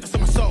didn't have to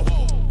sell my soul.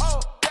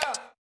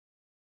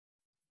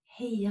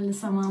 Hej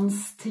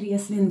allesammans,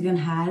 Therese Lindgren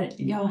här.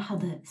 Jag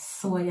hade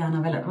så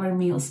gärna velat vara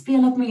med och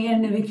spelat med er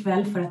nu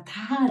ikväll för att det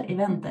här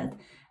eventet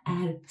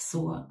är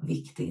så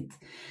viktigt.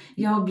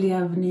 Jag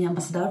blev ny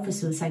ambassadör för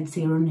Suicide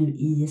Zero nu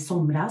i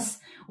somras.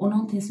 Och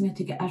någonting som jag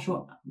tycker är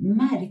så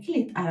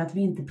märkligt är att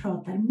vi inte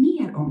pratar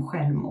mer om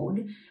självmord.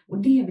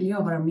 Och det vill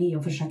jag vara med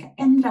och försöka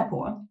ändra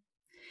på.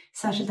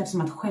 Särskilt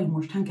eftersom att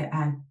självmordstankar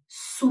är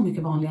så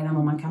mycket vanligare än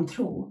vad man kan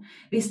tro.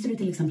 Visste du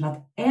till exempel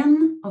att 1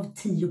 av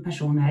 10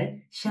 personer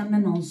känner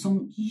någon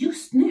som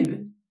just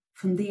nu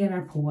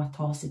funderar på att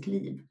ta sitt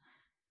liv?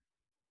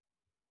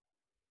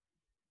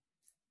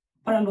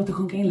 Bara låt det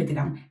sjunka in lite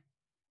grann.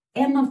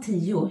 1 av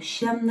 10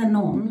 känner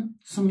någon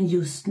som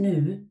just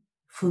nu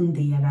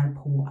funderar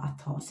på att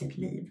ta sitt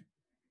liv.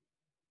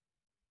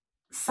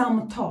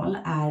 Samtal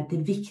är det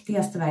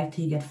viktigaste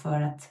verktyget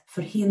för att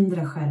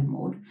förhindra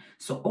självmord.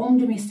 Så om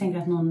du misstänker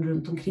att någon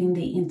runt omkring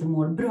dig inte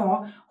mår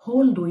bra,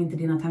 håll då inte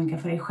dina tankar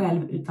för dig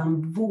själv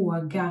utan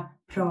våga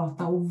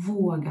prata och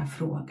våga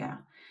fråga.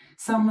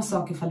 Samma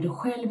sak ifall du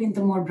själv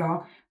inte mår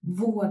bra,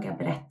 våga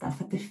berätta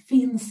för att det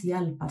finns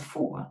hjälp att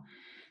få.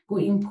 Gå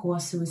in på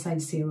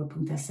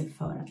suicidezero.se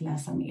för att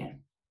läsa mer.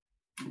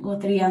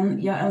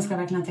 Återigen, jag önskar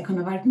verkligen att jag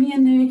kunde varit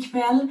med nu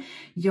ikväll.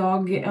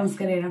 Jag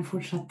önskar er en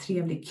fortsatt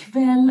trevlig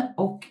kväll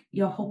och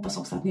jag hoppas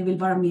också att ni vill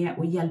vara med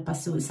och hjälpa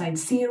Suicide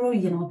Zero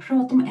genom att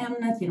prata om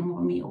ämnet, genom att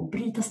vara med och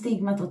bryta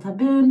stigmat och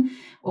tabun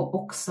och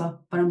också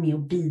vara med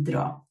och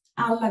bidra.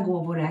 Alla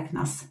gåvor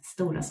räknas,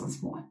 stora som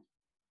små.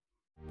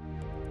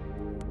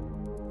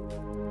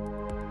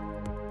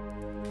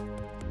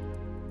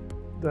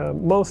 The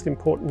most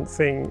important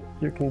thing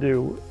you can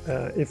do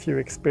if you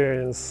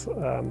experience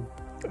a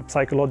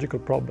psychological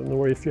problem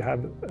or if you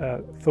have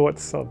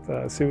thoughts of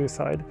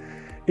suicide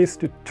is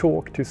to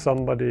talk to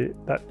somebody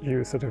that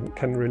you sort of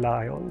can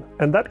rely on.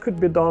 And that could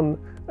be done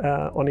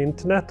on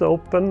internet,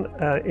 open,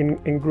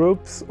 in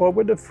groups or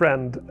with a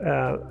friend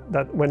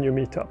that when you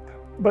meet up.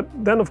 But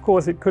then of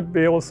course it could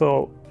be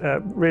also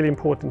really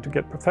important to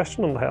get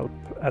professional help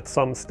at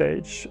some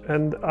stage.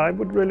 And I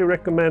would really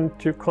recommend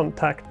to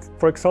contact,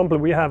 for example,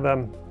 we have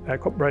a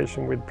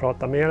cooperation with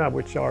Prata Mera,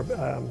 which are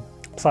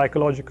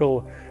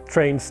psychological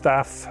trained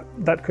staff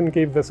that can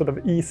give a sort of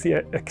easy,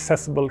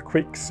 accessible,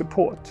 quick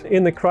support.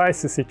 In a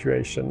crisis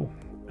situation,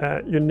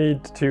 you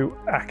need to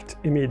act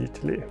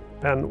immediately,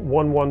 and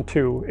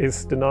 112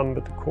 is the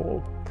number to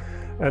call.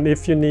 And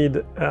if you need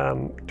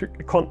to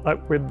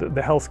contact with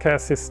the healthcare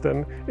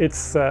system,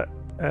 it's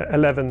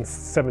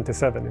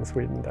 1177 in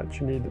Sweden that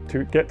you need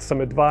to get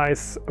some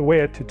advice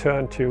where to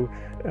turn to,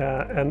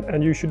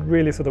 and you should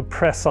really sort of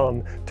press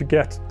on to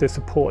get the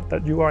support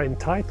that you are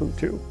entitled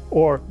to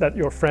or that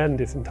your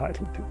friend is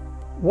entitled to.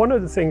 One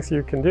of the things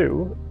you can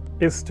do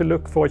is to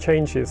look for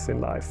changes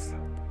in life.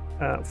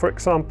 For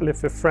example,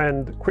 if a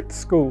friend quits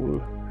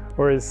school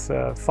or is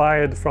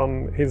fired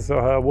from his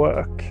or her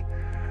work,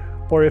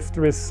 or if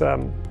there is a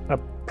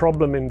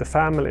problem in the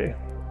family,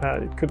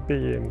 it could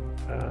be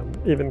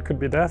even could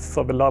be death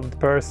of a loved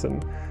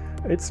person.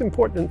 It's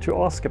important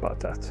to ask about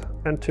that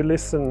and to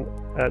listen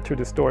to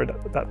the story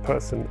that that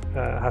person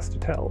has to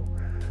tell.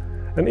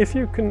 And if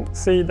you can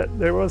see that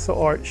there also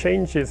are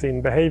changes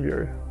in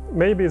behavior,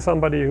 maybe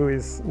somebody who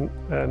is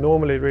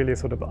normally really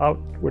sort of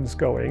outwards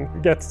going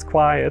gets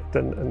quiet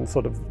and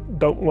sort of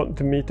don't want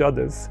to meet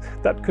others,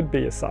 that could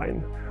be a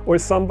sign. Or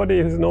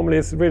somebody who normally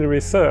is really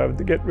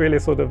reserved get really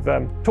sort of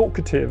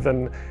talkative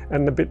and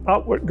a bit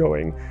outward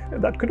going,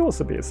 that could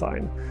also be a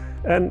sign.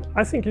 And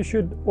I think you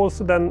should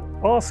also then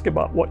ask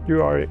about what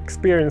you are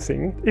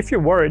experiencing. If you're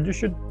worried, you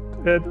should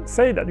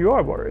say that you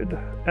are worried.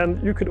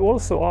 And you could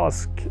also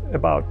ask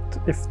about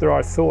if there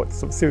are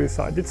thoughts of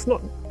suicide. It's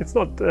not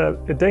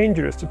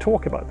dangerous to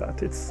talk about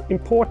that. It's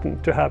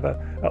important to have an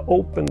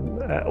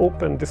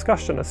open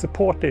discussion, a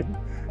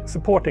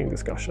supporting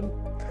discussion.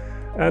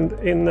 And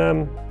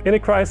in a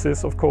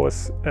crisis, of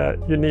course,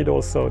 you need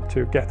also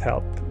to get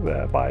help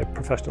by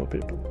professional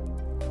people.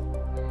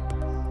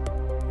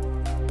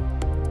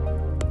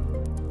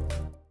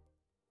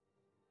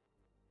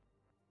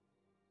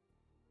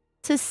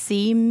 To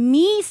see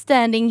me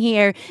standing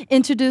here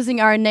introducing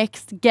our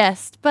next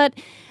guest, but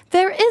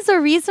there is a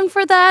reason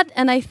for that,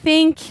 and I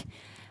think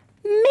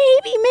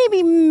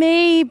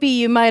maybe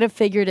you might have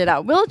figured it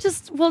out. We'll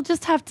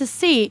just have to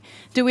see.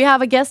 Do we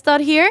have a guest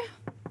out here?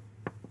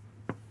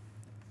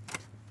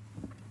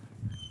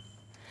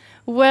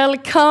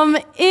 Welcome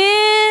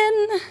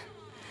in.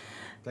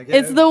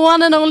 It's the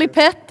one and only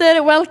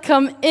Petter.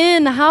 Welcome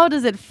in. How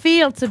does it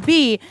feel to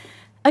be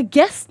a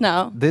guest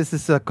now? This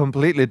is a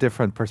completely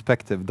different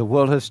perspective. The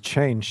world has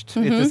changed.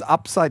 It is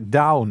upside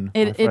down.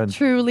 It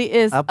truly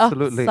is.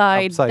 Absolutely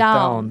upside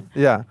down.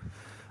 Yeah.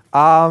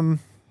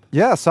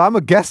 Yeah, so I'm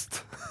a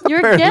guest.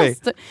 You're a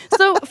guest.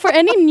 So for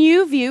any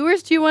new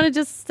viewers, do you want to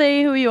just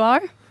say who you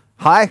are?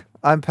 Hi,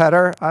 I'm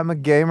Petter. I'm a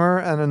gamer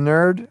and a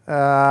nerd.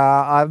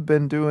 I've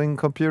been doing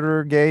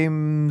computer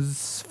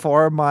games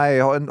for my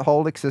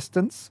whole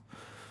existence.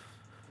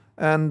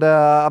 And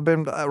I've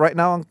been right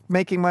now I'm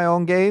making my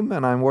own game,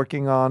 and I'm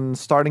working on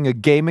starting a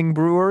gaming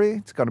brewery.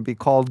 It's going to be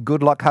called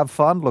Good Luck Have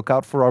Fun. Look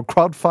out for our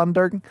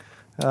crowdfunding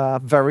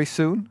very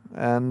soon.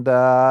 And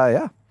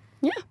yeah.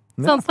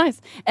 Sounds nice.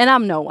 And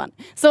I'm no one.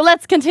 So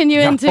let's continue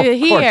into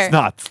here. Of course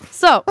not.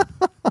 So,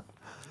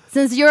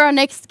 since you're our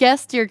next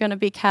guest, you're going to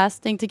be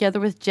casting together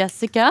with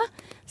Jessica.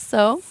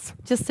 So,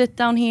 just sit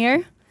down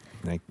here.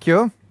 Thank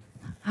you.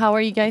 How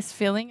are you guys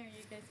feeling? Are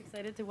you guys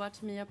excited to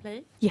watch Mia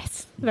play?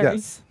 Yes, very.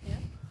 Yes.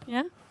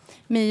 Yeah.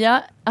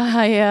 Mia,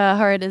 I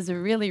heard is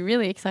really,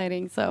 really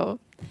exciting. So,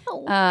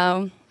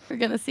 we're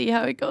going to see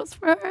how it goes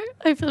for her.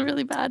 I feel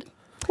really bad.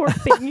 Poor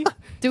thing.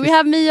 Do we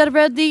have Mia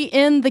ready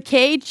in the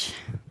cage?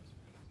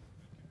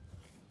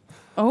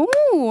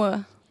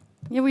 Oh,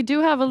 yeah, we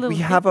do have a little. We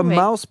have a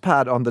mouse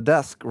pad on the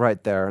desk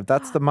right there.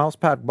 That's the mouse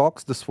pad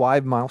box, the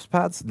Swive mouse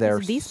pads. They're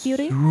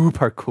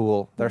super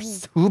cool. They're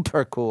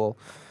super cool.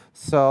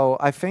 So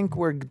I think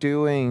we're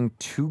doing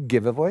 2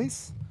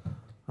 giveaways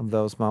of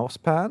those mouse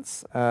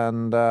pads.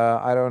 And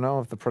I don't know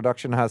if the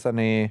production has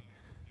any.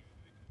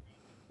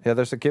 Yeah,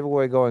 there's a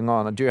giveaway going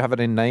on. Do you have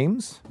any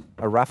names?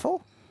 A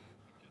raffle?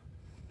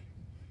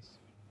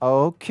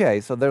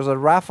 Okay, so there's a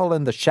raffle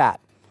in the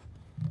chat.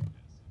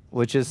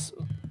 Which is,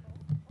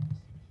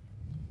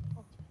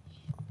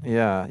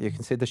 yeah, you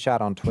can see the chat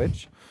on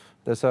Twitch.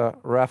 There's a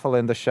raffle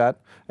in the chat,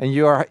 and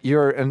you're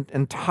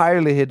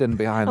entirely hidden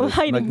behind this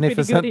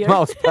magnificent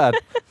mouse pad.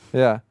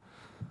 Yeah,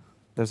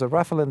 there's a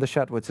raffle in the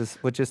chat, which is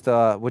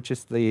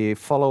the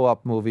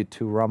follow-up movie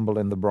to Rumble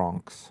in the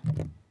Bronx.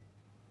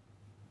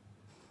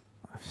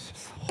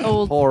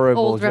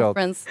 Horrible joke.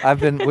 Reference.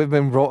 We've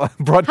been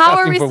broadcasting How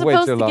are we for way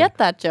supposed too to long. get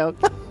that joke?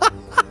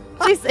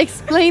 Please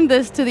explain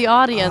this to the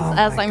audience,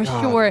 as I'm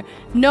sure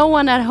no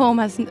one at home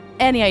has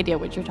any idea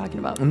what you're talking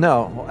about.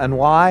 No, and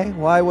why?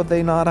 Why would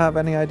they not have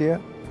any idea?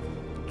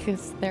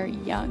 Because they're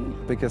young.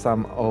 Because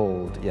I'm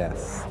old.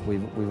 Yes,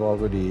 we've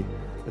already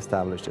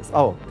established this.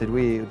 Oh,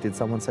 did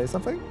someone say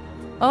something?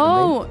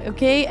 Oh,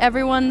 okay.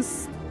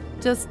 Everyone's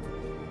just.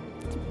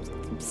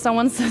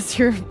 Someone says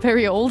you're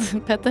very old,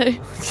 Petter.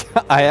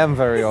 I am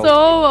very old. So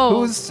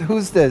old.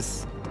 Who's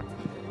this?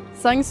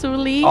 Sang Soo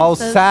Lee. Oh,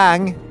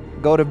 Sang.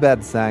 Go to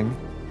bed, Sang.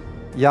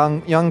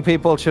 Young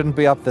people shouldn't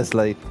be up this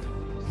late.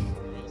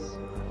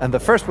 And the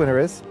first winner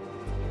is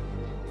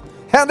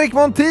Henrik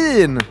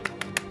Montin.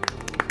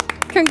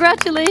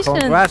 Congratulations.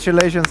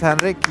 Congratulations,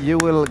 Henrik. You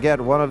will get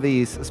one of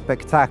these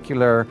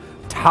spectacular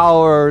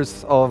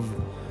towers of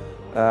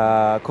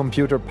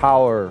computer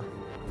power.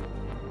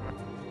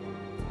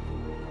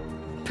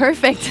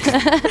 Perfect.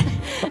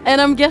 And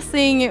I'm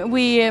guessing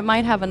we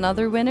might have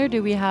another winner.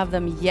 Do we have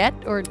them yet,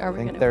 or are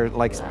we? I think they're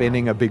like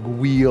spinning a big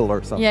wheel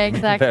or something. Yeah,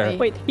 exactly. There.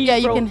 Wait,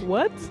 you can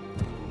what?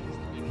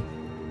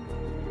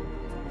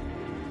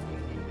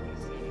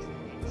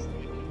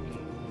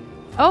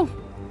 Oh,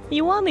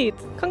 you won it!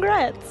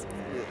 Congrats!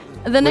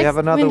 We have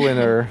another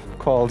winner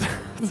called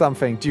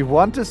something. Do you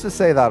want us to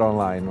say that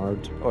online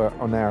or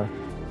on air?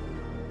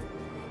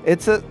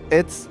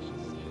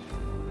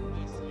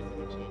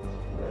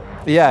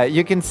 Yeah,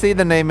 you can see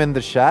the name in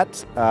the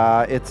chat.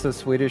 It's a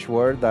Swedish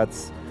word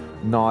that's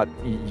not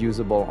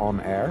usable on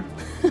air.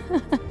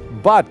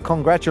 But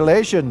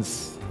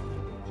congratulations.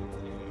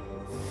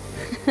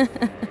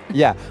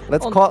 Yeah,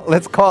 let's call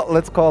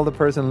the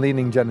person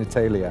leaning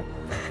genitalia.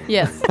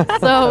 Yes.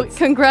 So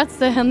congrats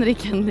to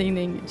Henrik and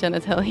leaning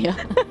genitalia.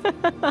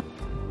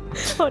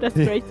 Oh, that's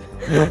great.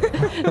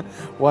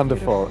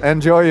 Wonderful.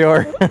 Enjoy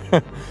your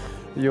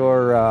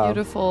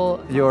beautiful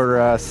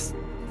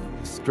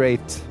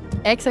straight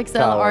XXL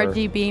tower.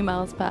 RGB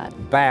mouse pad.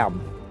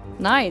 Bam.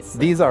 Nice.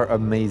 These are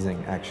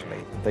amazing,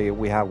 actually.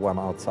 We have one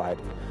outside,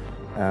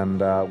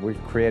 and we're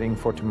creating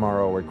for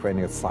tomorrow. We're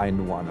creating a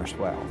signed one as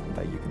well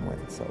that you can win.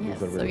 So yes,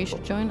 these are really so you cool.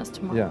 should join us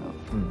tomorrow.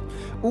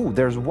 Yeah. Ooh,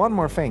 there's one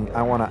more thing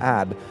I want to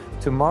add.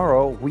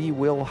 Tomorrow we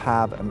will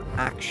have an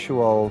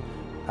actual.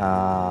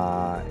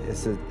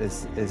 Is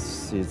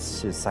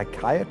it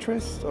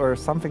psychiatrist or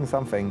something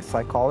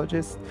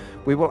psychologist?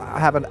 We will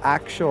have an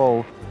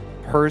actual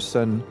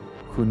person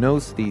who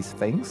knows these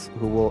things,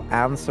 who will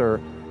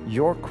answer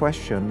your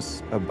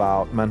questions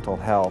about mental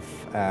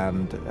health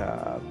and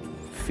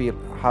feel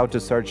how to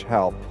search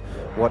help,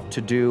 what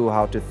to do,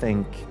 how to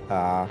think.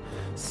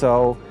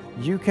 So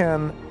you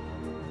can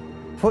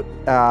put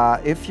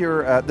if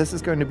you're this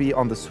is going to be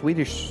on the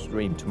Swedish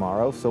stream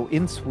tomorrow. So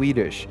in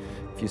Swedish,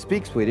 if you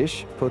speak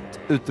Swedish, put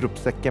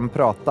utropstecken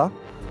prata,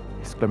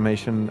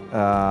 exclamation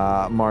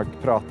mark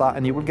prata,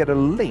 and you will get a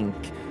link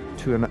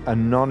to an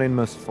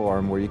anonymous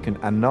form where you can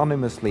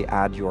anonymously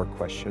add your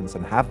questions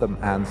and have them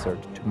answered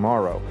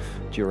tomorrow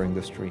during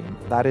the stream.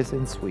 That is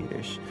in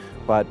Swedish,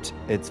 but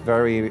it's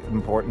very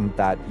important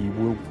that you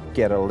will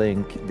get a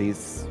link.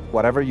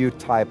 Whatever you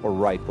type or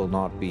write will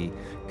not be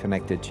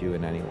connected to you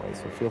in any way.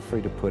 So feel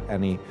free to put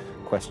any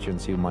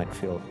questions you might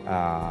feel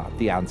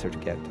the answer to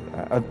get.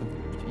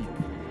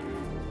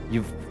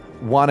 You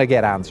want to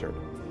get answered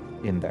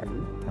in there,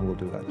 and we'll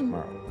do that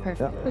tomorrow.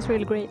 Perfect. It was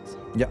really great.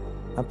 Yeah,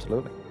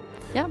 absolutely.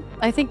 Yeah,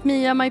 I think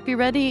Mia might be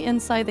ready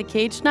inside the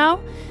cage now.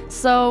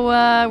 So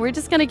we're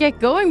just gonna get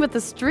going with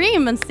the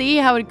stream and see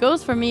how it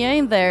goes for Mia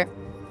in there.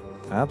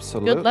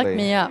 Absolutely. Good luck,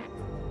 Mia.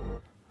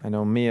 I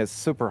know Mia's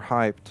super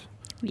hyped.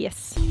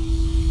 Yes.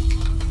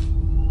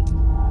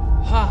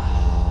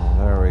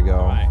 There we go.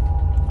 Right.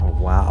 Oh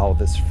wow,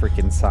 this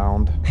freaking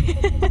sound.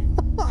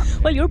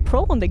 Well, you're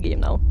pro on the game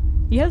now.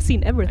 You have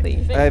seen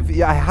everything.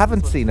 Yeah, I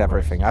haven't seen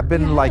everything. I've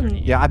been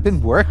I've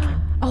been working.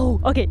 Oh,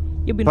 okay.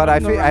 You've been. But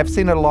I've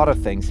seen a lot of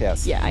things.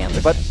 Yes. Yeah, I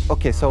understand. But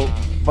okay, so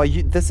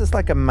this is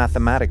like a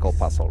mathematical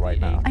puzzle right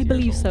now. I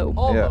believe so.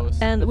 Yeah.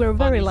 And we're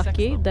very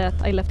lucky that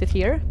I left it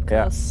here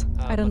because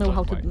I don't know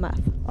how to do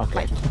math.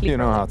 Okay. You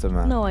know how to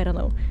math. No, I don't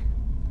know.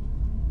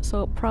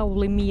 So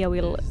probably Mia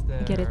will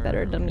get it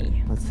better than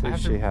me. Let's see if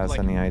she has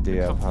any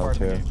idea of how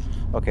to.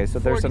 Okay, so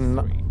there's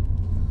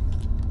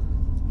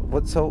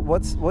what's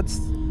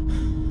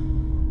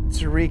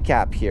to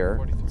recap here?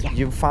 Yeah.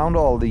 You found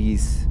all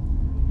these.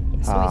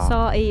 So we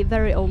saw a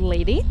very old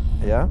lady.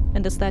 Yeah.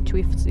 And the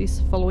statue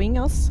is following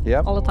us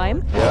all the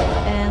time.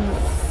 Yeah. And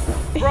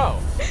bro.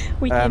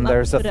 And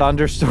there's a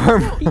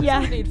thunderstorm.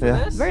 Yeah.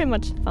 Very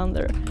much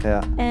thunder.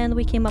 Yeah. And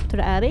we came up to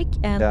the attic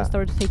and we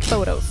started to take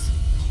photos.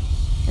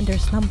 And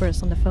there's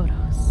numbers on the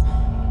photos.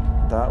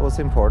 That was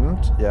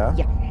important. Yeah.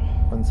 Yeah.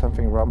 When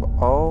something rumble.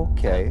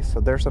 Okay,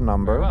 so there's a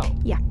number.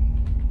 Yeah.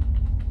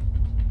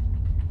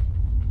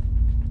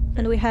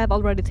 And we have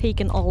already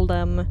taken all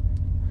them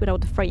without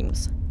the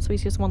frames. So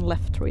it's just one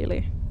left,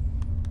 really.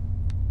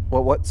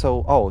 Well, what?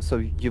 So, so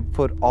you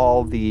put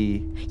all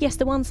the... Yes,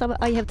 the ones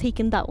I have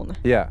taken down.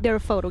 Yeah. They're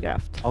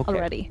photographed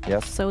already.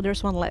 Yes. So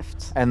there's one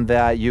left. And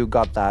you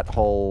got that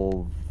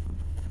whole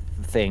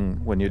thing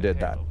when you did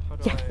that.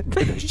 Yeah.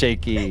 The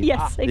shaky...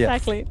 Yes,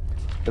 exactly. Yes.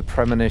 The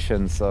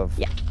premonitions of...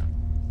 Yeah.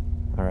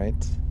 All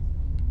right.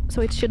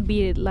 So it should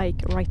be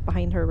like right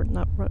behind her right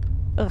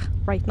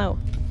now.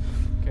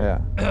 Okay.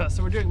 Yeah.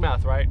 So we're doing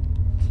math, right?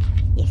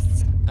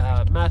 Yes.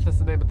 Math is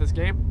the name of this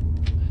game.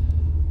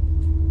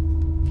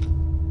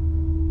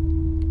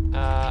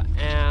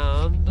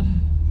 And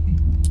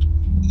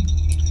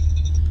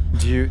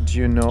do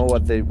you know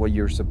what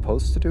you're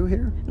supposed to do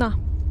here? No.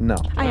 No.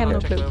 I have no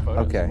clue.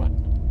 Okay.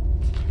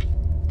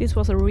 This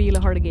was a really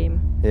hard game.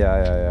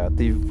 Yeah.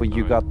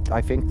 You got.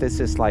 I think this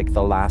is like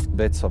the last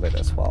bits of it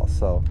as well.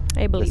 So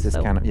I believe this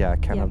is kind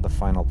of the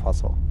final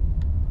puzzle.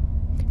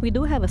 We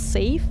do have a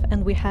safe,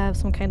 and we have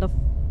some kind of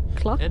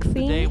clock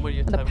thing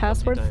and a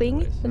password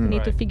thing that we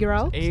need to figure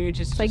out.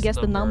 So I guess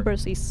the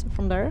numbers is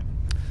from there.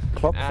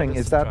 Clock thing,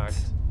 is that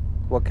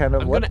what kind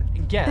of what?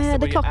 Guess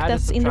the clock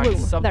that's in the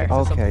room there.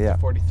 Okay, yeah.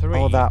 43.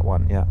 Oh, that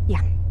one, yeah.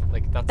 Yeah.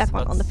 Like that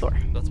one on the floor.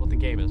 That's what the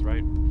game is,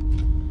 right?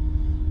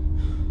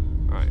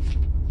 All right.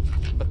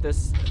 But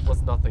this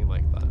was nothing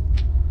like that.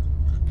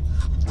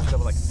 Instead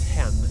of like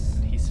 10,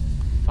 he's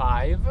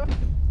 5.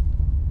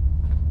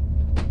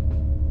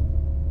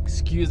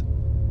 Excuse.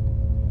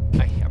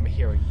 I'm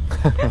hearing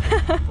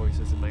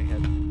voices in my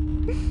head.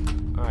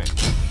 All right.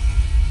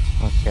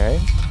 Okay.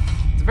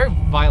 It's a very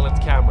violent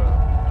camera.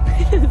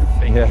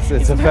 Yes,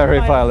 it's a very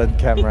violent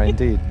camera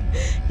indeed.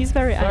 He's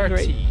very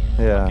angry.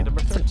 Yeah. Okay,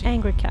 number 13. It's an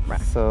angry camera.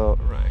 So.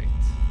 Right.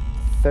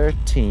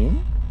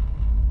 13.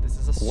 This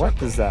is a circle. What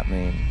does that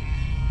mean?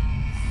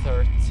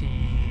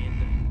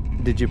 13.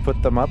 Did you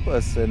put them up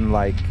as in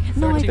like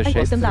no, I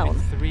took them down.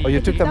 Oh,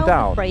 you took them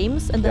down? The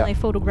frames, and then I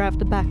photographed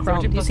the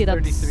background. You see that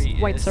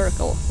white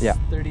circle? Yeah.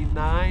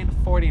 39,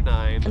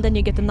 49. And then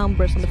you get the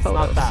numbers on the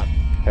photos. It's not that.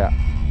 Yeah.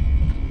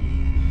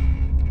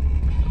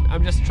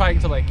 I'm just trying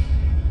to like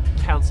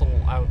cancel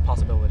out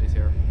possibilities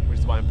here, which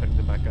is why I'm putting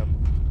them back up.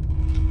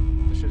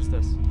 What shit is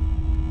this?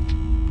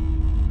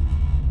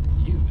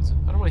 Use.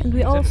 I don't want to. And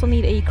we also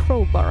need a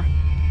crowbar.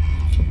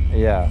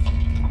 Yeah.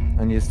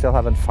 And you still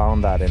haven't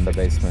found that in the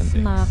basement?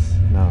 Nah.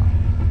 No.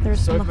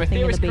 There's so nothing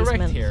in the basement. So if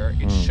my theory is correct here,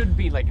 it should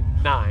be like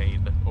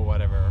 9 or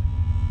whatever.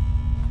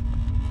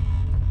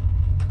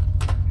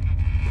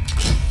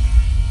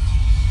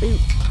 Ooh.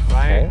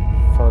 Right?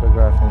 Okay.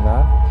 Photographing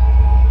that.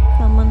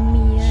 Come on,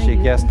 Mia. She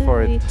guessed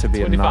for it to be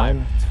 25. a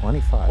 9.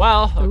 25.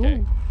 Well,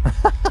 okay.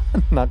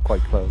 Not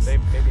quite close.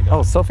 Maybe not.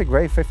 Oh, Sophie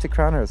Gray, 50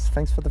 kroners.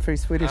 Thanks for the free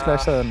Swedish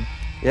lesson.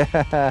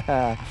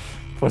 Yeah.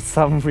 For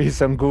some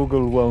reason,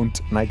 Google won't,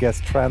 and I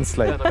guess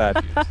translate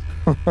that.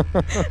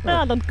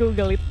 No, don't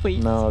Google it,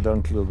 please. No,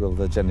 don't Google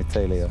the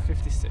genitalia.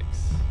 56.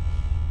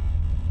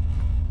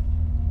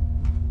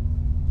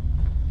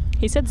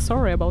 He said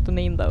sorry about the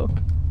name, though.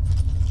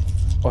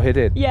 Oh, he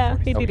did? Yeah,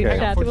 he did in the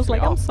chat. He was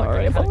like, I'm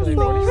sorry about the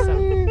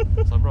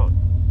name. So I'm wrong.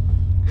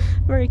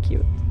 Very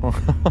cute.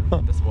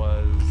 This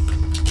was...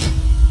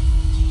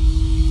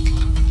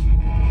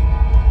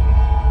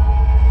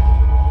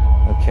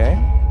 Okay.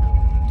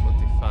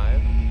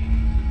 25.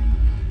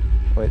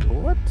 Wait,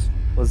 what?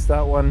 Was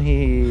that one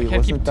he...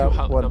 Wasn't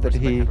that one that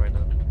he... Right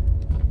now.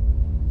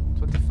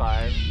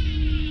 25.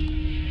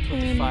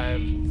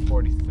 25,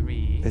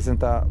 43. Isn't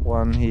that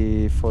one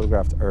he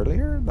photographed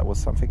earlier? That was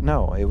something.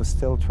 No, it was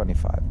still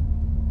 25.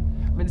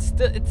 I mean, it's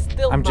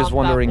still. I'm just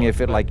wondering one, if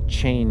it like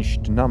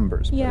changed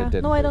numbers. Yeah, but it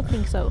didn't no, I don't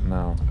think so.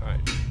 No. Alright.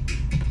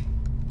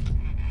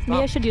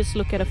 Mia should just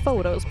look at the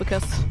photos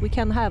because we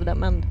can have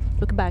them and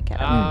look back at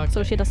them. Okay.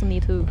 So she doesn't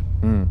need to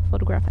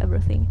photograph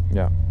everything.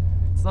 Yeah.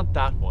 It's not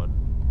that one.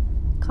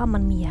 Come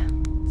on, Mia.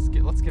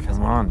 Let's give this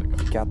Come one on, another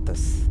go. you got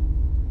this.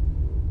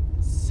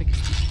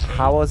 68.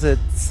 How was it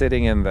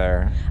sitting in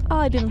there? Oh,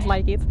 I didn't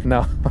like it.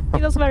 No.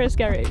 It was very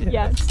scary.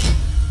 Yeah.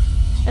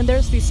 And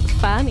there's this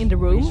fan in the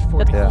room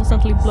that Yeah.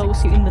 constantly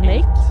blows you in the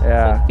neck.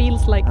 Yeah. So it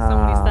feels like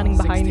somebody's standing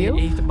behind you.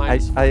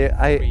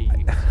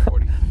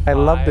 I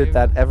loved it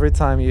that every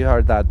time you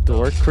heard that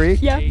door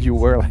creak, you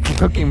were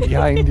like looking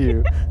behind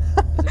you.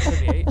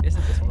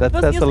 That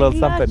says a little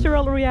something.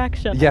 Natural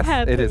reaction. Yes,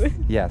 it is.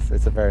 Yes,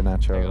 it's a very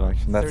natural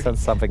reaction. That says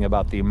something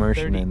about the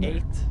immersion in there.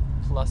 38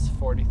 plus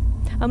 40.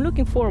 I'm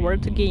looking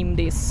forward to game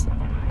this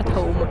at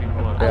home,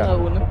 Yeah.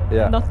 alone,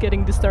 Yeah. not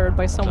getting disturbed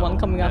by someone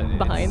coming up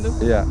behind.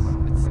 Yeah.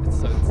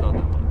 It's not that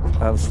one.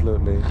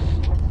 Absolutely.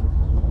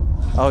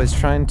 Oh, he's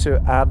trying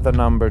to add the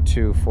number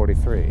to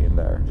 43 in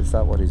there. Is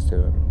that what he's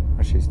doing?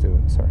 Or she's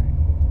doing, sorry.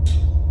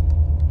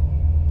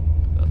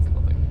 That's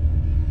nothing.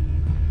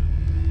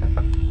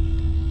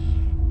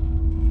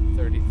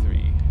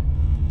 33.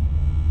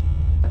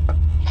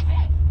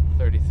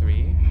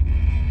 33.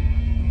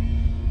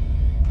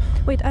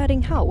 Wait,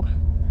 adding how?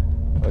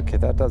 Okay,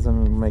 that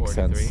doesn't make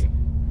sense. 43.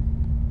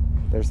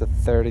 There's a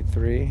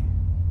 33.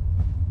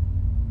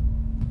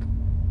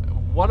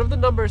 One of the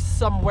numbers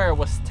somewhere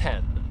was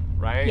 10,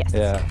 right? Yes.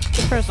 Yeah.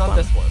 The first Not one.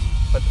 this one,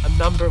 but a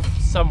number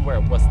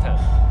somewhere was 10.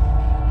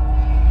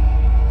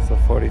 So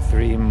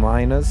 43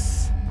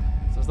 minus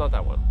So it's not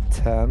that one.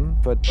 10,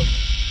 but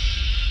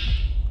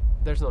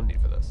There's no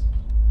need for this.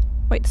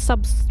 Wait,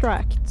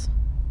 subtract.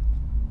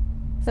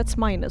 That's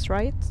minus,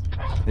 right?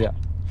 yeah.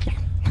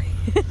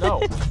 No.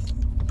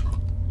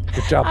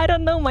 Good job. I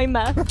don't know my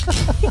math. This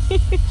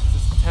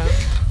is 10.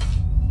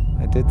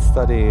 I did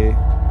study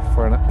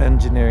for an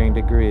engineering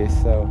degree,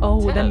 so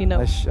Oh, then you know.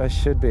 I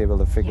should be able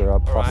to figure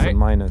out plus Alright. and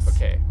minus.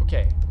 Okay.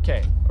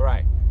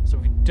 Alright. So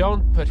we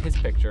don't put his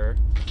picture,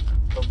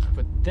 but we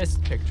put this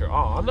picture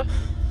on.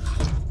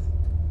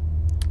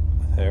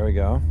 There we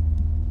go.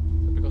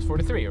 It becomes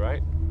 43,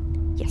 right?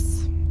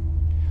 Yes.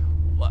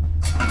 What?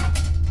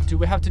 Do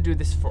we have to do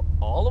this for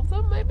all of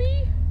them,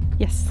 maybe?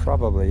 Yes.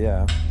 Probably,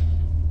 yeah.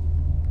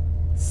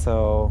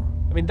 So,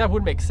 I mean, that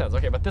would make sense.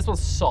 Okay, but this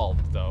one's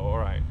solved, though.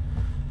 Alright.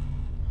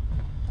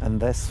 and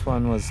this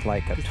one was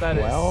like a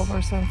 12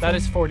 or something? That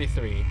is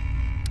 43.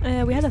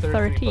 We had a 33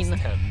 13. plus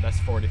 10, that's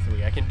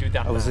 43. I can do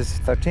that. Oh, was math. this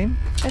 13?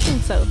 I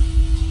think so.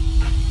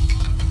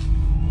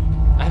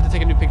 I have to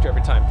take a new picture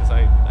every time because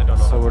I don't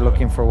know. So we're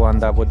looking for one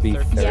that would be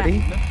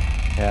 30?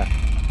 Yeah.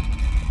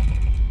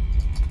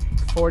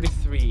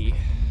 43.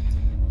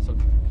 So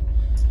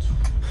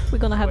We're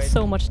gonna have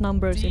so much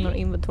numbers in our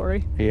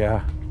inventory.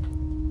 Yeah.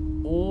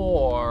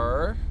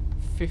 or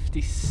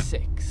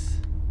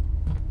 56.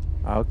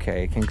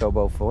 Okay, it can go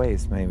both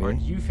ways, maybe.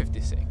 Aren't you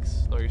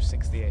 56? No, you're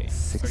 68.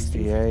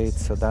 68,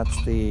 so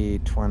that's the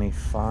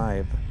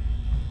 25.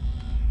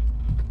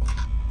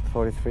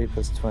 43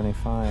 plus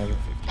 25.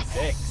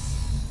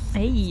 56.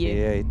 Hey,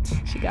 68.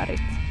 she got it.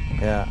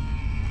 Yeah.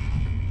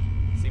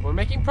 See, we're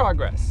making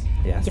progress.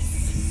 Yes.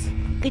 Yes.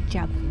 Good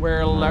job.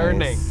 We're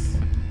learning.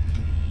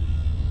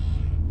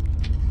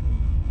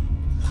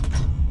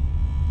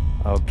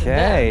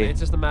 Okay. And then it's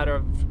just a matter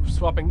of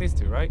swapping these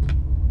two, right?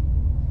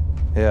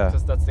 Yeah.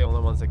 Because that's the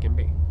only ones that can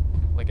be.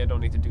 Like, I don't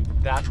need to do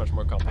that much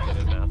more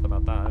complicated math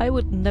about that. I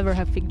would never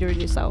have figured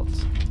this out.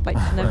 Like,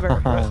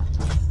 never.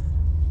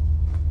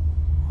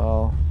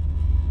 Well,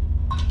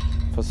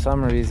 for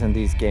some reason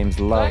these games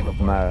love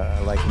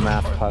like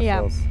math puzzles.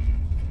 Yeah.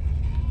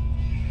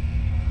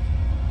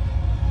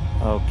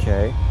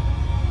 Okay.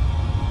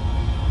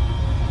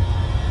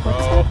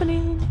 What's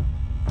happening?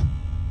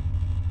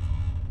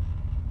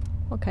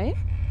 Okay.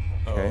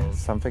 Okay,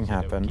 something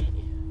happened.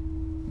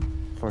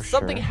 For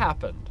Something sure.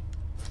 happened.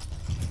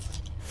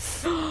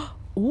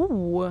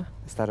 Ooh.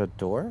 Is that a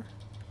door?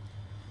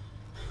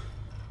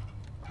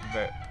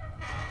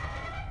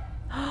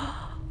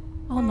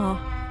 Oh no.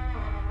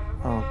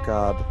 Oh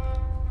god.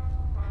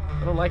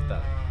 I don't like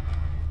that.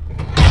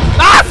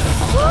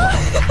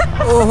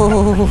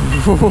 Oh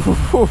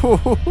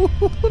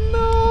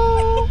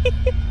no!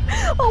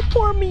 Oh,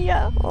 poor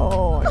Mia.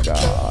 Oh my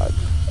god.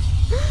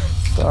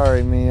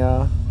 Sorry,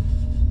 Mia.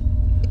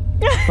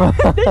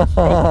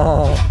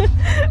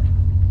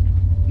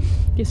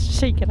 Just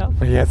shake it off.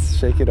 Yes,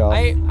 shake it off.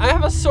 I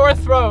have a sore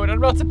throat. I'm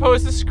not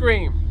supposed to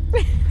scream.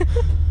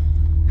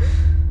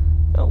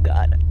 Oh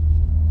god.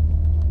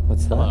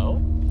 What's that?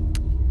 Hello?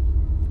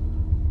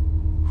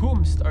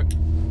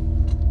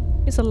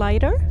 It's a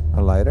lighter?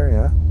 A lighter,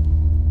 yeah.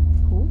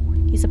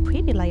 Ooh, it's a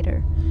pretty lighter.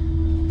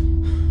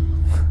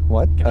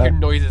 What? I can hear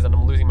noises and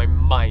I'm losing my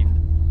mind.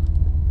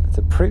 It's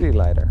a pretty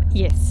lighter.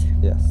 Yes.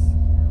 Yes.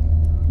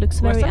 Looks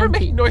very Whoever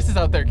antique. making noises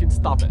out there can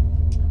stop it.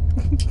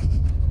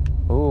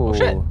 Ooh. Oh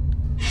shit!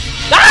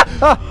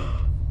 Ah!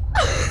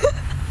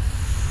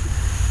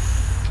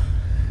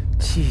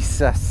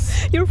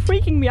 Jesus. You're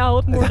freaking me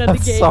out more than the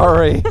game.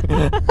 Sorry.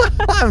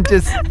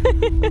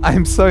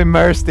 I'm so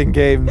immersed in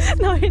games.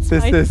 No, it's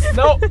this fine. is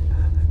No.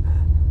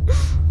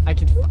 I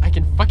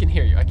can fucking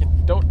hear you.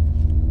 Don't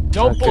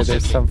okay, bullshit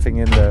there's me. something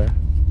in there.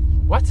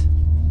 What?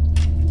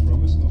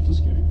 Promise not to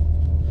scare you.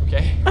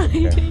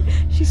 Okay.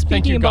 She's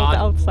speaking about the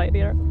outside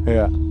here.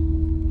 Yeah.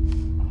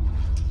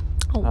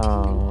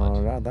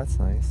 Oh, wow, that's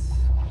nice.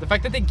 The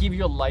fact that they give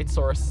you a light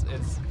source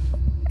is...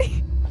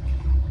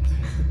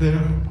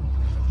 There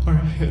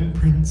are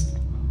handprints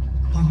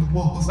on the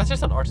walls. That's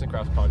just an arts and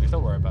crafts project,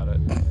 don't worry about it.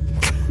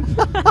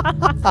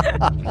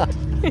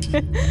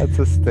 That's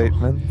a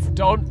statement.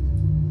 Don't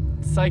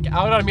psych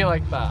out on me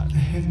like that. The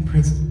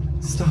handprints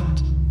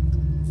stopped.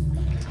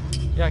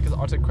 Yeah, because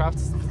arts and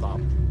crafts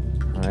stopped.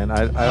 And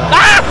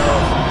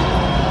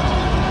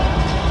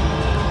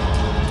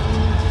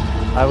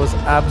I was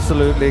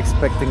absolutely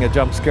expecting a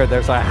jump scare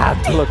there, so I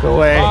had to look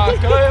away.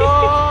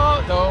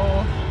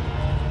 No.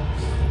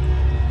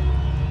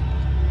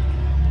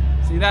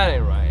 See, that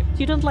ain't right.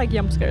 You don't like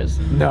jump scares?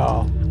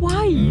 No.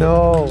 Why?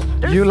 No.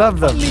 They're you so love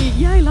them. funny.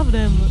 Yeah, I love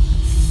them.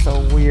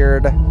 So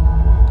weird.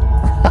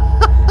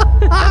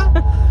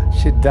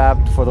 She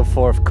dabbed for the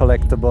 4th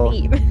collectible.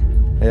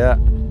 Yeah.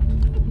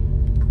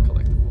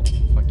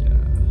 Collectible. Fuck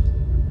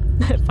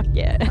yeah. Fuck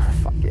yeah.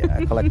 Fuck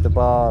yeah.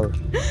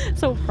 Collectible.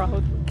 So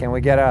proud. Can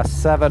we get a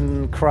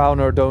 7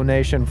 crowner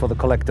donation for the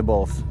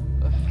collectibles?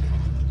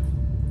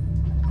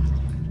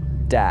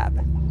 Dab.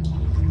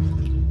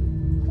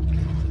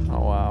 Oh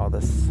wow,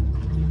 this.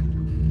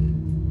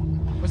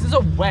 Was this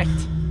a wet?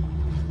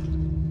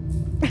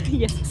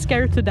 Yes,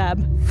 scared to dab.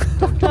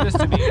 Don't do this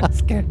to me.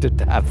 Scared to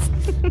dab.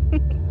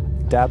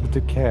 Dab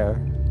to care.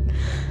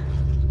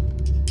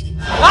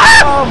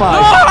 Ah! Oh my!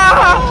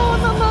 Oh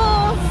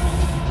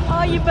no!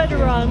 Oh, you better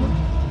run.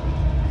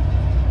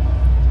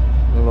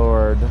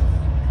 Lord.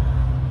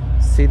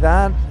 See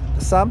that?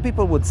 Some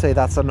people would say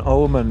that's an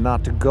omen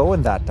not to go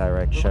in that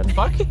direction.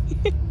 What the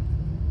fuck?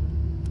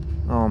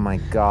 Oh my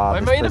god, Why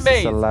am I in a this place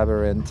is maze? a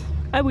labyrinth.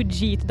 I would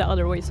cheat the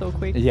other way so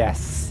quick.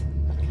 Yes.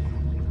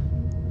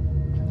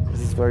 This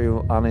is where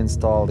you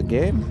uninstall the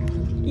game.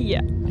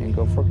 Yeah. And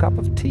go for a cup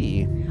of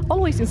tea.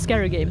 Always in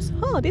scary games.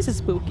 Oh, this is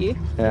spooky.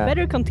 Yeah.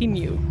 Better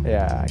continue.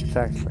 Yeah,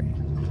 exactly.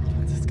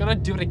 It's gonna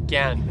do it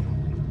again.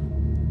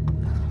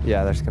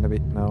 Yeah, there's gonna be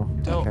no.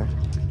 Don't. Okay.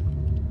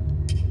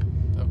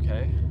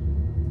 Okay.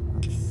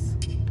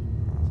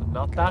 So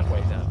not that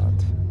way then.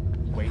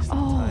 Waste of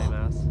time,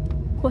 ass.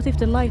 What if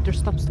the lighter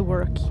stops to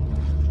work?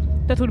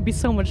 That would be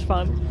so much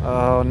fun.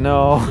 Oh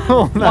no.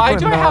 Why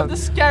do I have the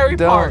scary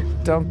part?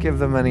 Don't give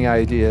them any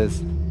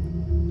ideas.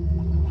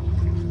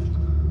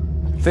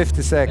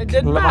 50 sec. It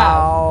didn't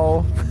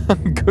Wow.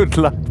 Good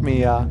luck,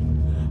 Mia.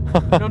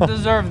 I don't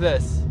deserve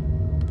this.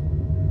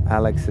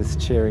 Alex is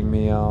cheering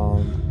me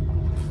on.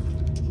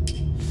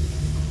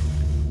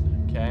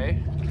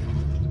 Okay.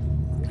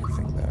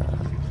 Nothing there.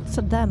 It's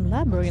a damn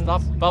labyrinth.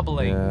 Stop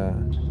bubbling. Yeah.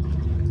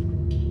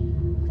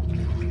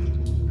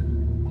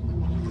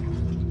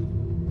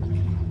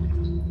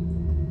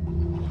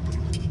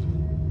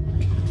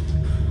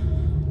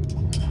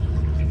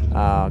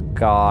 Oh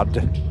God.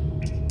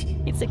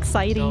 It's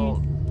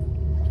exciting.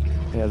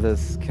 Yeah,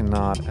 this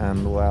cannot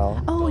end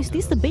well. Oh, is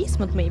this the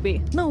basement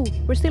maybe? No,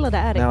 we're still at the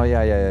attic. No,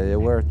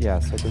 yeah.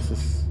 So this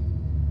is.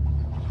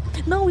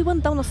 No, we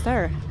went down a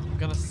stair. I'm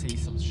gonna see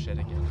some shit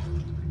again.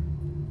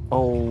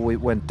 Oh, we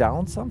went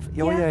down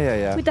something? Oh,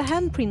 yeah. With the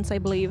handprints, I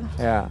believe.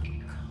 Yeah.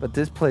 But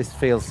this place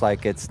feels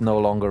like it's no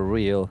longer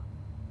real.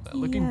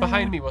 Looking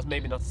behind me was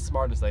maybe not the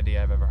smartest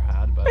idea I've ever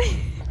had, but...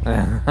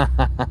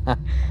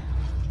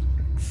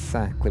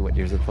 Exactly what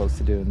you're supposed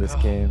to do in this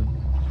game.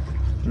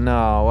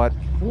 No, what?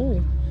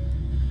 Ooh.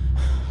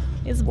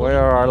 It's Where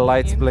are our blinking.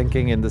 lights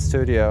blinking in the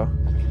studio?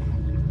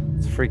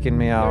 It's freaking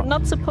me out. You're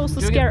not supposed to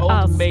Doing scare an old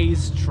us.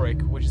 maze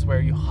trick, which is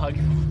where you hug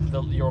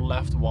your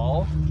left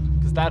wall,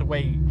 because that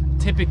way,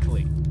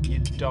 typically, you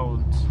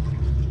don't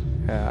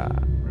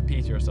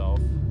repeat yourself.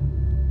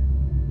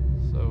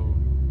 So...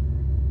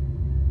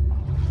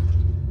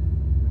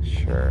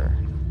 Sure.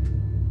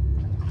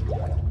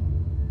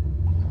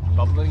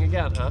 Bubbling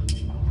again, huh?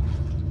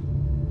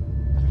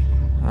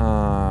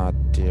 Ah,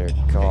 dear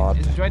God.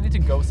 Okay, do I need to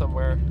go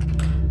somewhere?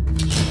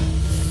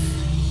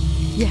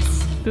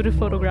 Yes, do the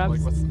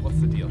photographs. Like, what's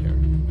the deal here?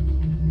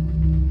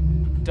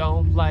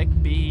 Don't like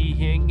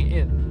being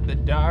in the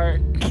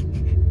dark.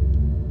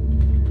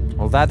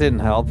 Well, that didn't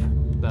help.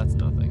 That's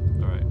nothing.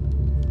 Alright.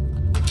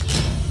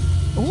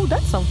 Oh,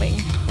 that's something.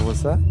 What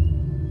was that?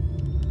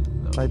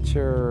 Light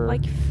your...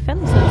 Like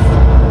fences.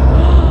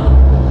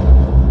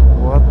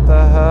 What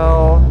the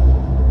hell?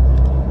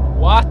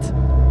 What?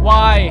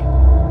 Why?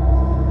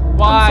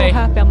 Why? I'm so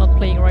happy I'm not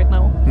playing right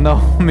now. No,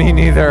 me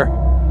neither.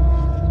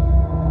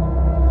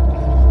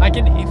 I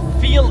can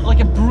feel like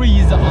a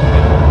breeze on me.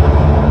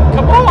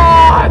 Come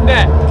on!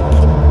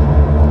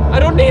 I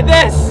don't need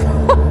this!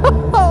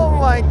 Oh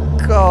my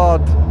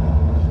God.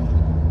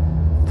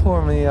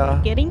 Poor Mia.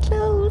 Getting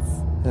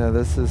close. Yeah,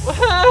 this is...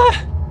 No!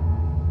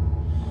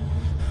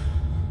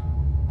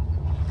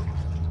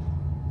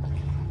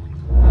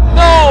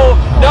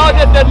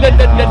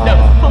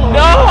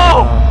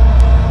 No!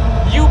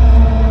 You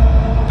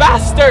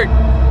bastard!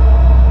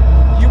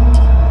 You.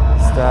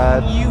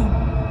 Stab. You.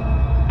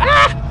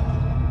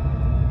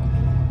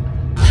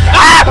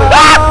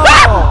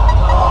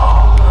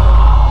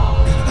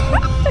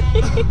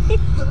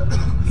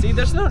 See,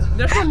 there's no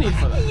need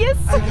for that. Yes.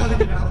 I gotta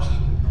get out.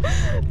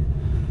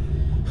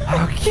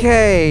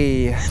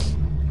 Okay.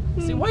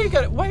 See, why you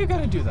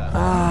gotta do that?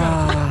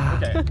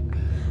 Okay.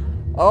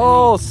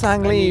 Oh,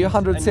 Sangli,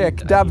 100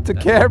 SEK. Dab to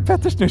care,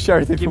 Petter's new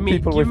charity for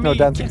people with no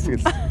dancing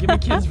skills. Give me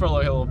kids for a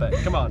little bit.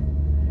 Come on.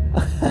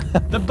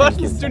 The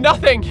buttons do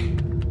nothing.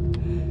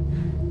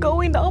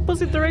 Go in the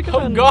opposite direction.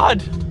 Oh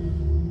God.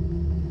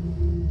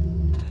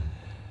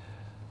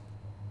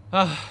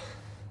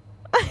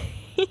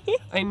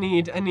 I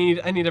need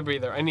a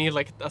breather. I need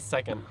like a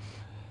second.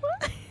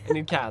 I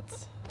need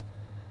cats.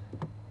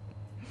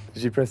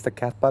 Did you press the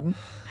cat button?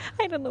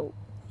 I don't know.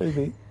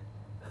 Maybe.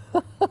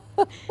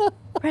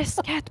 Press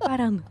cat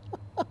button.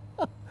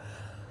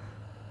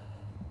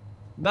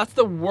 That's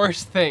the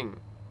worst thing.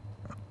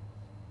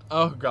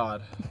 Oh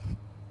God.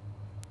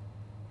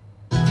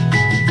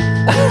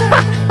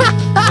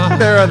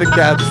 There are the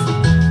cats.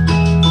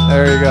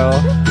 There you go.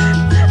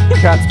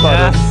 Cat's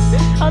button.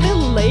 Yes. Are they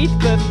late?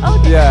 But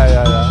okay.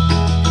 Yeah.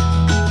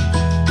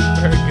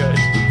 Very good.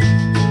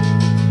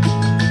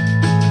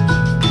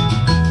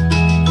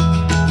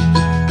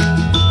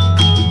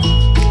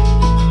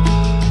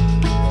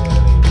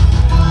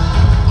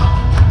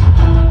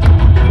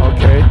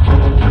 Okay.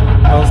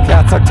 Those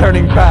cats are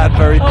turning bad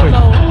very quick.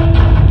 No.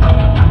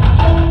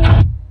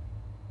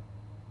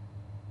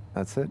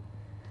 That's it.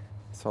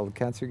 That's all the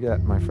cats you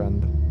get, my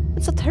friend.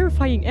 It's a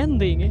terrifying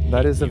ending.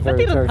 That is a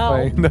very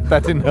terrifying.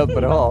 That didn't help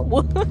at all.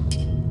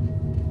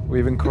 We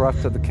even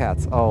corrupted the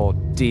cats. Oh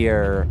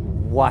dear.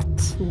 What?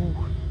 Ooh.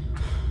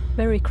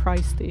 Very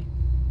Christy.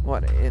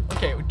 What?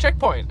 Okay,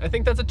 checkpoint. I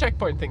think that's a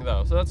checkpoint thing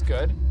though, so that's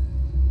good.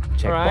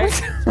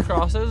 Checkpoint? Alright.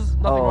 Crosses.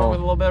 Nothing wrong with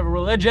a little bit of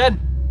religion.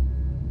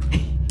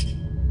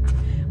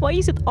 Why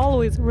is it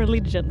always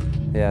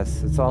religion?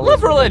 Yes, it's always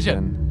Love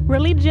religion.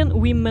 Religion,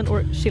 women,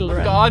 or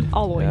children. God.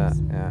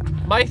 Always. Yeah.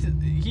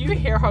 You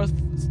hear how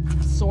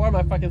sore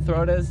my fucking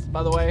throat is,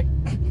 by the way?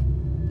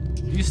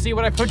 You see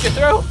what I put you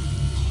through?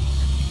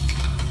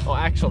 Oh,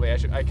 actually, I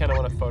kind of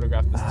want to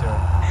photograph this too.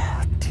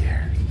 Oh,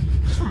 dear.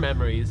 Just for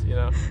memories, you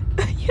know?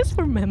 Yes,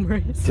 for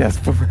memories. Just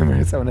for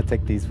memories. I want to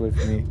take these with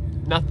me.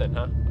 Nothing,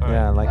 huh? All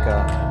Yeah, right. like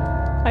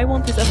a... I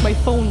want this as my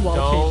phone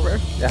wallpaper.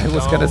 Yeah, I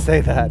was gonna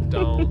say that.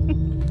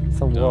 Don't.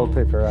 Some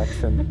wallpaper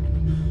action.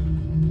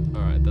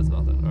 Alright, that's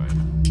nothing. Alright.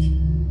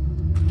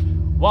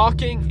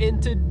 Walking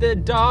into the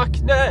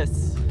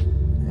darkness.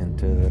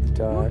 Into the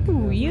dark.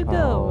 Ooh, you go.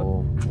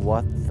 Oh,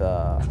 what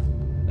the?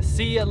 I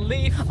see a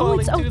leaf Oh, falling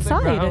it's to the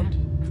outside. ground.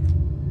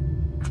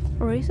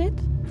 Or is it?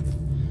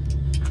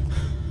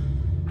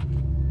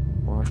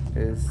 What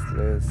is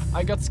this?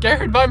 I got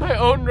scared by my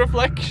own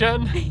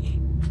reflection.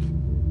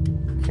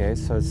 Okay,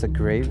 so it's a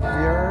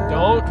graveyard.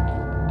 Don't.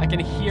 I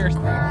can hear.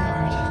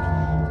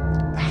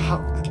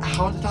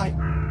 How did I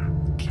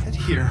get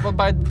here? Well,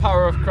 by the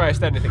power of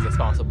Christ, anything is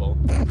possible.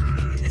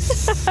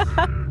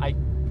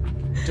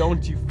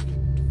 Don't you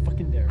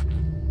fucking dare.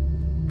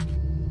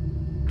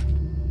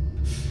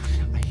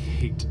 I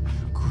hate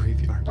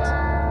graveyards.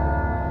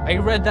 I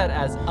read that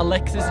as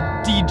Alexis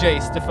DJ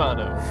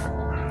Stefano.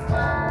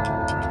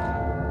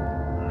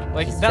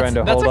 Like that's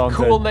a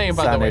cool name,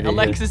 by the way.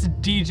 Alexis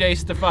DJ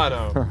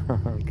Stefano.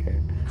 Okay.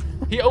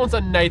 He owns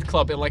a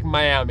nightclub in like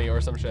Miami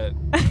or some shit.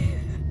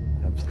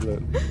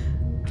 Absolutely.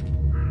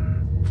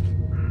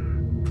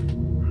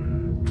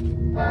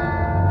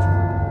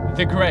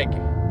 The Greg.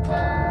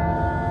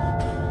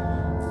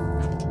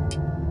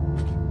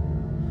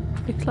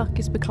 The clock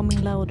is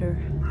becoming louder.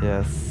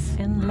 Yes.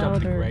 And Dump the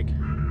louder. Greg.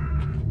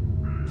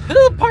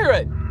 Little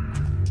pirate!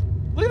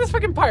 Look at this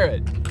fucking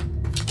pirate!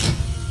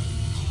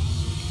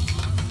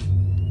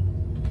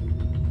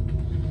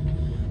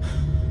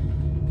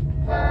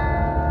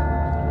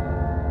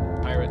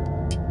 Pirate.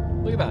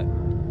 Look at that.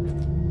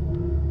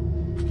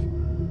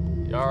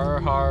 Yar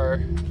har.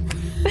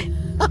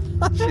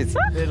 She's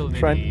Little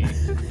trying to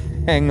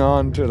hang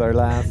on to their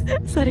last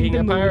Being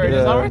a pirate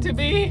is alright to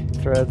be.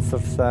 threads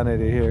of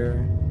sanity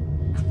here.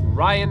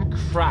 Ryan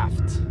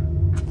Kraft.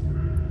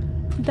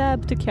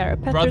 Dab to care.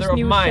 Petter's Brother of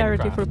new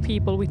charity Minecraft. for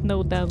people with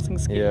no dancing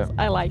skills.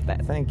 Yeah. I like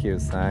that. Thank you,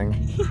 Sang.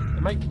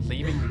 Am I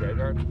leaving the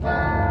graveyard? No,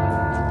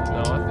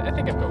 I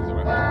think I'm going the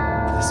right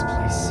way. This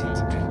place seems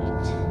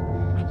abandoned.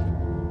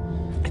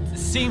 It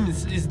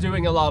seems is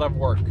doing a lot of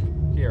work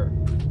here.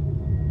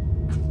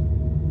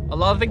 A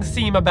lot of things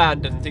seem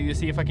abandoned. Do you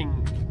see a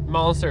fucking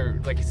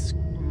monster like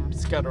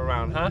scud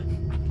around, huh?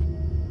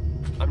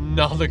 I'm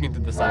not looking to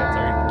the sides.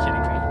 Are you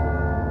kidding me?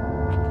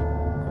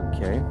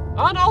 Okay.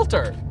 An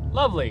altar.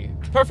 Lovely.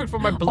 Perfect for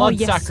my blood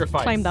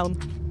sacrifice. Climb down.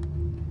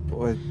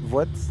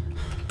 What?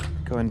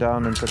 Going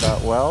down into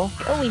that well?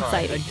 Go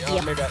inside.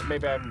 Right,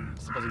 maybe I'm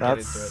supposed to get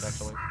into it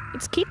actually.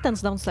 It's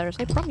kittens downstairs,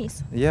 I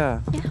promise. Yeah.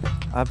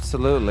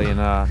 Absolutely, in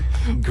a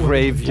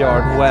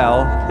graveyard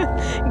well.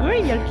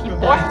 Graveyard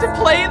kittens. Do I have to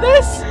play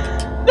this?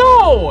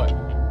 No!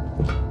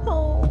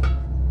 Oh.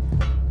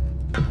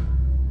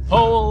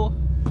 Hole.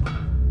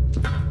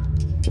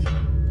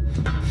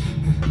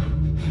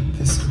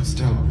 This goes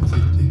down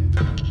really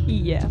deep.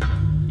 Yeah.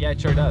 Yeah,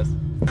 it sure does.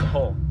 It's a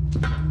hole.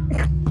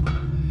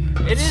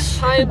 It is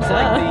times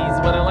like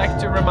these when I like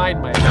to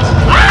remind myself.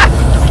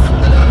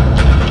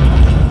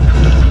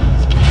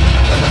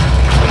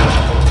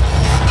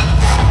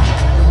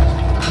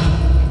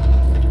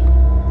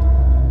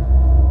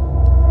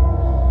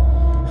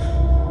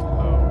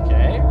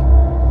 Okay.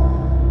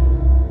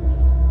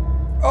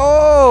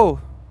 Oh!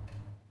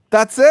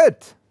 That's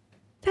it!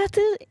 That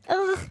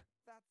is.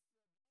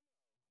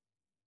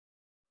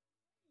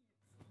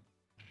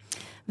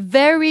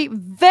 Very,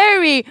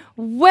 very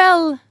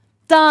well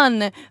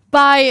done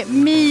by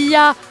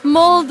Mia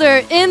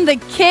Mulder in the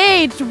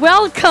cage.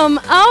 Welcome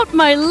out,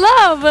 my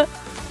love.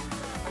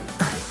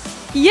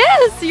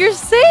 Yes, you're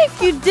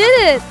safe. You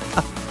did it.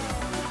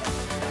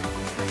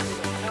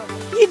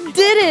 You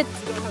did it.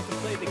 You don't have to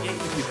play the game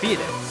if you beat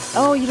it.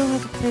 Oh, you don't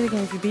have to play the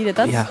game if you beat it.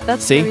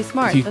 That's See? very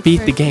smart. If you That's beat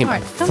very the game,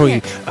 smart. Come for here.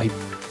 you, I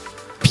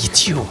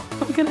beat you.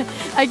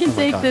 I can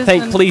take this.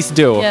 and- Please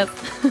do. Yes.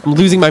 I'm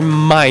losing my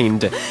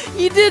mind.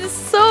 You did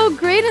so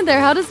great in there.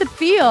 How does it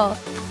feel?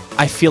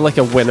 I feel like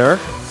a winner.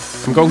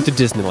 I'm going to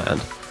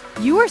Disneyland.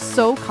 You are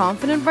so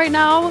confident right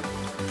now,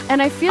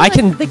 and I feel I like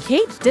can- the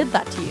cage did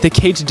that to you. The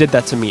cage did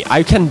that to me.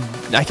 I can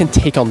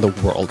take on the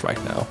world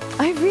right now.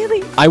 I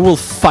really, I will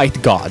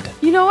fight God.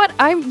 you know what?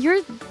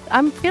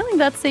 I'm feeling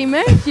that same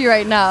energy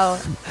right now.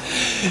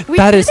 We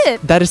That did is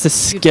it. that is the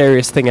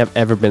scariest thing I've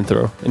ever been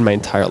through in my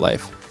entire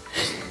life.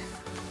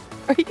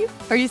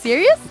 Are you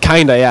serious?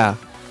 Kinda, yeah.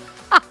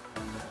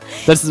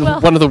 That's Well,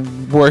 one of the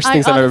worst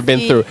things I've ever been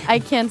honestly, through. I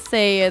can't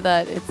say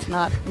that it's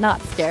not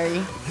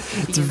scary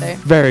either.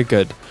 Very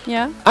good.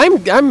 Yeah.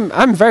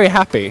 I'm very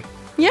happy.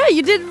 Yeah,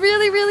 you did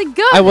really, really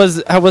good.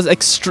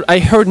 I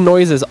heard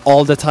noises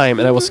all the time,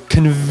 and I was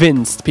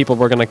convinced people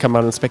were gonna come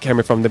out and scare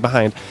me from the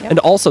behind. Yep. And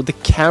also the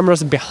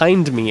cameras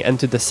behind me and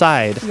to the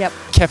side Yep.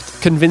 kept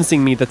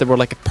convincing me that there were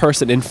like a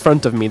person in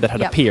front of me that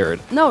had Yep. appeared.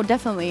 No,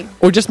 definitely.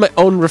 Or just my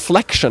own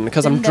reflection,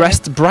 because I'm Been there,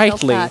 dressed felt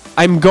brightly. that.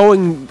 I'm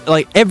going,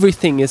 like,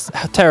 everything is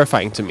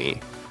terrifying to me.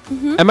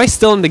 Mhm. Am I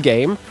still in the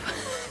game?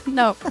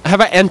 No.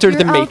 Have I entered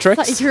the You're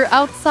Matrix? You're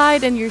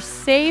outside and you're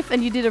safe,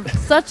 and you did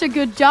such a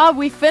good job.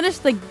 We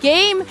finished the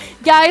game,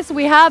 guys.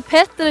 We have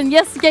Petter and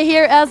Jessica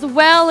here as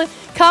well.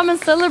 Come and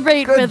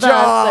celebrate Good with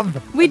job.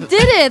 us. We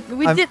did it.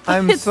 We did.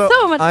 It's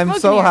so much I'm fun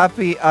so here.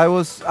 happy. I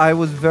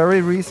was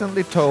very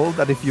recently told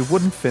that if you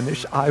wouldn't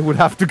finish, I would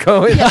have to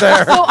go in Yeah.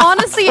 there. So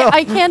honestly,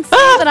 I can't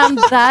say that I'm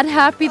that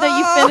happy that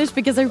you finished,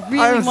 because I really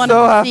I'm wanted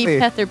so to see happy.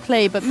 Petter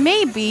play. But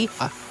maybe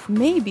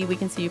we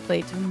can see you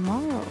play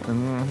tomorrow.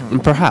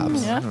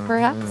 Perhaps. Yeah,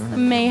 perhaps.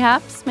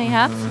 Mayhaps.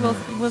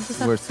 We'll just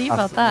have We're to see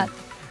about that.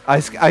 I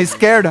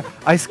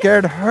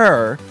scared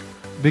her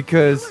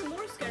because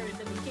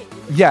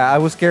I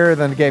was scarier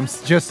than the game.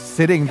 Just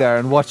sitting there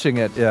and watching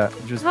it. Yeah,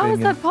 just How being is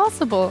in- that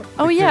possible?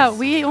 Oh yeah,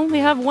 we only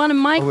have one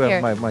mic Oh, we have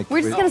here. my mic.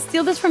 We're just Wait. gonna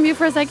steal this from you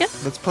for a second.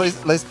 Let's place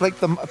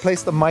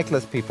the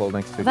micless people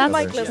next to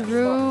That's each other.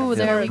 true. Yeah,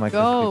 There we micless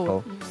go.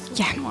 people.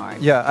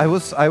 Yeah,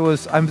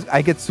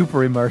 I get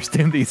super immersed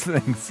in these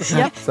things.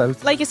 Yep. So,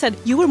 Like you said,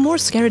 you were more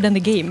scared than the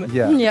game.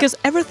 Yeah. Yeah. Because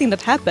everything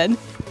that happened,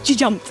 you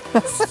jumped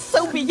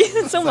so big,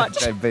 so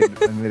much. I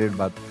made it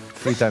about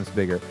 3 times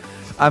bigger.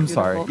 I'm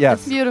sorry. Yes.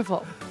 It's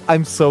beautiful.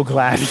 I'm so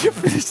glad you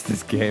finished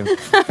this game.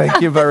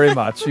 Thank you very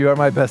much. You are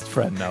my best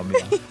friend now,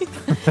 Mia.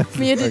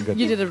 Mia, Very good.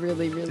 you did a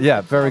really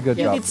Yeah, very good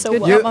You job. did so well.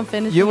 Good job on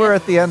finishing you were it.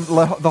 at the end,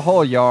 the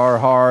whole yar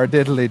har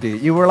diddly dee.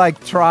 You were like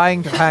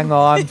trying to hang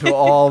on to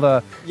all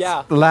the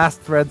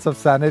last threads of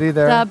sanity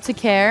there. Dub to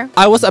care.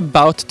 I was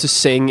about to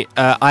sing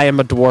I am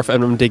a dwarf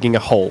and I'm digging a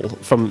hole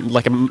from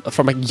like a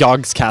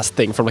Yogscast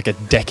thing from like a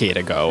decade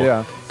ago.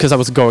 Yeah. Because I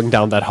was going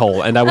down that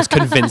hole and I was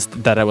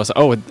convinced that I was,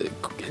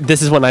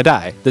 this is when I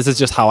die. This is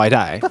just how I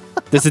die.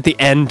 This is the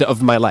end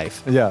of my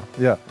life. Yeah.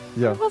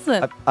 It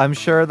wasn't. I'm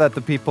sure that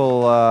the people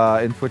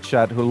in Twitch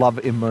chat who love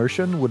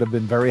immersion would have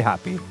been very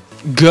happy.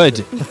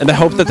 Good. And I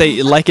hope that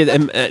they like it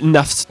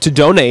enough to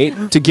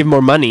donate, to give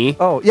more money.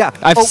 Oh, yeah.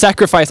 I've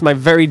sacrificed my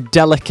very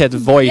delicate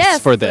voice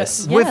for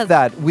this. With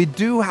that, we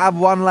do have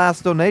one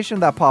last donation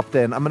that popped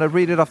in. I'm going to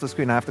read it off the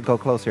screen. I have to go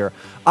close here.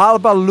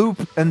 Alba Loop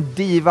and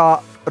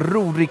Diva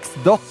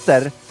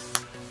Roriksdotter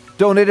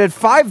donated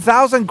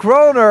 5,000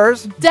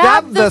 kroners.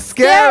 Dab the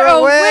scare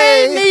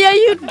away. Mia,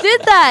 you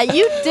did that.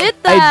 You did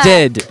that. I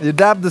did. You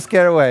dabbed the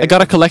scare away. I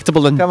got a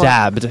collectible and Come on.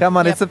 dabbed. Come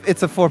on,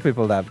 it's a 4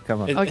 people dab.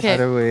 Come on.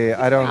 Okay.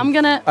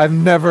 I've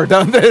never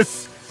done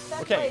this.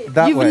 Okay.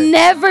 That You've way.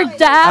 never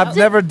dabbed. I've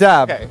never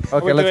dabbed. Okay.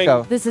 Okay, We're let's doing-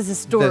 go. This is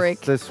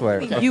historic. This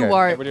way. You Okay.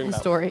 are we're doing that.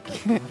 historic.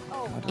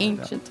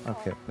 Ancient.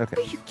 Okay.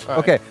 All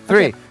Okay. right.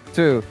 3,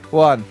 2,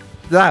 1.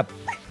 Dab.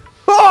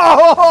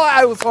 Oh,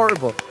 I was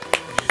horrible.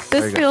 This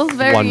Very good. feels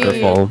very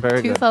Wonderful.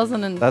 Very good.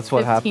 2015 That's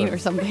what or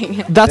happened.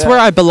 something. That's where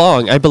I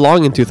belong. I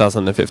belong in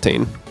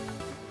 2015.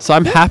 So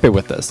I'm happy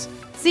with this.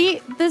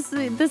 See, this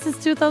is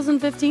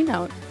 2015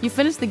 now. You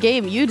finish the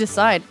game. You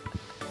decide.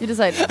 You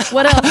decide.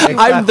 What else? Exactly.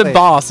 I'm the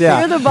boss, yeah.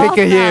 You're the boss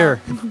Pick a now.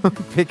 year.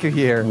 Pick a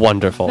year.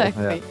 Wonderful.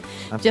 Exactly.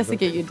 Yeah,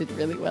 Jessica, you did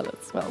really well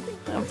as well.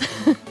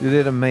 You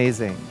did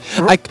amazing.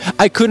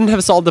 I couldn't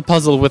have solved the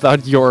puzzle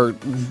without your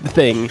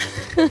thing.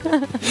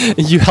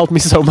 You helped me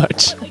so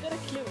much.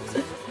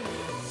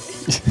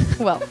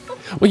 Well,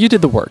 you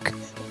did the work.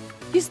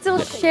 you still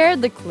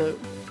shared the clue.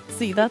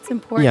 See, that's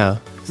important. Yeah.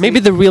 Maybe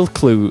the real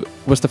clue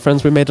was the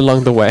friends we made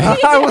along the way.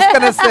 I was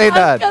gonna say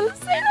that. I was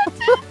gonna say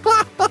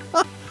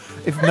that.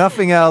 If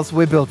nothing else,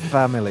 we built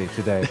family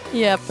today.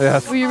 Yep.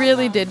 Yes. We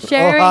really did.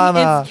 Sharing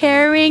Ohana. is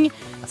caring.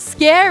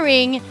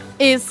 Scaring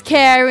is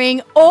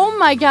caring. Oh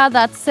my god,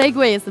 that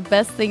segue is the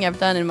best thing I've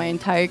done in my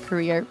entire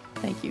career.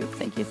 Thank you.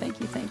 Thank you. Thank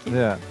you. Thank you.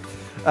 Yeah.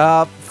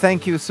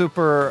 Thank you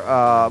super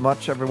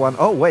much, everyone.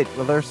 Oh, wait.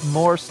 Well, there's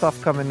more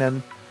stuff coming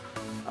in.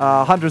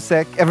 100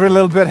 sec. Every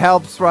little bit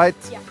helps, right?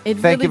 Yeah. It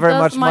Thank really you very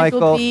does, much,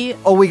 Michael. B.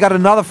 Oh, we got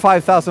another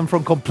 5,000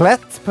 from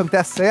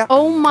komplett.se.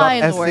 Oh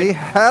my lord.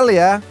 Hell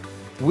yeah.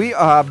 We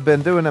have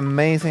been doing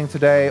amazing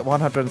today.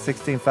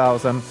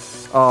 116,000.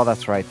 Oh,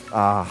 that's right.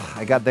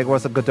 There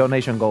was a good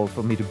donation goal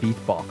for me to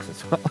beatbox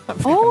as well.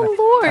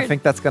 Lord. I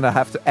think that's going to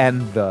have to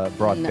end the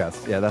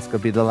broadcast. No. Yeah, that's going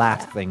to be the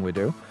last thing we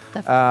do.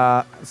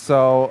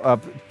 So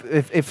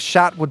if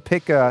Chat would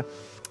pick an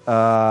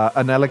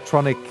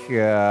electronic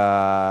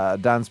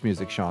dance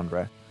music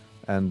genre,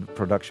 and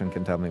production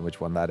can tell me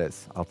which one that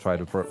is, I'll try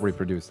to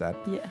reproduce that.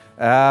 Yeah.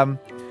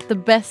 The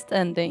best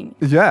ending.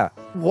 Yeah.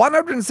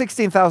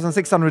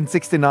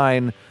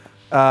 116,669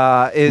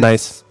 is...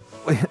 Nice.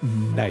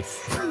 Nice.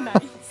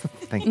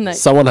 Thank you. Nice.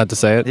 Someone had to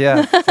say it.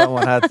 Yeah,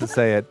 someone had to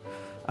say it.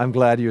 I'm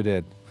glad you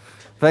did.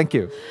 Thank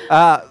you.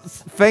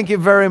 Thank you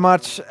very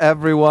much,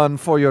 everyone,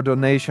 for your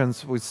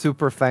donations. We're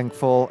super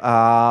thankful.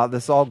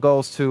 This all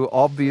goes to,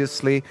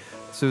 obviously,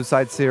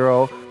 Suicide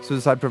Zero,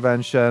 suicide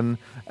prevention,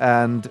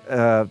 and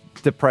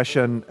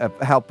depression,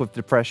 help with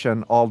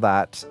depression, all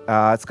that.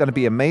 It's going to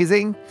be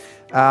amazing.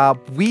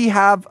 We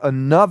have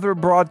another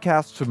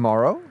broadcast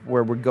tomorrow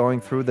where we're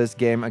going through this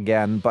game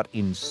again, but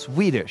in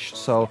Swedish.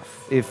 So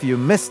if you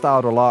missed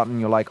out a lot and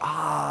you're like,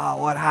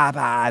 what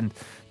happened?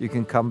 You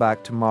can come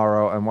back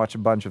tomorrow and watch a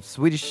bunch of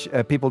Swedish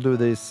people do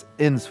this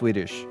in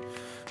Swedish.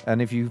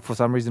 And if you, for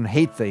some reason,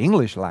 hate the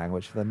English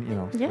language, then, you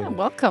know. Yeah,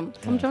 welcome.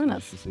 Come join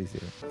us. It's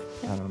easier.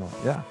 I don't know.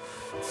 Yeah.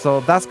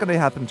 So that's going to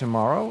happen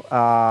tomorrow.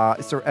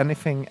 Is there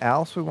anything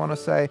else we want to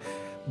say?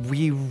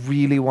 We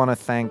really want to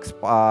thank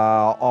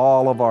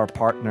all of our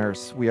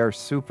partners. We are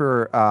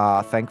super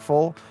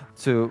thankful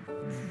to...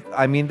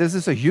 I mean, this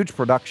is a huge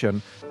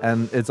production,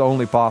 and it's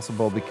only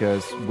possible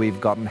because we've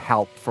gotten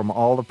help from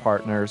all the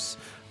partners.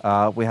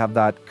 We have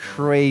that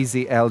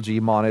crazy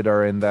LG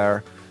monitor in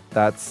there.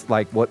 That's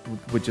like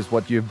which is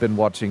what you've been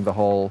watching the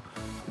whole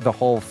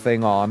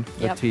thing on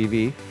the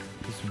TV.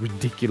 It's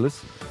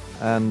ridiculous.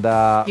 And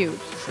huge.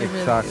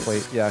 Exactly.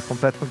 Really Yeah.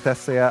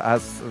 Komplett.se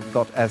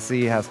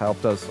has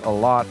helped us a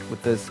lot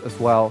with this as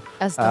well.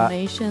 As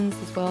donations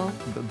as well.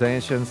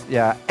 Donations.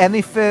 Yeah.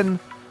 Anything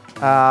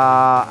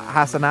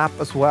has an app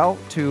as well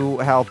to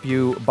help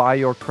you buy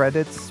your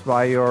credits,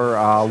 buy your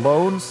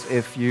loans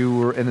if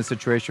you're in a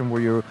situation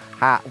where you're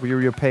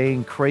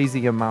paying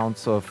crazy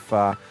amounts of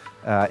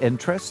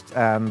interest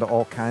and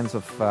all kinds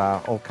of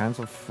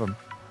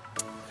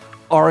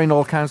are in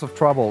all kinds of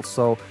trouble.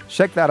 So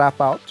check that app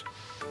out.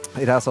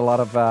 It has a lot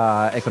of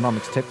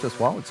economics tips as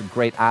well. It's a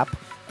great app.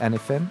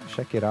 Anything,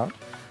 check it out.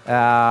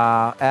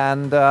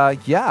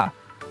 Yeah.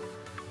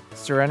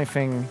 Is there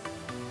anything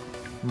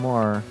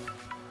more?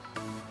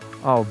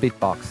 Oh,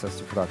 beatbox, that's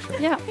the production.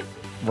 Yeah.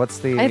 What's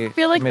the... I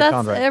feel like that's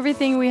genre?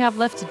 everything we have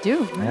left to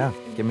do. Right? Yeah,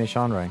 give me a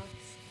genre.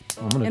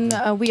 And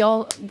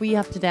we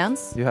have to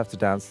dance. You have to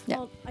dance.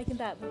 Yeah. I can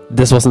dab.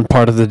 This wasn't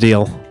part of the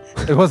deal.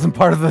 It wasn't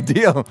part of the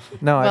deal.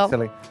 No,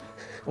 actually.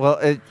 Well,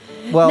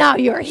 now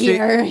you're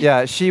here.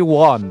 Yeah, she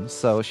won,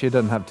 so she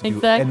doesn't have to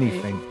do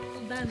anything.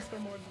 Dance for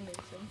more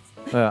donations.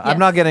 Yes. I'm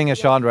not getting a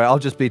genre. I'll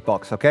just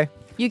beatbox, okay?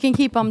 You can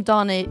keep on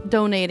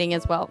donating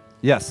as well.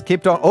 Yes,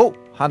 keep on. Oh,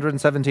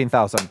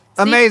 117,000.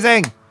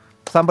 Amazing!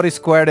 Somebody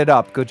squared it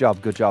up. Good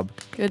job, good job.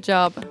 Good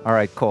job. All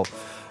right, cool.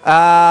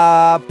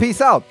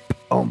 Peace out.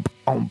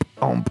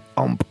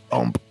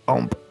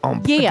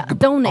 Yeah,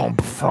 donate.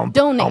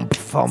 Donate.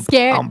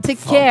 Scared to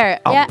care.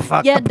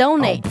 Yeah,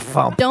 donate.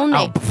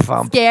 Donate.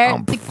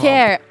 Scared to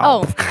care.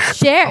 Oh,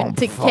 share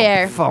to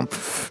care.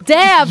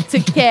 Dab to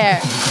care.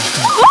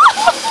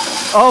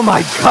 Oh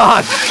my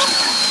God.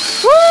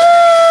 Woo!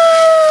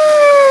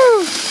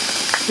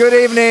 Good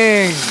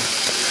evening.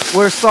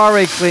 We're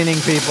sorry,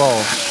 cleaning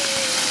people.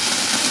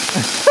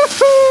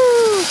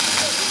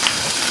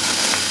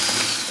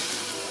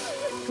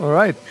 All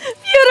right.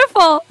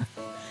 Beautiful.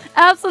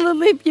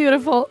 Absolutely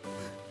beautiful.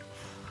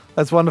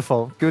 That's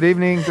wonderful. Good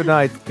evening, good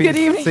night. Peace. Good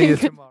evening. See you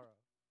tomorrow.